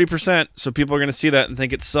 Still, 30%, so people are going to see that and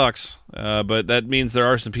think it sucks. But that means there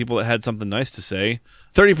are some people that had something nice to say.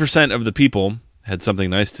 30% of the people had something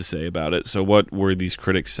nice to say about it. So what were these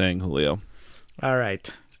critics saying, Julio? All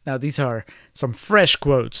right. Now, these are some fresh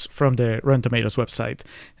quotes from the Rotten Tomatoes website.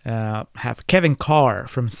 Have Kevin Carr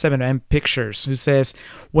from 7M Pictures, who says,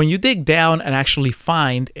 "When you dig down and actually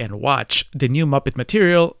find and watch the new Muppet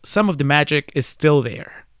material, some of the magic is still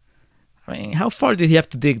there." I mean, how far did he have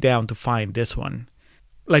to dig down to find this one?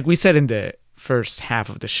 Like we said in the first half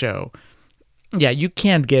of the show, yeah, you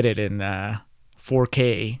can't get it in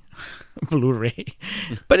 4K Blu-ray,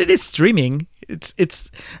 but it is streaming.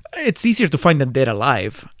 It's easier to find than Dead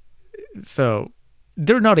Alive, so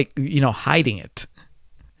they're not hiding it.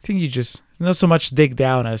 I think you just not so much dig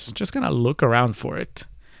down as just kind of look around for it.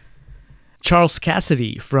 Charles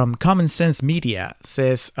Cassidy from Common Sense Media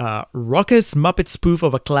says, "Raucous Muppet spoof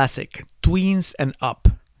of a classic, Tweens and Up."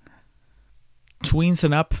 Tweens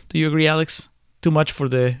and Up, do you agree, Alex? Too much for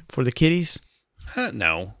the kiddies?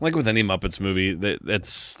 No. Like with any Muppets movie,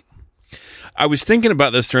 that's... I was thinking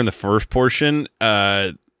about this during the first portion.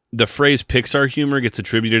 the phrase Pixar humor gets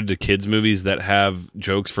attributed to kids movies that have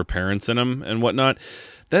jokes for parents in them and whatnot.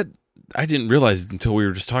 That I didn't realize until we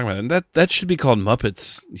were just talking about it. And that should be called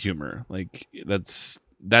Muppets humor. Like that's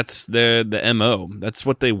the MO. That's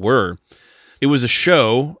what they were. It was a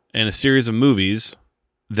show and a series of movies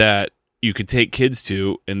that you could take kids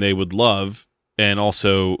to and they would love. And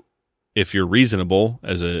also, if you're reasonable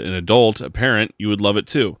as an adult, a parent, you would love it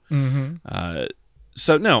too. Mm-hmm.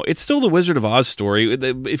 So no, it's still the Wizard of Oz story.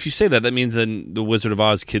 If you say that, that means then the Wizard of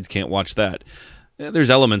Oz kids can't watch that.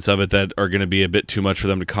 There's elements of it that are going to be a bit too much for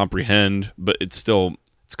them to comprehend, but it's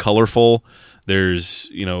colorful. There's,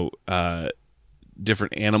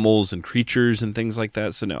 different animals and creatures and things like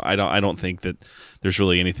that. So no, I don't think that there's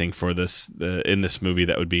really anything for this in this movie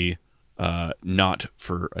that would be not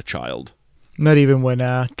for a child. Not even when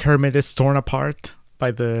Kermit is torn apart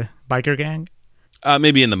by the biker gang?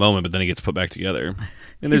 Maybe in the moment, but then he gets put back together.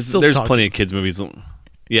 And there's plenty of kids movies.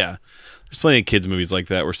 Yeah, there's plenty of kids movies like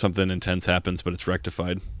that where something intense happens, but it's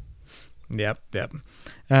rectified. Yep.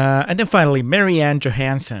 And then finally, Marianne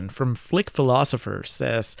Johansson from Flick Philosopher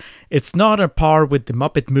says, it's not on par with the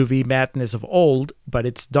Muppet movie madness of old, but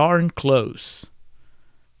it's darn close.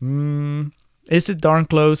 Is it darn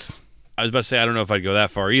close? I was about to say, I don't know if I'd go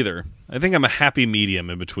that far either. I think I'm a happy medium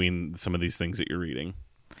in between some of these things that you're reading.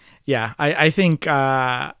 Yeah, I think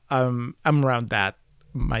I'm around that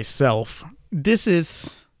myself. This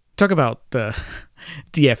is... Talk about the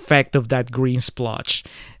effect of that green splotch.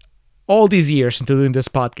 All these years into doing this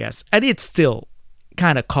podcast, and it still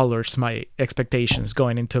kind of colors my expectations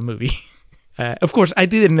going into a movie. Of course, I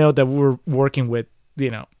didn't know that we were working with,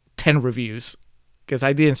 10 reviews, because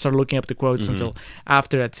I didn't start looking up the quotes until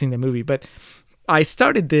after I'd seen the movie. But I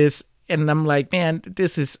started this, and I'm like, man,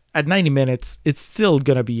 this is, at 90 minutes, it's still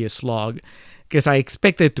going to be a slog, because I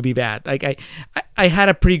expected it to be bad. Like I had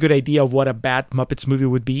a pretty good idea of what a bad Muppets movie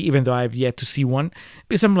would be, even though I've yet to see one.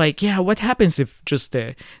 Because I'm like, yeah, what happens if just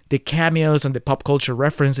the cameos and the pop culture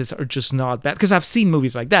references are just not bad? Because I've seen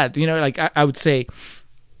movies like that. Like I would say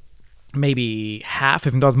maybe half,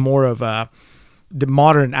 if not more, of the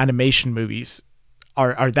modern animation movies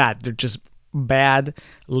are that. They're just bad,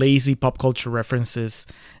 lazy pop culture references,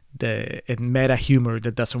 and meta humor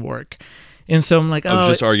that doesn't work. And so I'm like, I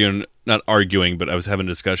was just not arguing, but I was having a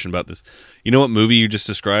discussion about this. You know what movie you just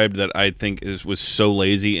described that I think was so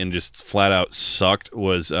lazy and just flat out sucked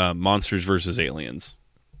was Monsters vs. Aliens.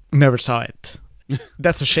 Never saw it.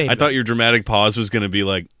 That's a shame. I thought your dramatic pause was going to be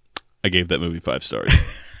like, I gave that movie 5 stars.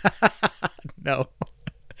 No.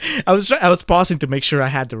 I was pausing to make sure I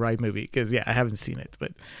had the right movie because, I haven't seen it.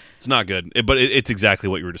 But it's not good, but it's exactly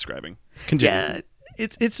what you were describing. Continue.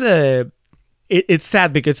 Yeah, it's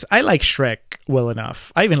sad because I like Shrek well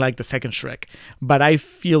enough. I even like the second Shrek. But I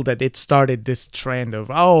feel that it started this trend of,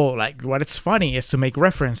 what it's funny is to make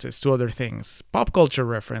references to other things. Pop culture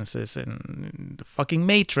references and the fucking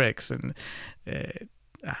Matrix and I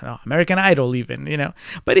don't know, American Idol even,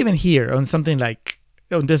 But even here, on something like,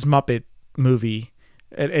 on this Muppet movie,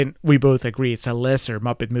 and we both agree it's a lesser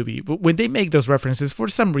Muppet movie. But when they make those references, for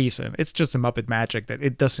some reason, it's just a Muppet magic that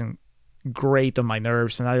it doesn't grate on my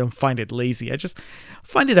nerves, and I don't find it lazy. I just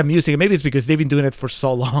find it amusing. Maybe it's because they've been doing it for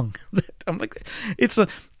so long. I'm like, it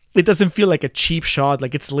doesn't feel like a cheap shot,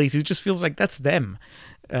 like it's lazy. It just feels like that's them.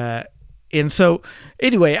 And so,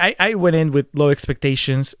 anyway, I went in with low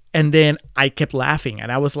expectations, and then I kept laughing,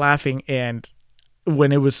 and I was laughing, and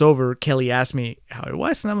when it was over, Kelly asked me how it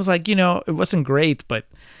was, and I was like, it wasn't great, but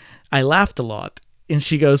I laughed a lot. And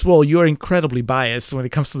she goes, well, you're incredibly biased when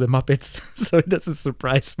it comes to the Muppets, so it doesn't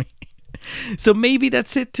surprise me. So maybe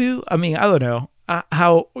that's it too. I mean, I don't know.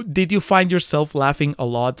 How did you find yourself laughing a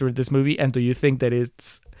lot during this movie? And do you think that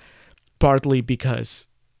it's partly because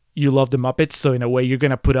you love the Muppets, so in a way you're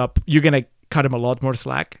gonna cut them a lot more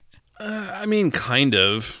slack? I mean, kind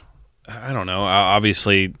of. I don't know.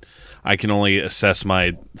 Obviously, I can only assess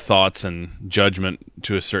my thoughts and judgment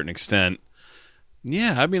to a certain extent.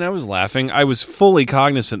 Yeah, I mean, I was laughing. I was fully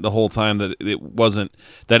cognizant the whole time that it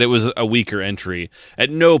was a weaker entry.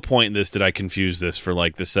 At no point in this did I confuse this for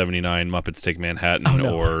like the 79 Muppets Take Manhattan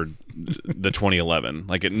or the 2011.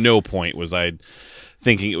 Like at no point was I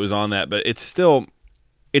thinking it was on that, but it's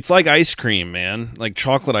like ice cream, man. Like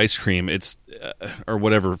chocolate ice cream. It's or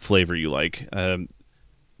whatever flavor you like.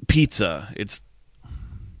 Pizza.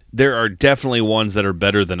 There are definitely ones that are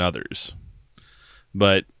better than others,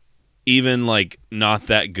 but even like not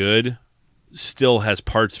that good still has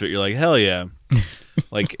parts of it you're like, hell yeah.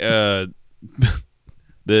 Like the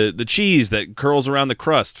cheese that curls around the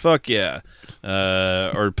crust, fuck yeah.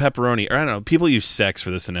 Or pepperoni, or I don't know, people use sex for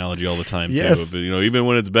this analogy all the time too, but even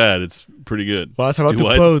when it's bad, it's pretty good. Well, I was about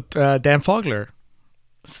to quote Dan Fogler.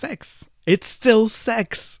 Sex. It's still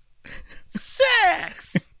sex.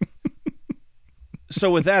 Sex.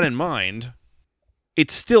 So with that in mind,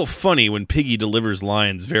 it's still funny when Piggy delivers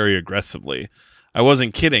lines very aggressively. I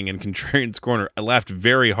wasn't kidding in Contrarian's Corner. I laughed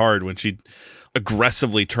very hard when she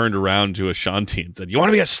aggressively turned around to Ashanti and said, "You want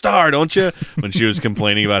to be a star, don't you?" When she was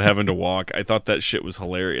complaining about having to walk. I thought that shit was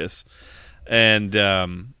hilarious. And,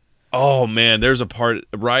 oh man, there's a part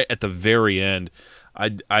right at the very end.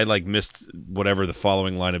 I like missed whatever the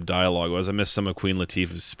following line of dialogue was. I missed some of Queen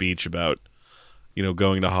Latifah's speech about, you know,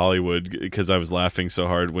 going to Hollywood because I was laughing so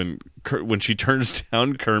hard when she turns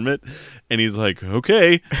down Kermit and he's like,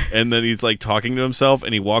 "Okay," and then he's like talking to himself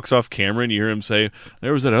and he walks off camera and you hear him say,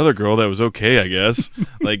 "There was that other girl that was okay, I guess,"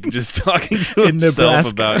 like just talking to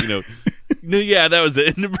himself about, you know, yeah, that was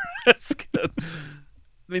it in Nebraska.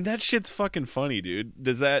 I mean, that shit's fucking funny, dude.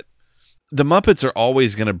 The Muppets are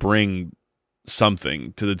always going to bring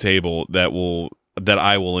something to the table that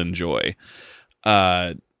I will enjoy.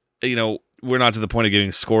 You know, we're not to the point of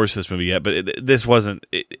giving scores to this movie yet, but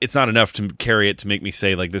it's not enough to carry it to make me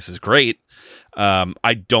say like this is great.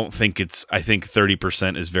 I don't think I think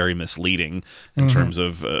 30% is very misleading in terms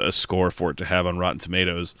of a score for it to have on Rotten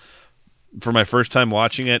Tomatoes. For my first time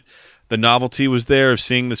watching it, the novelty was there of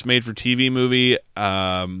seeing this made for TV movie.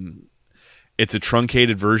 It's a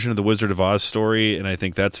truncated version of the Wizard of Oz story, and I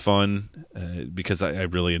think that's fun because I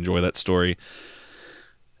really enjoy that story.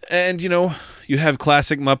 And, you know, you have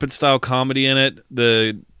classic Muppet-style comedy in it.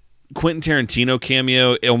 The Quentin Tarantino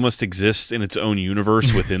cameo almost exists in its own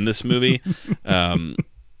universe within this movie.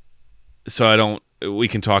 So we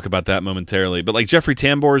can talk about that momentarily. But, like, Jeffrey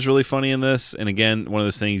Tambor is really funny in this. And, again, one of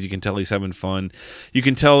those things you can tell he's having fun. You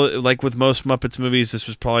can tell, like, with most Muppets movies, this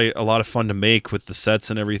was probably a lot of fun to make with the sets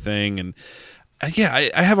and everything. And, yeah,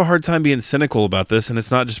 I have a hard time being cynical about this. And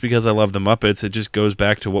it's not just because I love the Muppets. It just goes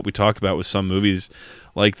back to what we talk about with some movies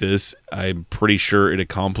like this. I'm pretty sure it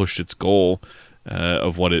accomplished its goal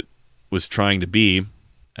of what it was trying to be,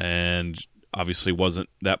 and obviously wasn't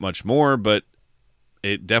that much more, but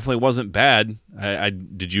it definitely wasn't bad.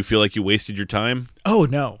 Did you feel like you wasted your time? Oh,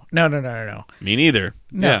 no. Me neither.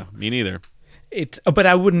 No. Yeah, me neither. But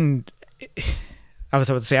I wouldn't... I was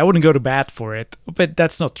about to say, I wouldn't go to bat for it, but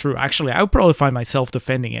that's not true. Actually, I would probably find myself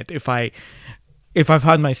defending it if I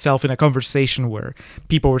found myself in a conversation where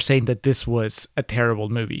people were saying that this was a terrible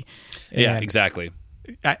movie. Yeah, exactly.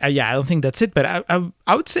 I don't think that's it, but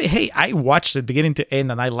I would say, hey, I watched it beginning to end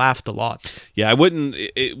and I laughed a lot. Yeah, I wouldn't,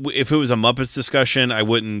 if it was a Muppets discussion, I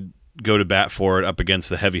wouldn't go to bat for it up against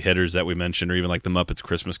the heavy hitters that we mentioned, or even like the Muppets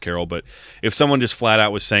Christmas Carol. But if someone just flat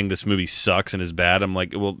out was saying this movie sucks and is bad, I'm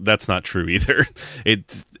like, well, that's not true either.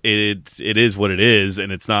 It is what it is,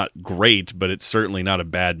 and it's not great, but it's certainly not a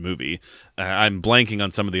bad movie. I'm blanking on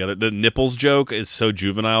some of the nipples joke is so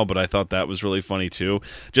juvenile, but I thought that was really funny too.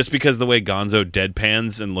 Just because the way Gonzo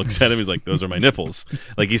deadpans and looks at him, he's like, "Those are my nipples."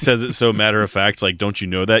 Like he says it so matter of fact, like, "Don't you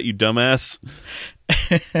know that, you dumbass?"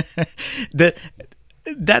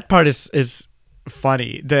 That part is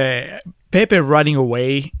funny. The Pepe running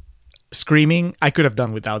away, screaming, I could have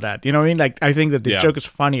done without that. You know what I mean? Like, I think that the joke is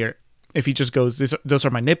funnier if he just goes, "Those are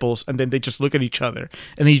my nipples," and then they just look at each other,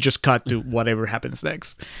 and then you just cut to whatever happens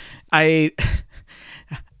next. I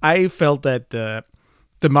felt that the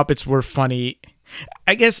Muppets were funny.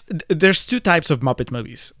 I guess there's two types of Muppet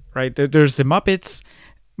movies, right? There's the Muppets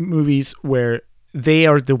movies where they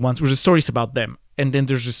are the ones where the story's about them, and then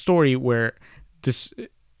there's a story where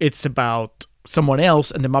it's about someone else,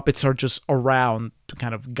 and the Muppets are just around to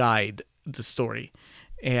kind of guide the story.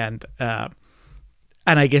 And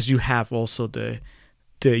I guess you have also the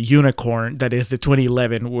unicorn that is the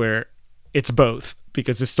 2011 where it's both,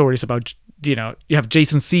 because the story is about, you know, you have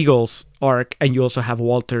Jason Segel's arc and you also have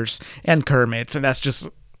Walter's and Kermit's, and that's just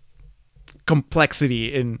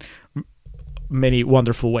complexity in many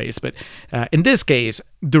wonderful ways. But in this case,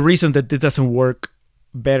 the reason that it doesn't work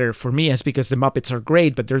better for me is because the Muppets are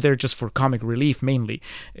great, but they're there just for comic relief mainly,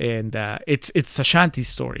 and it's Ashanti's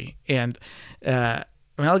story, and I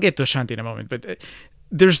mean, I'll get to Ashanti in a moment, but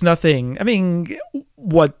there's nothing. I mean,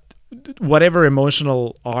 whatever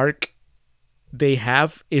emotional arc they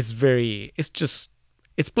have is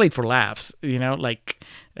it's played for laughs, you know, like,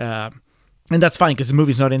 and that's fine because the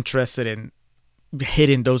movie's not interested in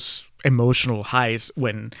hitting those emotional highs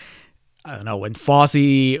when, I don't know, when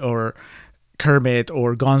Fozzie or Kermit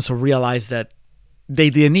or Gonzo realized that they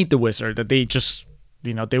didn't need the wizard, that they just,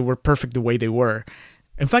 you know, they were perfect the way they were.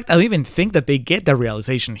 In fact, I don't even think that they get that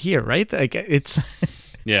realization here, right? Like, it's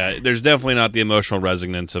yeah, there's definitely not the emotional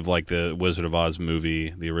resonance of like the Wizard of Oz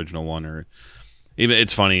movie, the original one, or even,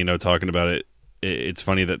 it's funny, you know, talking about it. It's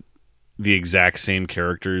funny that the exact same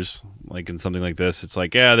characters, like in something like this. It's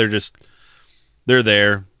like, yeah, they're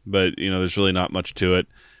there, but there's really not much to it.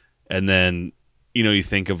 And then you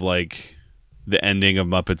think of like the ending of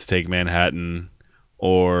Muppets Take Manhattan,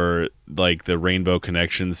 or like the Rainbow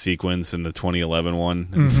Connection sequence in the 2011 one.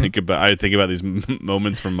 And I think about these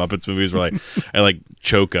moments from Muppets movies where I like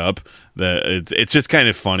choke up. That it's just kind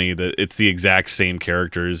of funny that it's the exact same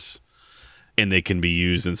characters, and they can be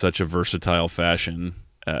used in such a versatile fashion.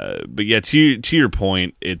 But yeah, to your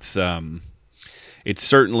point, it's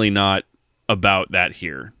certainly not about that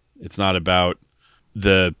here. It's not about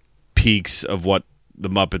the peaks of what the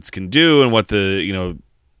Muppets can do and what they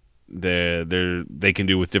can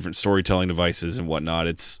do with different storytelling devices and whatnot.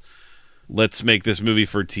 It's, let's make this movie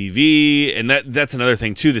for TV, and that's another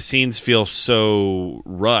thing too. The scenes feel so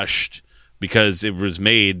rushed because it was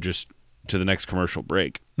made just to the next commercial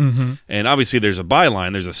break. And obviously there's a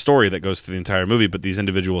byline, there's a story that goes through the entire movie, but these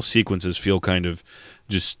individual sequences feel kind of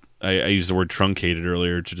just, I used the word truncated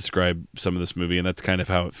earlier to describe some of this movie, and that's kind of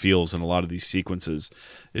how it feels in a lot of these sequences,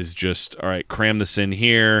 is just, all right, cram this in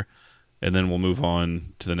here, and then we'll move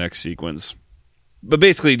on to the next sequence. But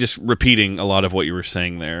basically just repeating a lot of what you were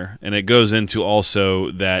saying there. And it goes into also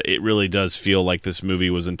that it really does feel like this movie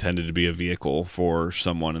was intended to be a vehicle for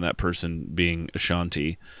someone, and that person being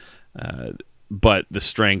Ashanti. But the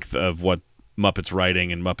strength of what Muppets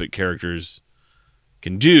writing and Muppet characters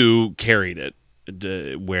can do carried it.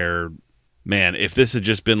 Where, man, if this had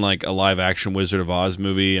just been like a live action Wizard of Oz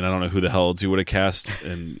movie, and I don't know who the hell else you would have cast,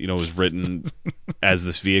 and was written as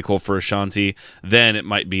this vehicle for Ashanti, then it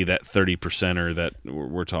might be that 30%er that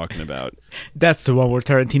we're talking about. That's the one where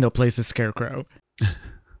Tarantino plays the Scarecrow.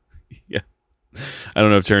 Yeah, I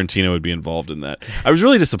don't know if Tarantino would be involved in that. I was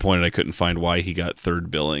really disappointed I couldn't find why he got third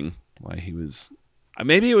billing. Why he was,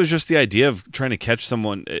 maybe it was just the idea of trying to catch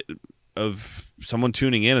someone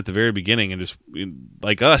tuning in at the very beginning, and just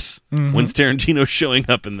like us, when's Tarantino showing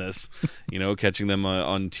up in this, catching them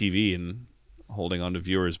on TV and holding on to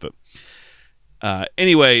viewers. But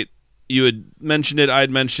anyway, you had mentioned it, I'd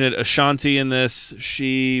mentioned it, Ashanti in this,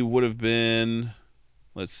 she would have been,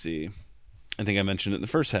 let's see, I think I mentioned it in the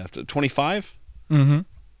first half, 25,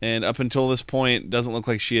 and up until this point doesn't look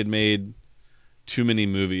like she had made too many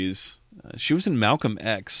movies. She was in Malcolm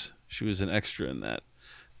X. She was an extra in that.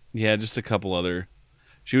 Yeah, just a couple other.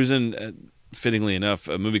 She was in, fittingly enough,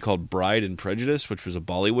 a movie called Bride and Prejudice, which was a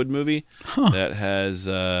Bollywood movie that has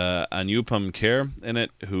Anupam Kher in it,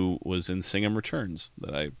 who was in Singham Returns,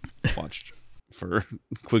 that I watched for a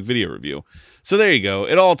quick video review. So there you go.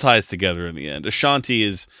 It all ties together in the end. Ashanti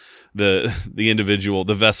is the individual,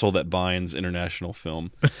 the vessel that binds international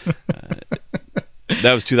film.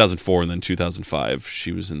 That was 2004, and then 2005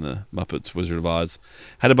 she was in the Muppets Wizard of Oz.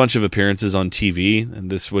 Had a bunch of appearances on TV, and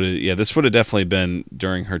this would have definitely been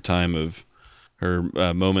during her time of her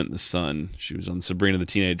moment in the sun. She was on Sabrina the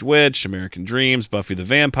Teenage Witch, American Dreams, Buffy the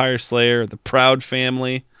Vampire Slayer, The Proud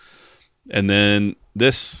Family, and then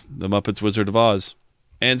this, the Muppets Wizard of Oz.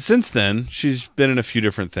 And since then, she's been in a few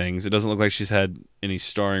different things. It doesn't look like she's had any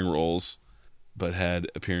starring roles, but had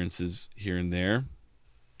appearances here and there.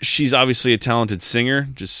 She's obviously a talented singer,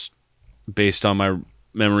 just based on my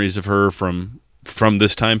memories of her from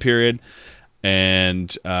this time period,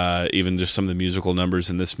 and even just some of the musical numbers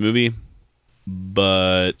in this movie.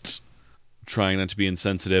 But trying not to be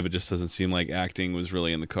insensitive, it just doesn't seem like acting was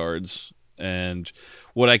really in the cards. And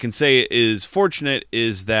what I can say is fortunate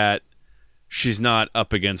is that she's not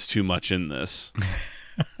up against too much in this.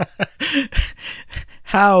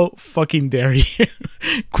 How fucking dare you?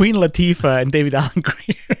 Queen Latifah and David Alan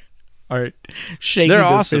Grier are shaking They're their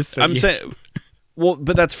awesome. fists at I'm you. saying, well,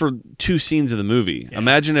 but that's for 2 scenes of the movie. Yeah.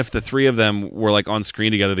 Imagine if the 3 of them were like on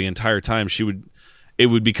screen together the entire time. It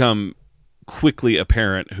would become quickly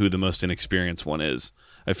apparent who the most inexperienced one is.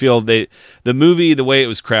 I feel the movie, the way it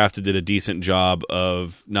was crafted, did a decent job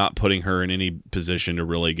of not putting her in any position to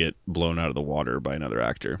really get blown out of the water by another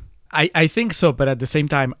actor. I think so, but at the same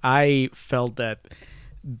time, I felt that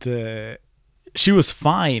she was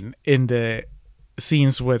fine in the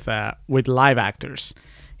scenes with live actors,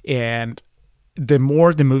 and the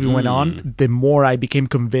more the movie went on, the more I became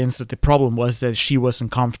convinced that the problem was that she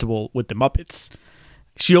wasn't comfortable with the Muppets.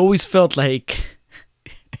 She always felt like,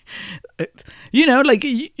 like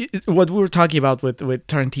what we were talking about with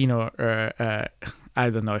Tarantino. I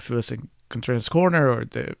don't know if it was in Contreras Corner or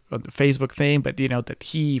the Facebook thing, but that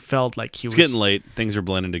he felt like he was getting late. Things are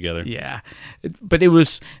blending together. Yeah, but it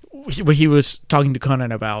was when he was talking to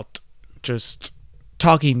Conan about just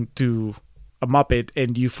talking to a Muppet,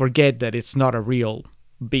 and you forget that it's not a real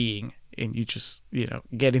being, and you just,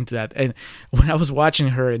 get into that. And when I was watching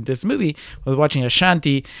her in this movie, I was watching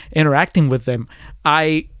Ashanti interacting with them,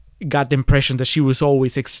 I got the impression that she was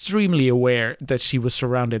always extremely aware that she was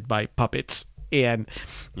surrounded by puppets. And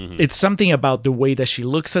it's something about the way that she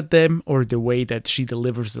looks at them or the way that she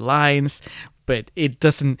delivers the lines, but it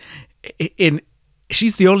doesn't.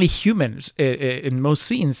 She's the only human in most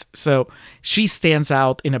scenes, so she stands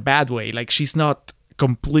out in a bad way. Like, she's not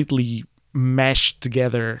completely meshed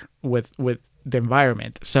together with the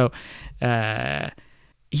environment. So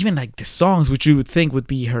even like the songs, which you would think would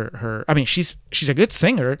be her. I mean, she's a good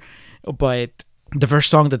singer, but the first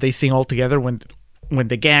song that they sing all together when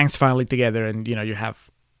the gang's finally together, and you have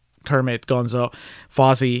Kermit, Gonzo,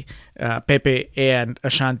 Fozzie, Pepe, and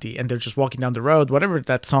Ashanti, and they're just walking down the road, whatever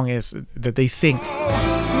that song is that they sing.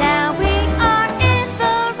 Now we are in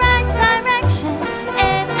the right direction,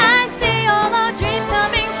 and I see all our dreams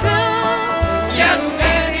coming true. Yes,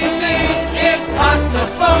 anything is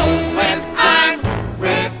possible when I'm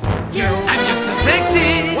with you. I'm just so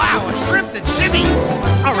sexy. Wow, a shrimp that shimmies.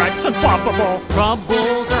 All right, it's unflappable.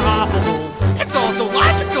 Troubles are hoppable. It's also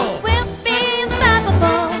logical. We'll be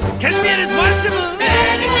unstoppable. Kashmir is washable.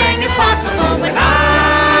 Anything is possible when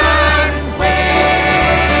I'm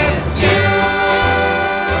with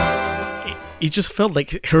you. It just felt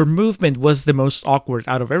like her movement was the most awkward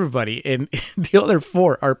out of everybody, and the other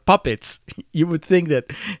four are puppets. You would think that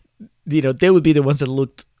they would be the ones that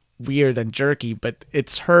looked weird and jerky, but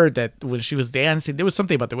it's her that when she was dancing, there was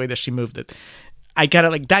something about the way that she moved it. I kind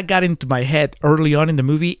of that got into my head early on in the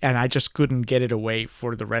movie, and I just couldn't get it away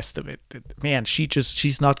for the rest of it. Man,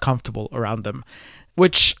 she's not comfortable around them,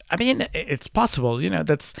 which, I mean, it's possible,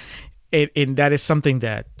 that's it, and that is something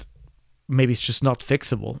that maybe it's just not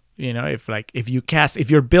fixable. If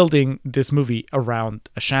you're building this movie around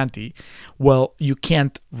Ashanti, well, you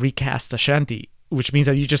can't recast Ashanti, which means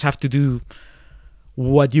that you just have to do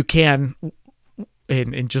what you can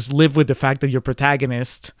and just live with the fact that your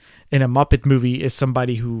protagonist in a Muppet movie is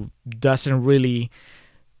somebody who doesn't really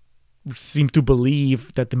seem to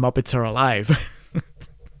believe that the Muppets are alive.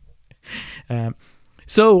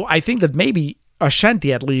 So I think that maybe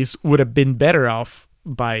Ashanti at least would have been better off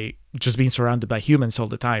by just being surrounded by humans all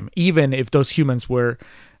the time, even if those humans were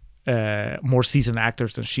more seasoned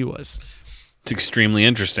actors than she was. It's extremely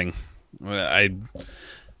interesting. I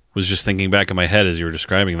was just thinking back in my head as you were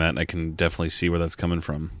describing that, and I can definitely see where that's coming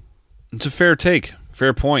from. It's a fair take,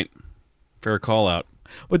 fair point, fair call out.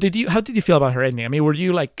 But how did you feel about her ending? I mean, were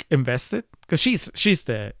you invested? Because she's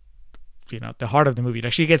the the heart of the movie.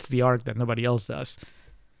 Like, she gets the arc that nobody else does.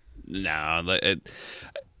 No,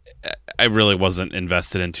 I really wasn't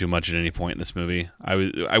invested in too much at any point in this movie.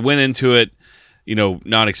 I went into it,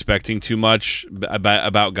 not expecting too much.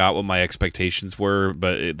 About got what my expectations were,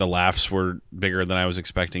 but the laughs were bigger than I was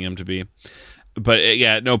expecting them to be. But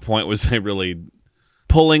at no point was I really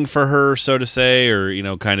pulling for her, so to say,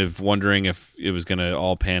 or kind of wondering if it was going to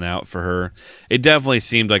all pan out for her. It definitely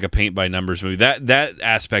seemed like a paint by numbers movie. That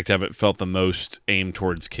aspect of it felt the most aimed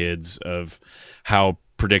towards kids, of how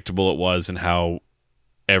predictable it was and how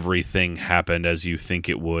everything happened as you think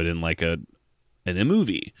it would in a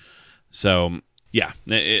movie. So yeah,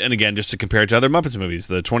 and again, just to compare it to other Muppets movies,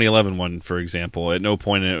 the 2011 one, for example, at no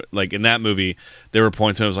point in that movie there were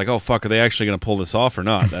points when it was like, oh fuck, are they actually going to pull this off or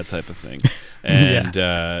not? That type of thing. And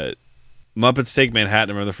Muppets Take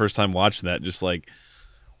Manhattan, I remember the first time watching that, just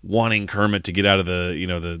wanting Kermit to get out of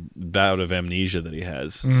the bout of amnesia that he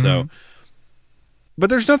has. Mm-hmm. So, but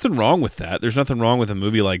there's nothing wrong with that. There's nothing wrong with a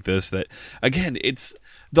movie like this. That, again, it's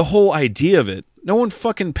the whole idea of it. No one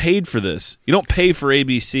fucking paid for this. You don't pay for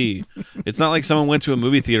ABC. It's not like someone went to a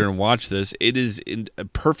movie theater and watched this. It is a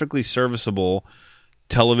perfectly serviceable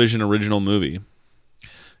television original movie.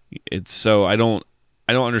 It's so I don't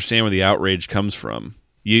understand where the outrage comes from.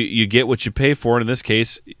 You get what you pay for, and in this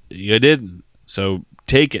case, you didn't. So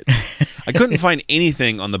take it. I couldn't find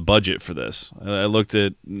anything on the budget for this. I looked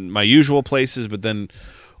at my usual places, but then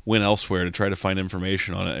went elsewhere to try to find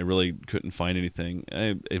information on it. I really couldn't find anything.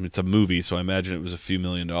 It's a movie, so I imagine it was a few $1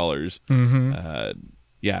 million. Mm-hmm.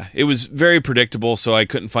 It was very predictable, so I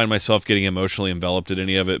couldn't find myself getting emotionally enveloped at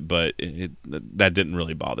any of it, but that didn't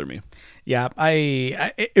really bother me. Yeah,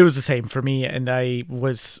 it was the same for me, and I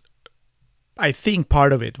think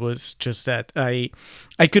part of it was just that I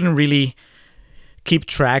couldn't really keep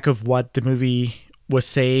track of what the movie was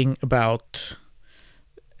saying about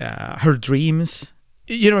her dreams.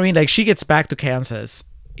 You know what I mean? Like, she gets back to Kansas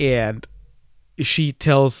and she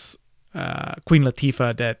tells Queen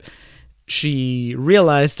Latifah that she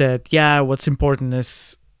realized that, what's important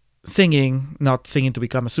is singing, not singing to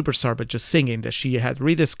become a superstar, but just singing, that she had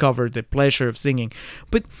rediscovered the pleasure of singing.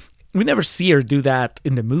 But we never see her do that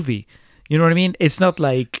in the movie. You know what I mean? It's not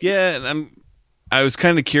like Yeah, and I was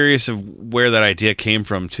kind of curious of where that idea came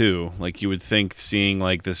from too. Like you would think seeing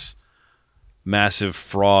like this massive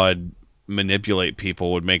fraud manipulate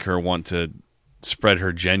people would make her want to spread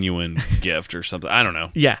her genuine gift or something. I don't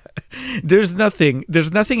know. yeah. There's nothing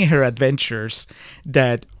in her adventures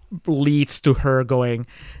that leads to her going,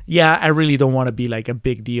 yeah, I really don't want to be like a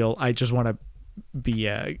big deal. I just want to be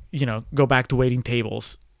go back to waiting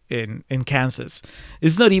tables in Kansas.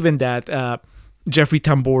 It's not even that Jeffrey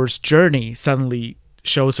Tambor's journey suddenly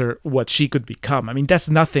shows her what she could become. I mean, that's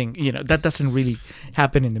nothing, that doesn't really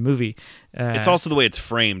happen in the movie. It's also the way it's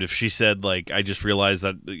framed. If she said, like, I just realized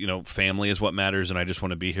that, family is what matters and I just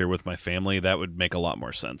want to be here with my family, that would make a lot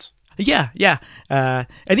more sense. Yeah. And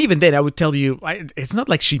even then, I would tell you, it's not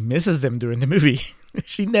like she misses them during the movie.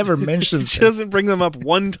 She never mentions She them. doesn't bring them up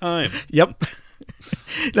one time. Yep.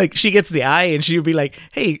 Like, she gets the eye and she'll be like,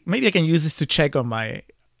 hey, maybe I can use this to check on my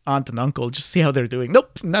aunt and uncle, just see how they're doing.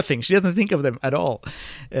 Nope, nothing. She doesn't think of them at all.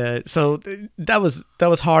 So that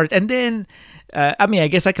was hard. And then, I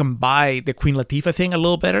guess I can buy the Queen Latifah thing a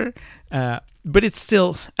little better. But it's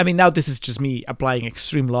still, now this is just me applying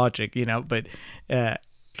extreme logic, but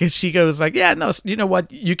because she goes like, yeah, no, you know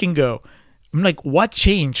what? You can go. I'm like, what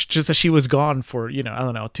changed? Just that she was gone for, I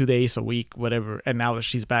don't know, 2 days, a week, whatever. And now that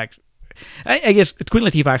she's back, I guess Queen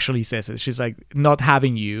Latifah actually says it. She's like, not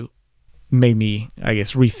having you made me, I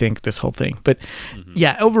guess, rethink this whole thing. But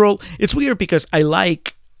yeah, overall, it's weird because I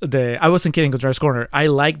wasn't kidding, Gonzalez Corner. I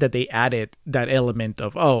like that they added that element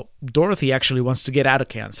of, Dorothy actually wants to get out of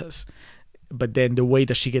Kansas. But then the way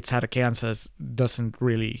that she gets out of Kansas doesn't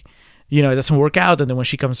really, it doesn't work out. And then when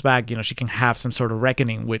she comes back, she can have some sort of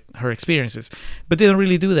reckoning with her experiences. But they don't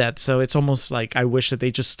really do that. So it's almost like I wish that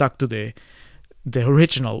they just stuck to the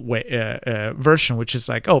original version, which is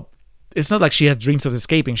like, it's not like she has dreams of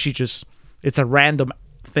escaping. It's a random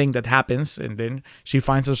thing that happens, and then she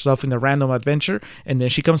finds herself in a random adventure, and then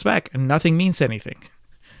she comes back, and nothing means anything.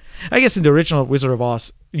 I guess in the original Wizard of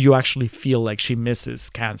Oz, you actually feel like she misses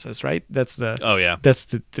Kansas, right? That's the that's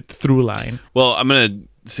the through line. Well, I'm gonna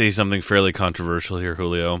say something fairly controversial here,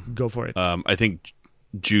 Julio. Go for it. I think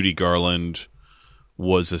Judy Garland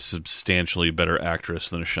was a substantially better actress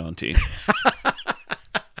than Ashanti.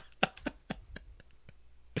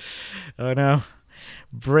 Oh no.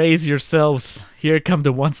 Brace yourselves. Here come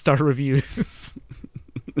the 1-star reviews.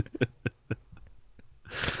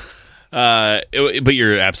 But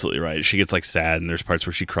you're absolutely right. She gets like sad, and there's parts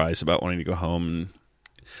where she cries about wanting to go home. And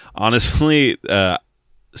honestly,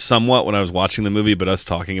 somewhat when I was watching the movie, but us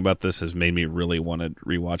talking about this has made me really want to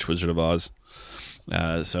rewatch Wizard of Oz.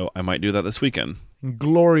 So I might do that this weekend.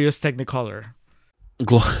 Glorious Technicolor.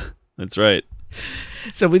 That's right.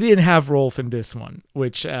 So we didn't have Rolf in this one,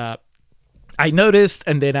 which I noticed,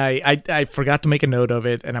 and then I forgot to make a note of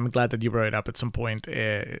it, and I'm glad that you brought it up at some point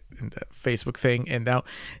in the Facebook thing. And now,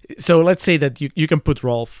 so let's say that you can put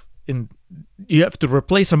Rolf in. You have to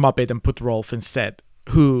replace a Muppet and put Rolf instead.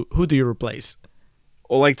 Who do you replace?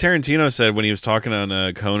 Well, like Tarantino said when he was talking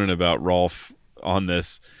on Conan about Rolf on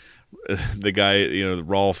this, the guy,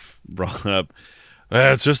 Rolf brought up,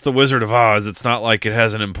 it's just the Wizard of Oz. It's not like it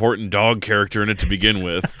has an important dog character in it to begin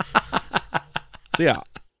with. So yeah.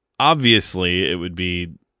 Obviously, it would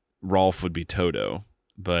be Rolf would be Toto,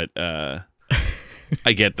 but I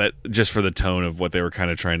get that just for the tone of what they were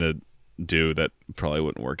kind of trying to do, that probably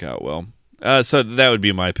wouldn't work out well. So that would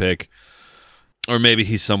be my pick, or maybe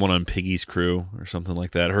he's someone on Piggy's crew or something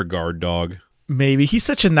like that. Her guard dog. Maybe he's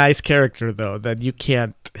such a nice character though that you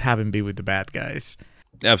can't have him be with the bad guys.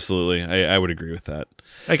 Absolutely, I would agree with that.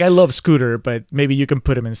 Like I love Scooter, but maybe you can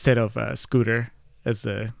put him instead of Scooter as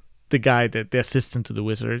the guy, the assistant to the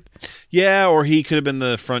wizard. Yeah, or he could have been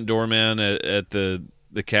the front doorman at the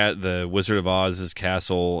Wizard of Oz's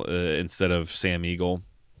castle instead of Sam Eagle.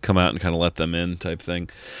 Come out and kind of let them in type thing.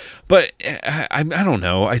 But I don't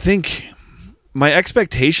know. I think my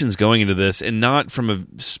expectations going into this, and not from a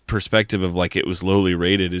perspective of like it was lowly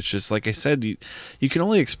rated, it's just like I said, you can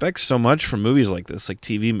only expect so much from movies like this, like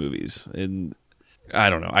TV movies. And I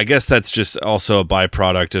don't know. I guess that's just also a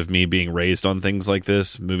byproduct of me being raised on things like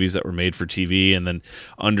this, movies that were made for TV, and then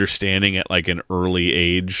understanding at like an early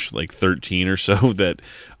age, like 13 or so, that,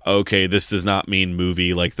 okay, this does not mean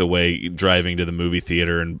movie like the way driving to the movie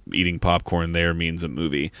theater and eating popcorn there means a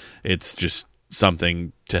movie. It's just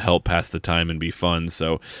something to help pass the time and be fun.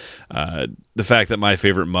 So the fact that my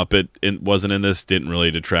favorite Muppet wasn't in this didn't really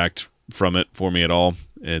detract from it for me at all.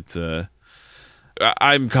 It's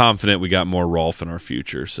I'm confident we got more Rolf in our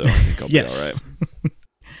future, so I think I'll yes. be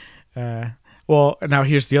all right. Well, now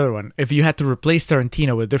here's the other one. If you had to replace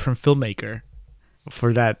Tarantino with a different filmmaker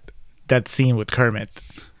for that that scene with Kermit.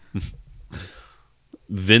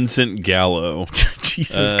 Vincent Gallo.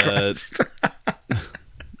 Jesus Christ.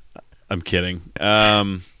 I'm kidding.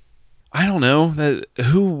 I don't know.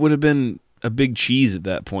 Who would have been a big cheese at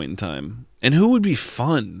that point in time? And who would be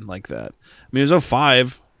fun like that? I mean, it was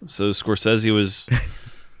 2005, so Scorsese was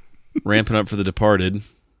ramping up for The Departed.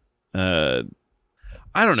 I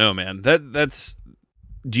don't know, man. That's.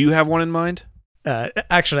 Do you have one in mind?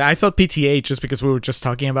 Actually, I thought PTA just because we were just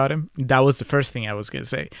talking about him. That was the first thing I was going to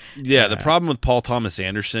say. Yeah, the problem with Paul Thomas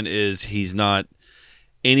Anderson is he's not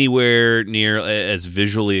anywhere near as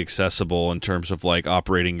visually accessible in terms of like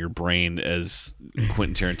operating your brain as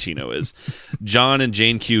Quentin Tarantino is. John and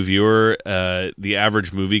Jane Q. Viewer, the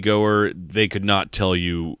average moviegoer, they could not tell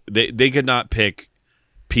you, they could not pick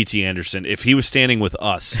P.T. Anderson. If he was standing with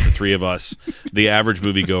us, the three of us, the average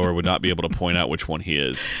moviegoer would not be able to point out which one he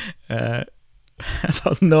is.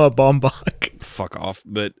 About Noah Baumbach. Fuck off.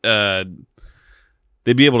 But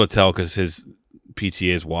they'd be able to tell because his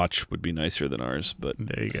PTA's watch would be nicer than ours. But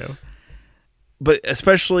there you go. But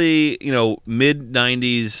especially, mid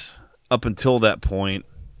 90s up until that point,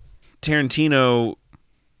 Tarantino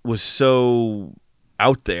was so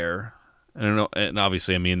out there. I don't know, and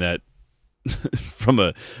obviously I mean that from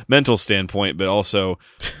a mental standpoint, but also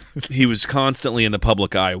he was constantly in the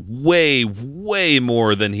public eye way, way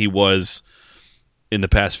more than he was in the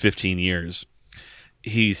past 15 years.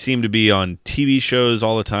 He seemed to be on TV shows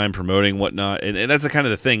all the time, promoting whatnot. And that's the kind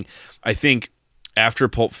of the thing. I think after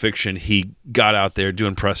Pulp Fiction, he got out there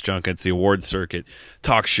doing press junkets, the award circuit,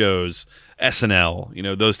 talk shows,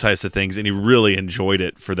 SNL, those types of things. And he really enjoyed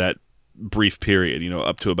it for that brief period,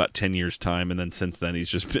 up to about 10 years time. And then since then, he's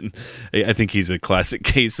just been, I think he's a classic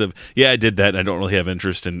case of, I did that and I don't really have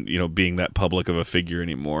interest in, being that public of a figure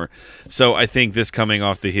anymore. So I think this coming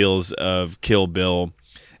off the heels of Kill Bill,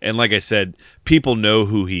 and like I said, people know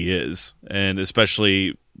who he is. And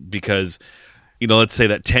especially because, let's say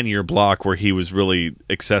that 10-year block where he was really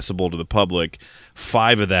accessible to the public,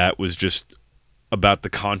 5 of that was just about the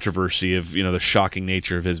controversy of, the shocking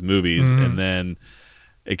nature of his movies. Mm-hmm. And then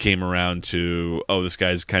it came around to, this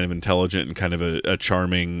guy's kind of intelligent and kind of a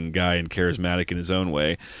charming guy and charismatic in his own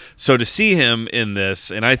way. So to see him in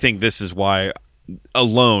this, and I think this is why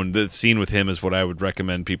alone the scene with him is what I would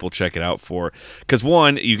recommend people check it out for. Because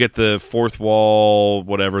one, you get the fourth wall,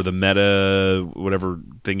 whatever, the meta, whatever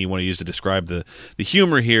thing you want to use to describe the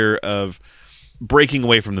humor here of breaking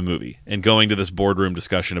away from the movie and going to this boardroom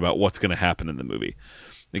discussion about what's going to happen in the movie.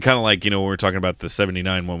 And kind of like, when we were talking about the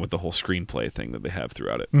 79 one with the whole screenplay thing that they have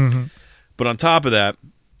throughout it. Mm-hmm. But on top of that,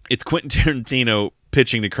 it's Quentin Tarantino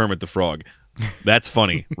pitching to Kermit the Frog. That's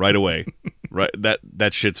funny right away. Right,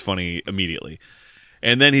 that shit's funny immediately.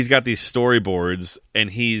 And then he's got these storyboards, and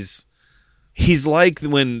he's like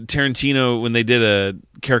when Tarantino, when they did a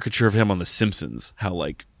caricature of him on The Simpsons, how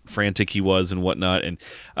like frantic he was and whatnot. And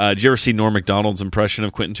did you ever see Norm Macdonald's impression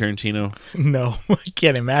of Quentin Tarantino? No, I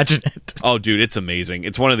can't imagine it. Oh, dude, it's amazing.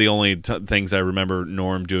 It's one of the only things I remember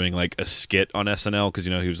Norm doing, like a skit on SNL, because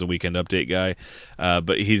he was the Weekend Update guy.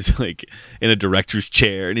 But he's like in a director's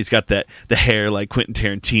chair, and he's got the hair like Quentin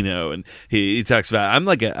Tarantino, and he talks about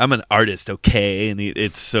I'm an artist, okay, and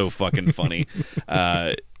it's so fucking funny.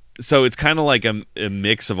 So it's kind of like a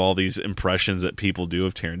mix of all these impressions that people do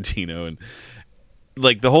of Tarantino, and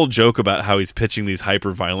like the whole joke about how he's pitching these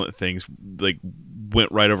hyper violent things like went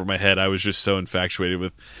right over my head. I was just so infatuated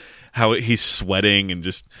with how he's sweating and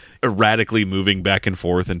just erratically moving back and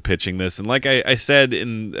forth and pitching this. And like I said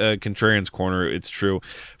in Contrarian's Corner, it's true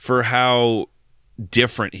for how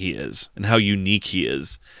different he is and how unique he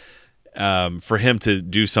is. For him to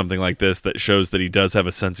do something like this that shows that he does have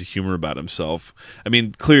a sense of humor about himself. I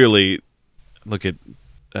mean, clearly, look at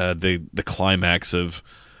the climax of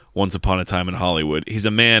Once Upon a Time in Hollywood. He's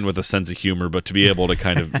a man with a sense of humor, but to be able to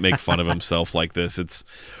kind of make fun of himself like this, it's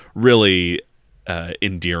really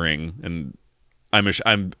endearing. And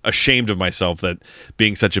I'm ashamed of myself that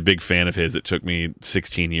being such a big fan of his, it took me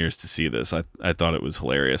 16 years to see this. I thought it was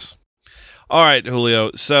hilarious. All right,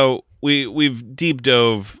 Julio. So we've deep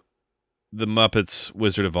dove the Muppets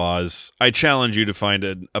Wizard of Oz. I challenge you to find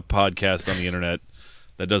a podcast on the internet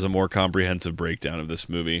that does a more comprehensive breakdown of this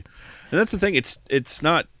movie. And that's the thing. It's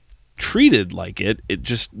not treated like it. It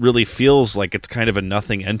just really feels like it's kind of a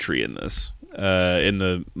nothing entry in this, in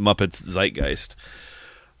the Muppets zeitgeist.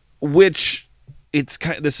 Which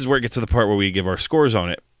this is where it gets to the part where we give our scores on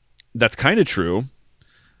it. That's kind of true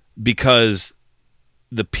because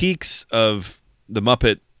the peaks of the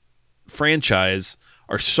Muppet franchise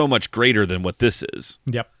are so much greater than what this is.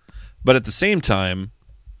 Yep. But at the same time,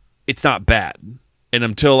 it's not bad. And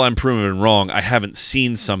until I'm proven wrong, I haven't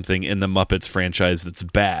seen something in the Muppets franchise that's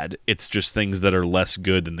bad. It's just things that are less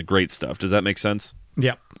good than the great stuff. Does that make sense?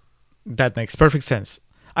 Yeah, that makes perfect sense.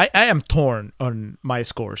 I am torn on my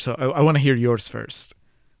score, so I want to hear yours first.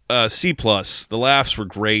 C+. The laughs were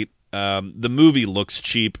great. The movie looks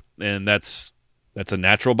cheap, and that's a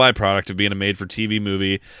natural byproduct of being a made-for-TV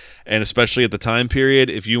movie. And especially at the time period,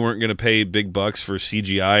 if you weren't going to pay big bucks for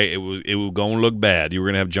CGI, it was going to look bad. You were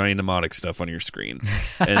going to have giant mnemonic stuff on your screen.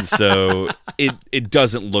 And so it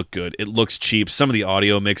doesn't look good. It looks cheap. Some of the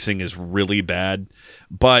audio mixing is really bad,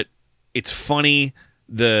 but it's funny.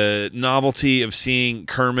 The novelty of seeing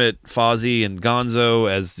Kermit, Fozzie, and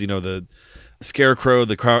Gonzo as, the Scarecrow,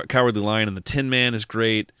 the Cowardly Lion, and the Tin Man is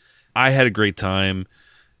great. I had a great time.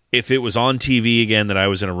 If it was on TV again that I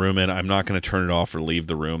was in a room in, I'm not going to turn it off or leave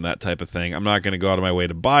the room, that type of thing. I'm not going to go out of my way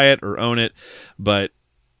to buy it or own it, but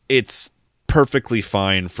it's perfectly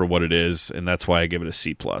fine for what it is, and that's why I give it a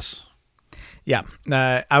C+. Yeah,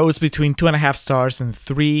 I was between 2.5 stars and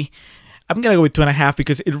 3. I'm going to go with 2.5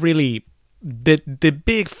 because it really... The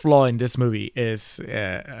big flaw in this movie is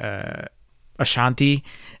Ashanti,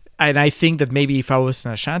 and I think that maybe if I was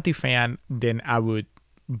an Ashanti fan, then I would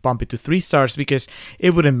bump it to 3 stars because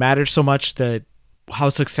it wouldn't matter so much that how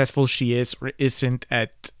successful she is or isn't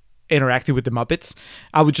at interacting with the Muppets.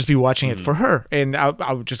 I would just be watching it for her, and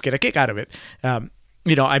I would just get a kick out of it.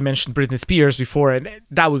 I mentioned Britney Spears before, and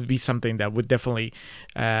that would be something that would definitely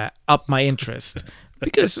up my interest.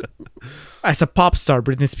 Because as a pop star,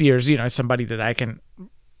 Britney Spears, is somebody that I can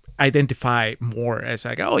identify more as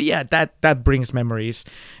like, oh yeah, that brings memories.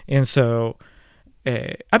 And so,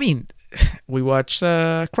 we watched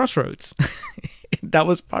Crossroads. That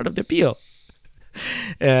was part of the appeal.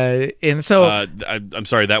 And so... I'm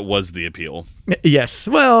sorry, that was the appeal. Yes.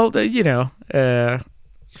 Well, Samantha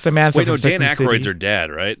Wait, no, from Sex Dan and the Aykroyd's City. her dad,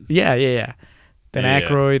 right? Yeah. Dan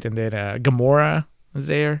Aykroyd, and then Gamora was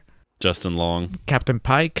there. Justin Long. Captain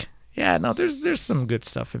Pike. Yeah, no, there's some good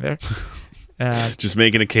stuff in there. Just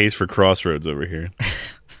making a case for Crossroads over here.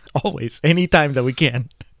 Always, anytime that we can.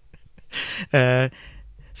 So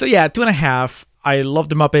yeah, 2.5. I love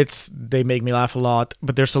the Muppets. They make me laugh a lot,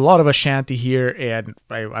 but there's a lot of Ashanti here, and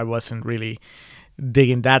I wasn't really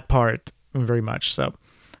digging that part very much. So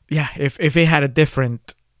yeah, if it had a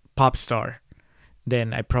different pop star,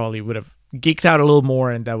 then I probably would have geeked out a little more,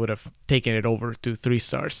 and that would have taken it over to 3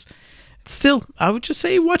 stars. Still, I would just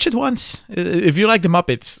say watch it once. If you like the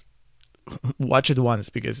Muppets, watch it once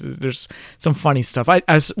because there's some funny stuff.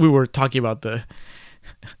 As we were talking about the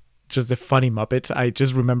funny Muppets, I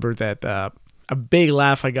just remember that a big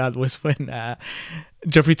laugh I got was when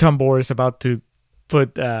Jeffrey Tambor is about to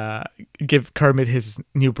give Kermit his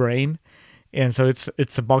new brain, and so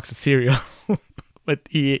it's a box of cereal. But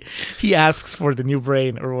he asks for the new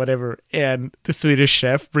brain or whatever, and the Swedish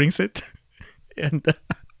chef brings it, and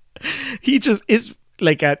he just is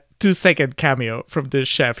like a 2-second cameo from the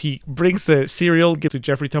chef. He brings the cereal, gives it to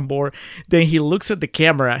Jeffrey Tambor, then he looks at the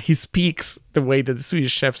camera, he speaks the way that the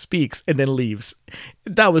Swedish chef speaks, and then leaves.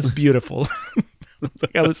 That was beautiful.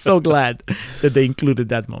 I was so glad that they included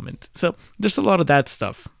that moment. So there's a lot of that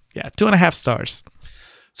stuff. Yeah, 2.5 stars.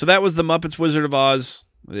 So that was the Muppets Wizard of Oz.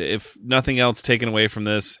 If nothing else taken away from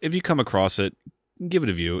this, if you come across it, give it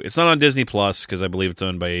a view. It's not on Disney Plus because I believe it's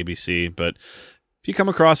owned by ABC, but if you come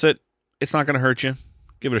across it, it's not going to hurt you.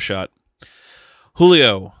 Give it a shot.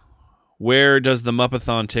 Julio, where does the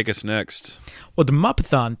Muppathon take us next? Well, the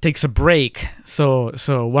Muppathon takes a break, so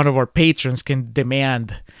one of our patrons can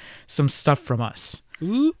demand some stuff from us.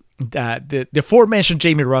 The aforementioned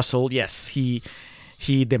Jamie Russell, yes, he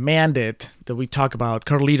demanded that we talk about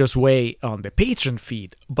Carlito's Way on the patron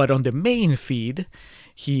feed, but on the main feed,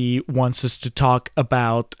 he wants us to talk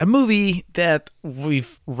about a movie that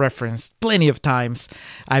we've referenced plenty of times.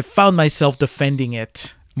 I found myself defending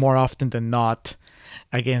it more often than not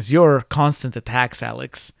against your constant attacks,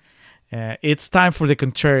 Alex. It's time for the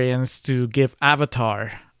Contrarians to give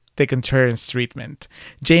Avatar the Contrarians treatment.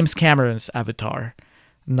 James Cameron's Avatar,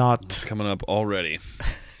 not... It's coming up already.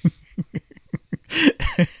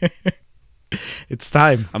 It's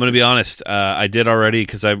time. I'm going to be honest. I did already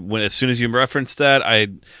because as soon as you referenced that, I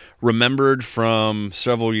remembered from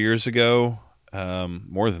several years ago,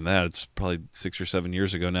 more than that, it's probably 6 or 7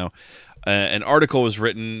 years ago now, an article was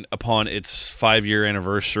written upon its 5-year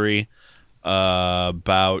anniversary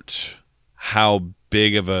about how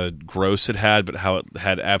big of a gross it had, but how it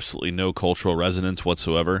had absolutely no cultural resonance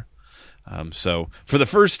whatsoever. So for the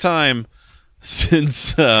first time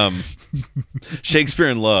since Shakespeare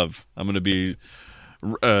in Love, I'm going to be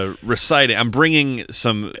reciting. I'm bringing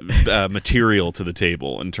some material to the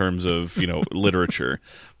table in terms of literature,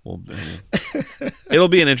 It'll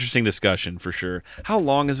be an interesting discussion for sure. How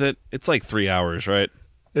long is it? It's like 3 hours, right?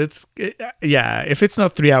 Yeah. If it's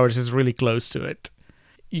not 3 hours, it's really close to it.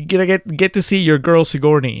 You're gonna get to see your girl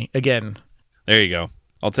Sigourney again. There you go.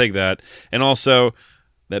 I'll take that. And also,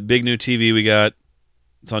 that big new TV we got,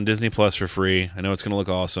 it's on Disney Plus for free. I know it's going to look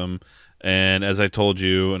awesome. And as I told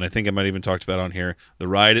you, and I think I might even talked about on here, the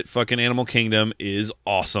ride at fucking Animal Kingdom is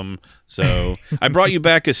awesome. So I brought you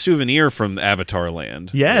back a souvenir from Avatar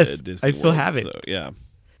Land. Yes, I still have it. So, yeah.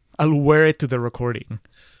 I'll wear it to the recording.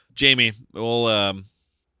 Jamie, we'll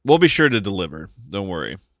be sure to deliver. Don't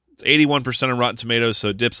worry. It's 81% on Rotten Tomatoes, so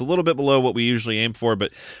it dips a little bit below what we usually aim for,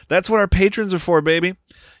 but that's what our patrons are for, baby.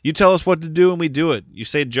 You tell us what to do and we do it. You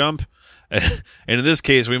say jump, and in this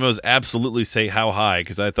case, we most absolutely say how high,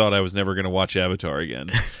 because I thought I was never going to watch Avatar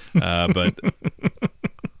again. But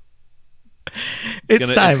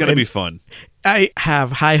it's going to be fun. I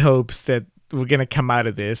have high hopes that we're going to come out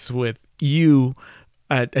of this with you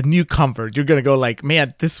a new comfort. You're going to go like,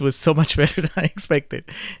 man, this was so much better than I expected.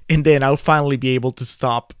 And then I'll finally be able to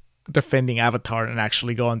stop defending Avatar and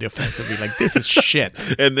actually go on the offensive. Be like, this is shit.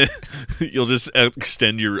 And then you'll just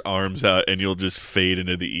extend your arms out and you'll just fade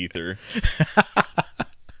into the ether.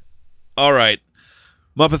 All right.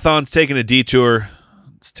 Muppathon's taking a detour.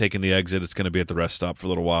 It's taking the exit. It's going to be at the rest stop for a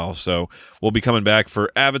little while. So we'll be coming back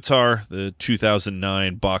for Avatar, the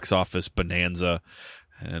 2009 box office bonanza.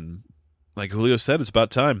 And like Julio said, it's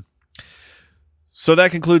about time. So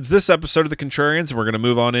that concludes this episode of The Contrarians, and we're going to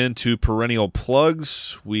move on into perennial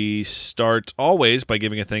plugs. We start always by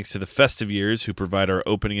giving a thanks to the Festive Years, who provide our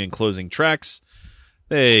opening and closing tracks.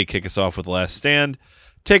 They kick us off with Last Stand,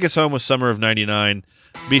 take us home with Summer of 99.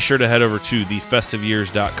 Be sure to head over to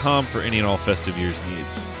thefestiveyears.com for any and all Festive Years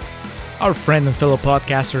needs. Our friend and fellow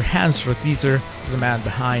podcaster Hans Rothwieser is the man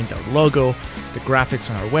behind our logo, the graphics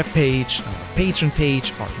on our webpage, on our Patreon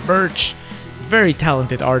page, our merch. Very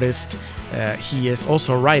talented artist. He is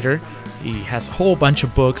also a writer. He has a whole bunch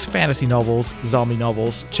of books, fantasy novels, zombie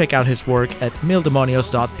novels. Check out his work at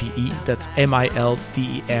mildemonios.pe. That's MILDEMONIOS.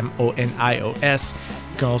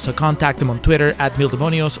 You can also contact him on Twitter at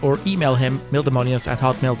mildemonios or email him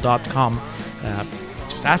mildemonios@hotmail.com.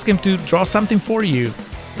 Just ask him to draw something for you.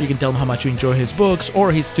 You can tell him how much you enjoy his books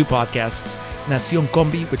or his two podcasts, Nación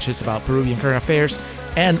Combi, which is about Peruvian current affairs,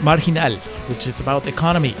 and Marginal, which is about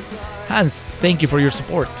economy. Hans, thank you for your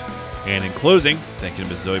support. And in closing, thank you to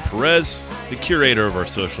Ms. Zoe Perez, the curator of our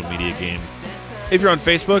social media game. If you're on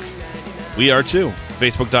Facebook, we are too.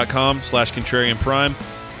 Facebook.com/ContrarianPrime.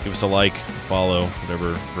 Give us a like, follow,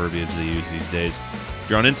 whatever verbiage they use these days. If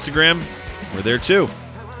you're on Instagram, we're there too.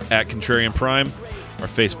 @ContrarianPrime. Our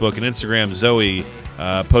Facebook and Instagram, Zoe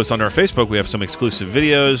posts on our Facebook. We have some exclusive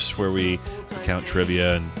videos where we recount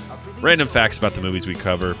trivia and random facts about the movies we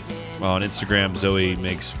cover. On Instagram, Zoe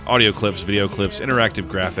makes audio clips, video clips, interactive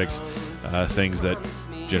graphics, things that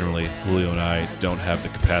generally Julio and I don't have the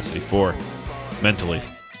capacity for mentally.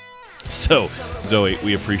 So, Zoe,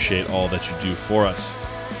 we appreciate all that you do for us.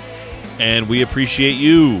 And we appreciate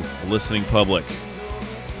you, the listening public.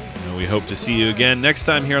 And we hope to see you again next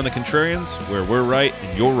time here on The Contrarians, where we're right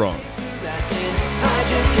and you're wrong.